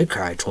this, they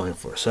cry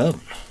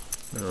 24/7.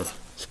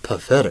 It's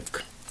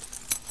pathetic.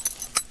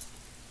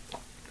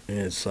 And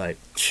it's like,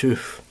 phew,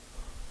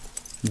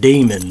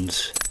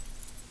 demons.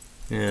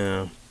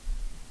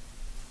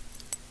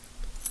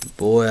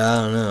 Boy, I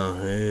don't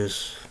know.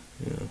 It's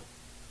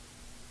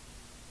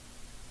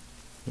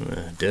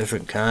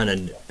different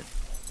kind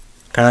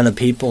of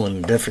people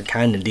and different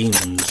kind of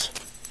demons.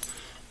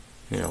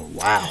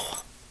 Wow.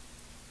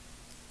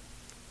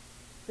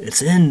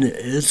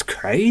 It's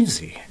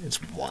crazy. It's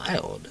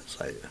wild. It's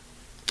like,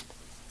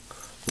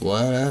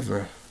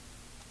 whatever.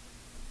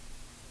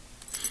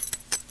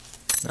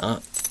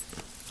 I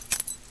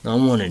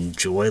want to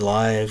enjoy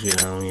life,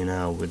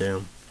 with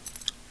them.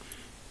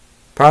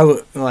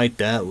 Probably like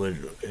that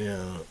would,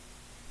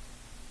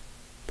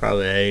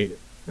 probably 8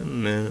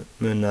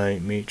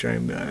 midnight meat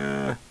train.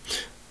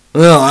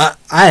 Well,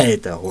 I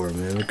hate that horror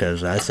movie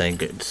because I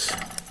think it's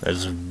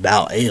It's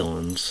about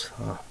aliens.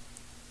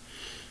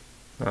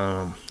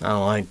 I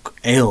don't like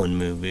alien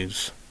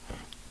movies,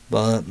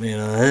 but you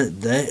know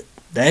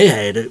they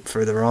hate it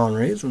for the wrong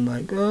reason.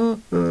 Like,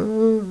 you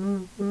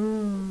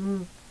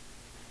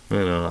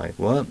know, like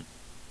what?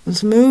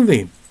 It's a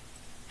movie.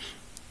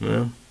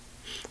 Yeah.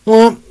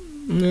 Well,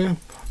 yeah.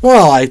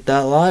 Well, I like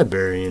that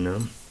library. You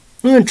know.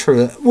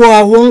 Well,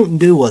 I won't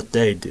do what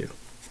they do.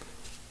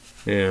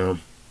 You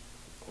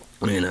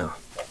know.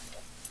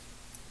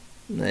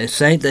 They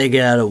think they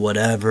got it,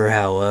 whatever,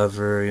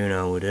 however, you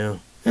know, we do.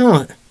 You know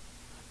what?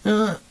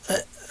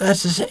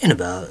 That's the saying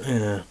about it, you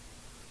know.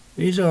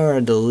 These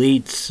are the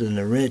elites and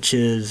the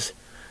riches,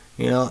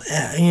 you know,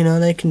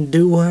 they can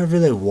do whatever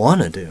they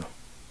want to do.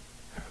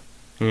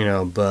 You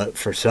know, but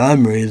for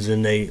some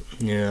reason they,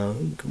 you know,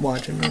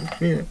 watching them,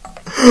 you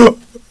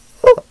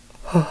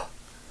know.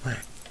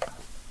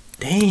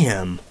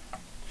 Damn.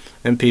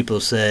 And people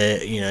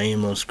say, you know,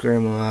 emo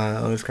screaming,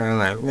 I was kind of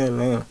like,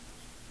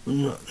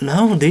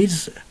 no,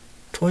 these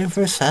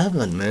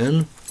 24/7,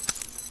 man.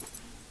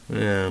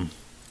 Yeah.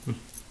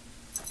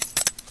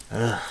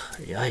 Ugh,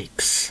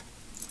 yikes.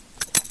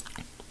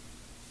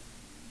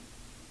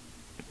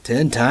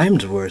 10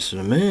 times worse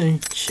than me.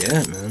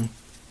 Shit, man.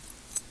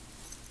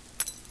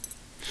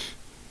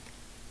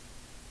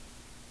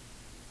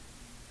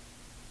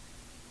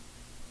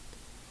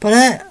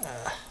 But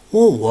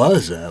what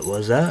was that?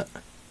 Was that?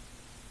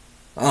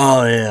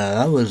 Oh yeah,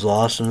 that was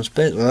Lost in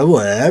Space. That's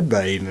what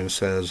everybody even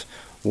says.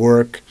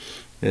 Work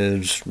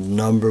is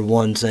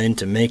 #1 thing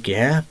to make you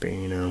happy,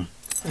 you know.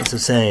 It's a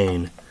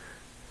saying.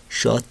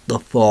 Shut the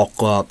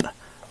fuck up.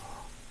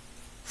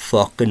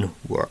 Fucking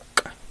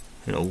work.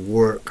 You know,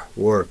 work.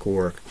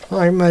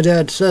 Like my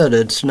dad said,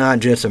 it's not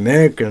just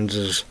Americans,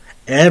 it's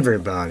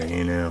everybody,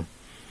 you know.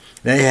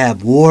 They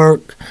have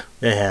work,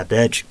 they have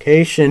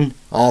education,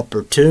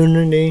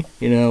 opportunity,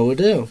 you know, we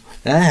do.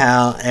 That's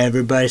how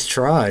everybody's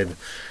tried.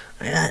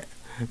 You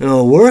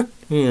know,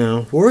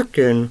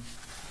 working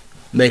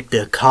make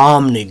the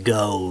economy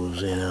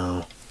goes, you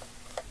know.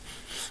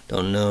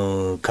 Don't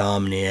know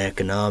economy,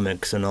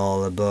 economics, and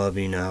all above,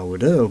 you know, we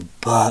do.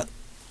 But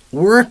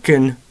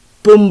working,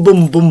 boom,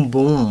 boom, boom,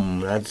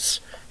 boom.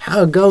 That's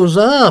how it goes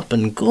up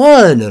and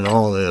good and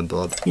all the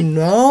above, you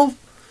know.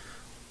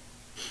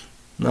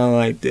 Not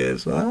like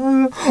this. You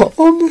know,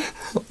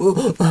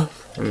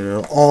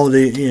 all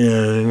the,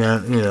 you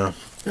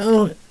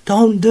know.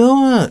 Don't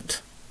do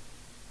it.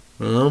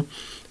 You know, if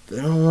you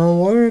don't want to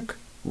work,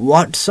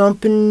 watch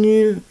something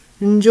you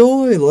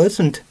enjoy.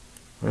 Listen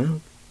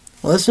to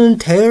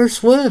Taylor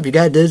Swift. You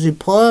got Disney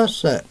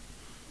Plus. In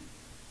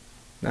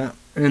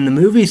the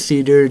movie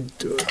theater,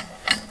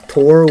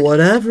 tour,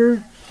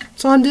 whatever.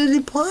 It's on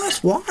Disney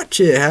Plus. Watch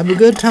it. Have a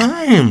good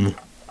time.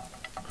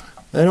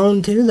 They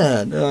don't do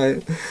that.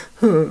 Like,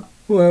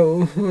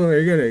 well, where are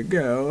you gonna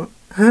go?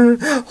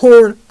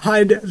 Horn,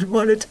 I just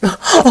wanted to.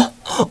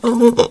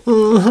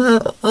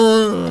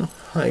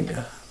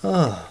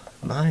 Oh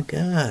my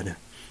God,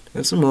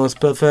 that's the most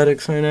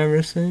pathetic thing I've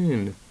ever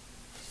seen.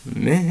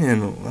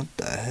 Man, what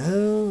the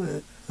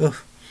hell? Ugh.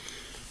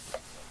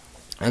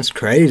 That's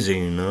crazy,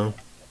 you know.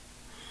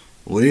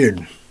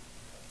 Weird.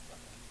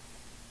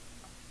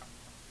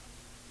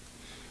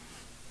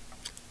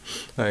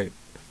 Like,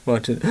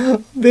 watch it.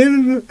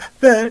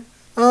 That.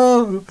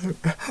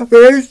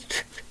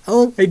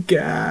 Oh my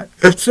God.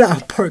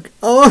 South Park.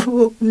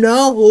 Oh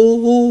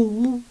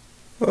no.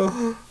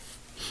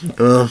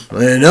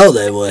 I know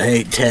they would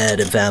hate Ted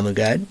and Family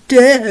Guy.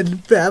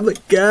 Ted, Family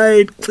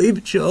Guy,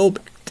 Cleveland Show,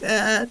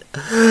 Dad,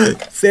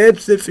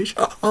 Samson Fish.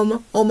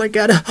 Oh my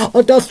God.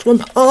 Oh, Dust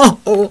Swim.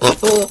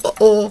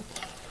 Oh.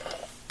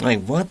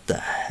 Like, what the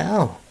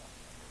hell?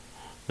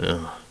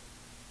 Yeah.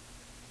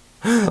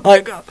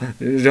 Like,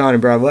 Johnny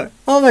Bravo.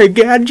 Oh my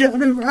God,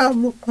 Johnny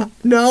Bravo.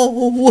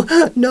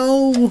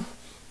 No.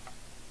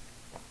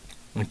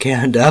 I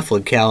can't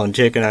definitely cow and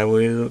chicken eyed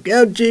weasel.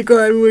 Cow chicken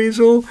eyed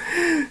weasel.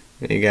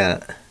 You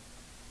got.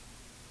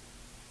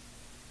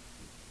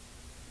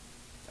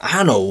 I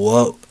don't know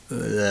what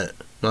that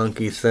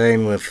monkey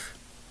thing with.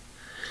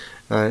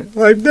 Like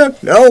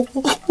that. No.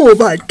 Oh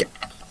my God.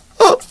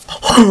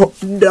 Oh,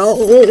 no.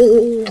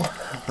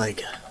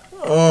 Like,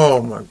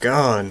 oh my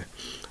God.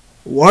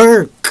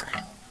 Work.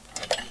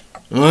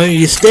 Well,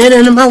 you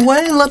standing in my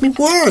way and let me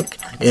work.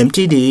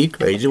 MTD,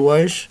 Crazy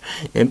Wife.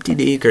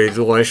 MTD, Crazy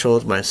Wife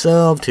shows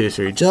myself,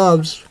 2-3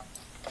 jobs.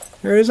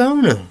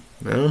 Arizona.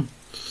 You know?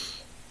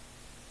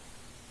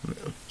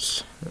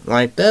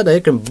 Like that, they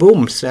can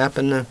boom,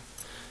 snapping the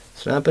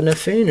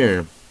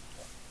finger.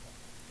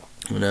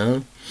 You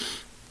know?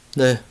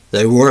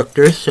 They work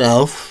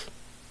themselves.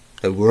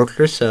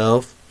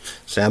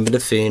 Snapping the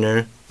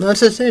finger. That's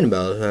the thing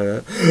about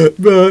it.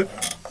 But,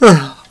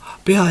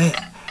 be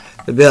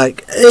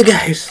like, hey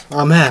guys,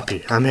 I'm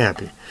happy.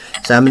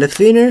 Simon the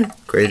Fiender,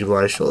 Crazy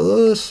Wife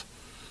shows,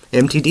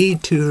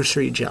 MTD, 2 or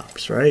 3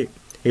 jobs, right?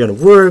 You're gonna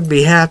work,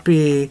 be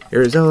happy,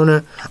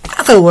 Arizona.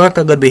 I'm gonna work,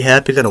 I'm gonna be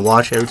happy, gonna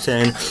watch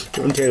everything,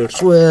 doing Taylor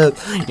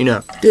Swift, you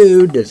know,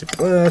 dude, there's a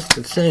bus,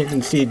 and sing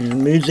and see the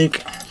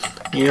music.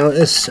 You know,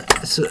 it's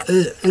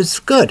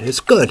good. It's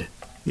good.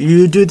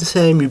 You do the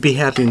same. You be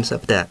happy and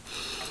stuff like that.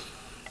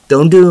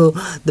 Don't do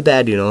the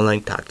bad. You know,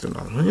 like talk to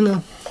them. You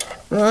know.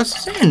 Well, that's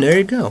the saying. There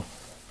you go.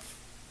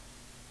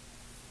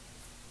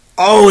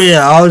 Oh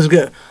yeah,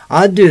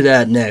 I'd do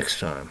that next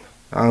time.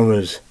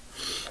 Because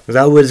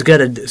I was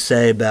gonna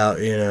say about,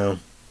 you know,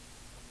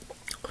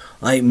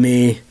 like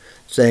me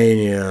saying,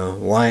 you know,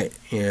 why,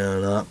 you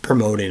know, not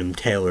promoting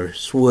Taylor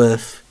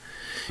Swift,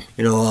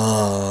 you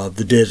know,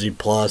 the Disney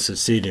Plus and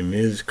CD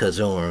Music because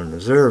they don't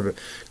deserve it.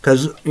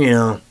 Because, you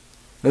know,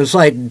 it's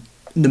like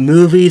the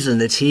movies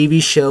and the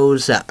TV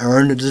shows that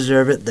earn to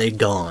deserve it, they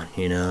gone,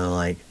 you know,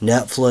 like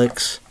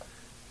Netflix.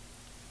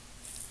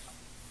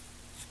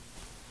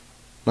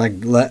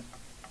 Like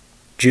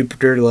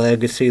Jupiter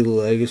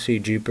Legacy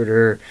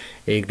Jupiter.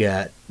 You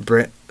got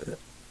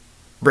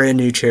brand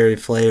new cherry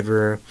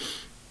flavor,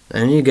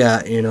 and you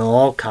got, you know,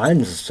 all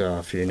kinds of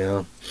stuff. You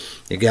know,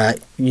 you got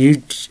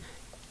you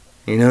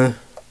know,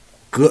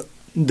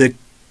 the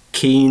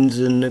Keens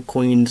and the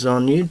Queens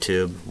on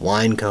YouTube,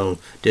 Winecone,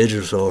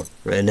 Digital,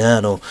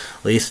 Renato,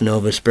 Lisa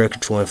Nova, Sprecher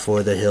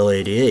 24, The Hill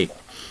 88.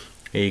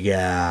 You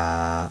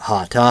got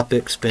Hot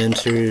Topic,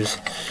 Spencer's.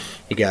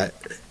 You got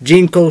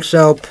Ginkgo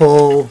South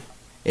Pole,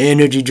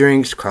 energy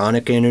drinks,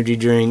 chronic energy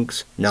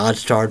drinks,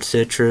 non-starch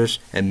citrus,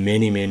 and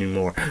many, many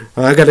more.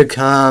 I gotta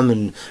come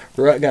and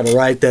gotta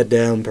write that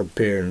down,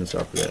 prepare and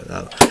stuff like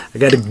that. I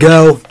gotta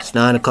go. It's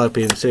 9 o'clock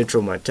p.m.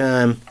 Central, my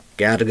time.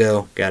 Gotta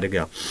go.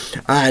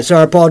 Alright,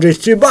 sorry, apologize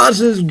to your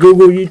bosses.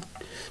 Google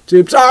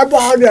YouTube. Sorry,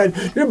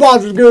 apologize. Your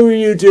bosses, Google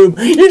YouTube.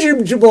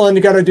 YouTube channel,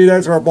 you gotta do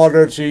that. Sorry,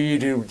 apologize to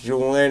YouTube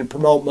channel and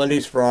promote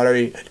Mondays,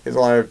 Friday. It's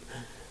live.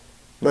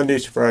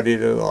 Mondays to Friday,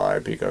 the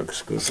live Peacock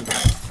exclusive.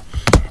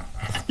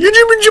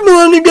 YouTube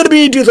channel gotta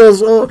be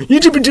 2000.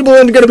 YouTube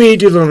channel gotta be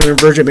 2000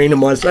 version being a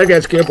month. I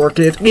got skip or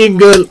kids. Getting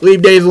good.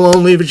 Leave days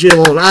alone. Leave a shit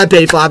alone. I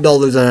pay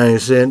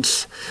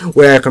 $5.90.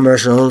 Where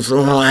commercials,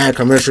 ad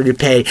commercial, you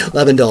pay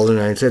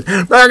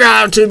 $11.90. Back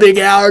out 2 big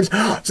hours.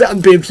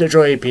 7 p.m.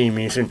 Central, 8 p.m.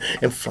 Eastern,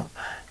 and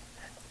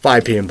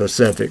 5 p.m.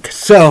 Pacific.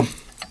 So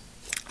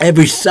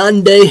every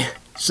Sunday,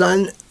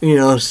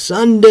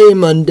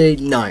 Monday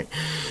night.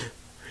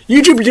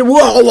 YouTube,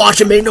 we'll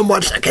watch it, make no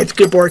more seconds,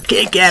 skip or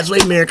kick ass,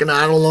 leave American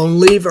Idol alone,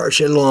 leave our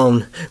shit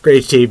alone.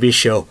 Great TV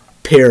show,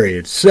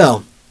 period.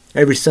 So,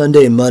 every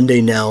Sunday and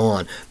Monday now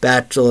on.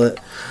 Bachelor,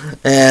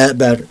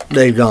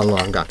 they've gone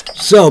long gone.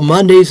 So,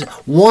 Mondays,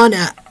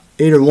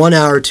 either 1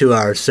 hour or 2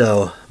 hours.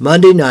 So,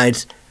 Monday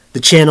nights, the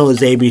channel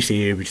is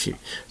ABC.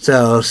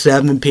 So,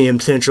 7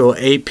 p.m. Central,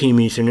 8 p.m.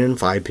 Eastern, and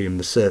 5 p.m.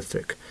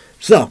 Pacific.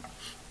 So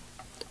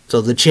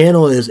the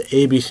channel is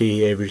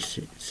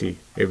ABC,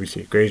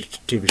 great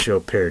TV show,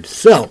 period.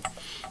 So,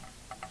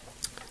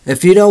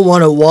 if you don't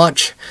want to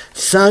watch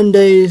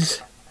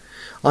Sundays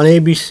on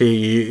ABC,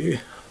 you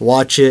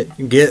watch it,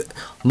 give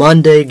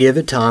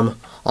it time,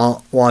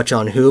 watch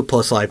on Hulu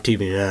plus Live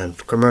TV and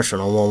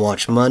commercial. I want to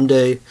watch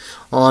Monday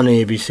on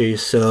ABC,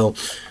 so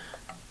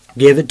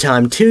give it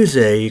time.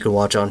 Tuesday, you can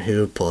watch on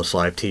Hulu plus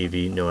Live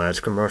TV, no ads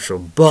commercial,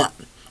 but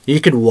you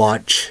could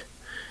watch,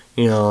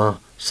 you know,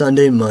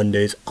 Sunday,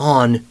 Mondays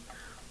on,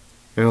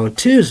 you know,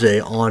 Tuesday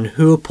on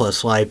Hulu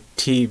plus Live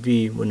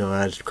TV with no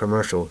ads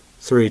commercial,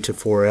 3 to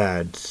 4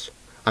 ads.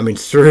 I mean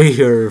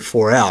 3 or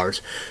 4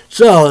 hours.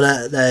 So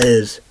that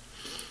is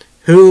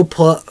Hulu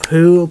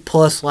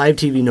plus Live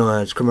TV no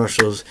ads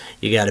commercials.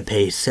 You got to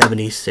pay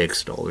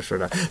 $76 for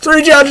that.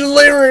 3 judges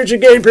later,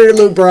 Richard Gay, Peter,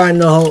 Luke, Brian,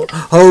 the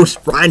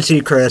host, Brian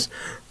Seacrest.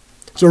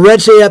 So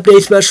Red State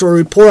Update special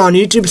report on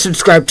YouTube.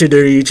 Subscribe to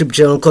their YouTube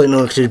channel. Click the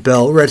notification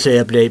bell. Red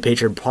State Update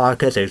Patreon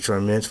podcast.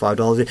 Extra minutes, $5.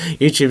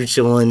 YouTube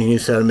channel and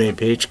use 7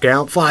 page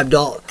account.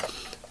 $5.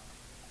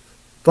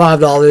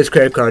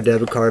 Credit card,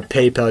 debit card,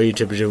 PayPal,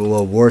 YouTube channel.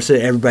 Well worth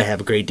it. Everybody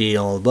have a great day.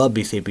 All above.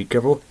 Be safe. Be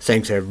careful.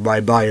 Thanks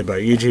everybody. Bye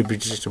everybody.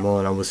 YouTube channel,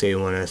 and I will see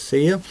you when I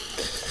see you.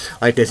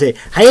 Like they say,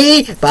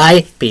 hey,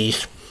 bye,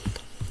 peace.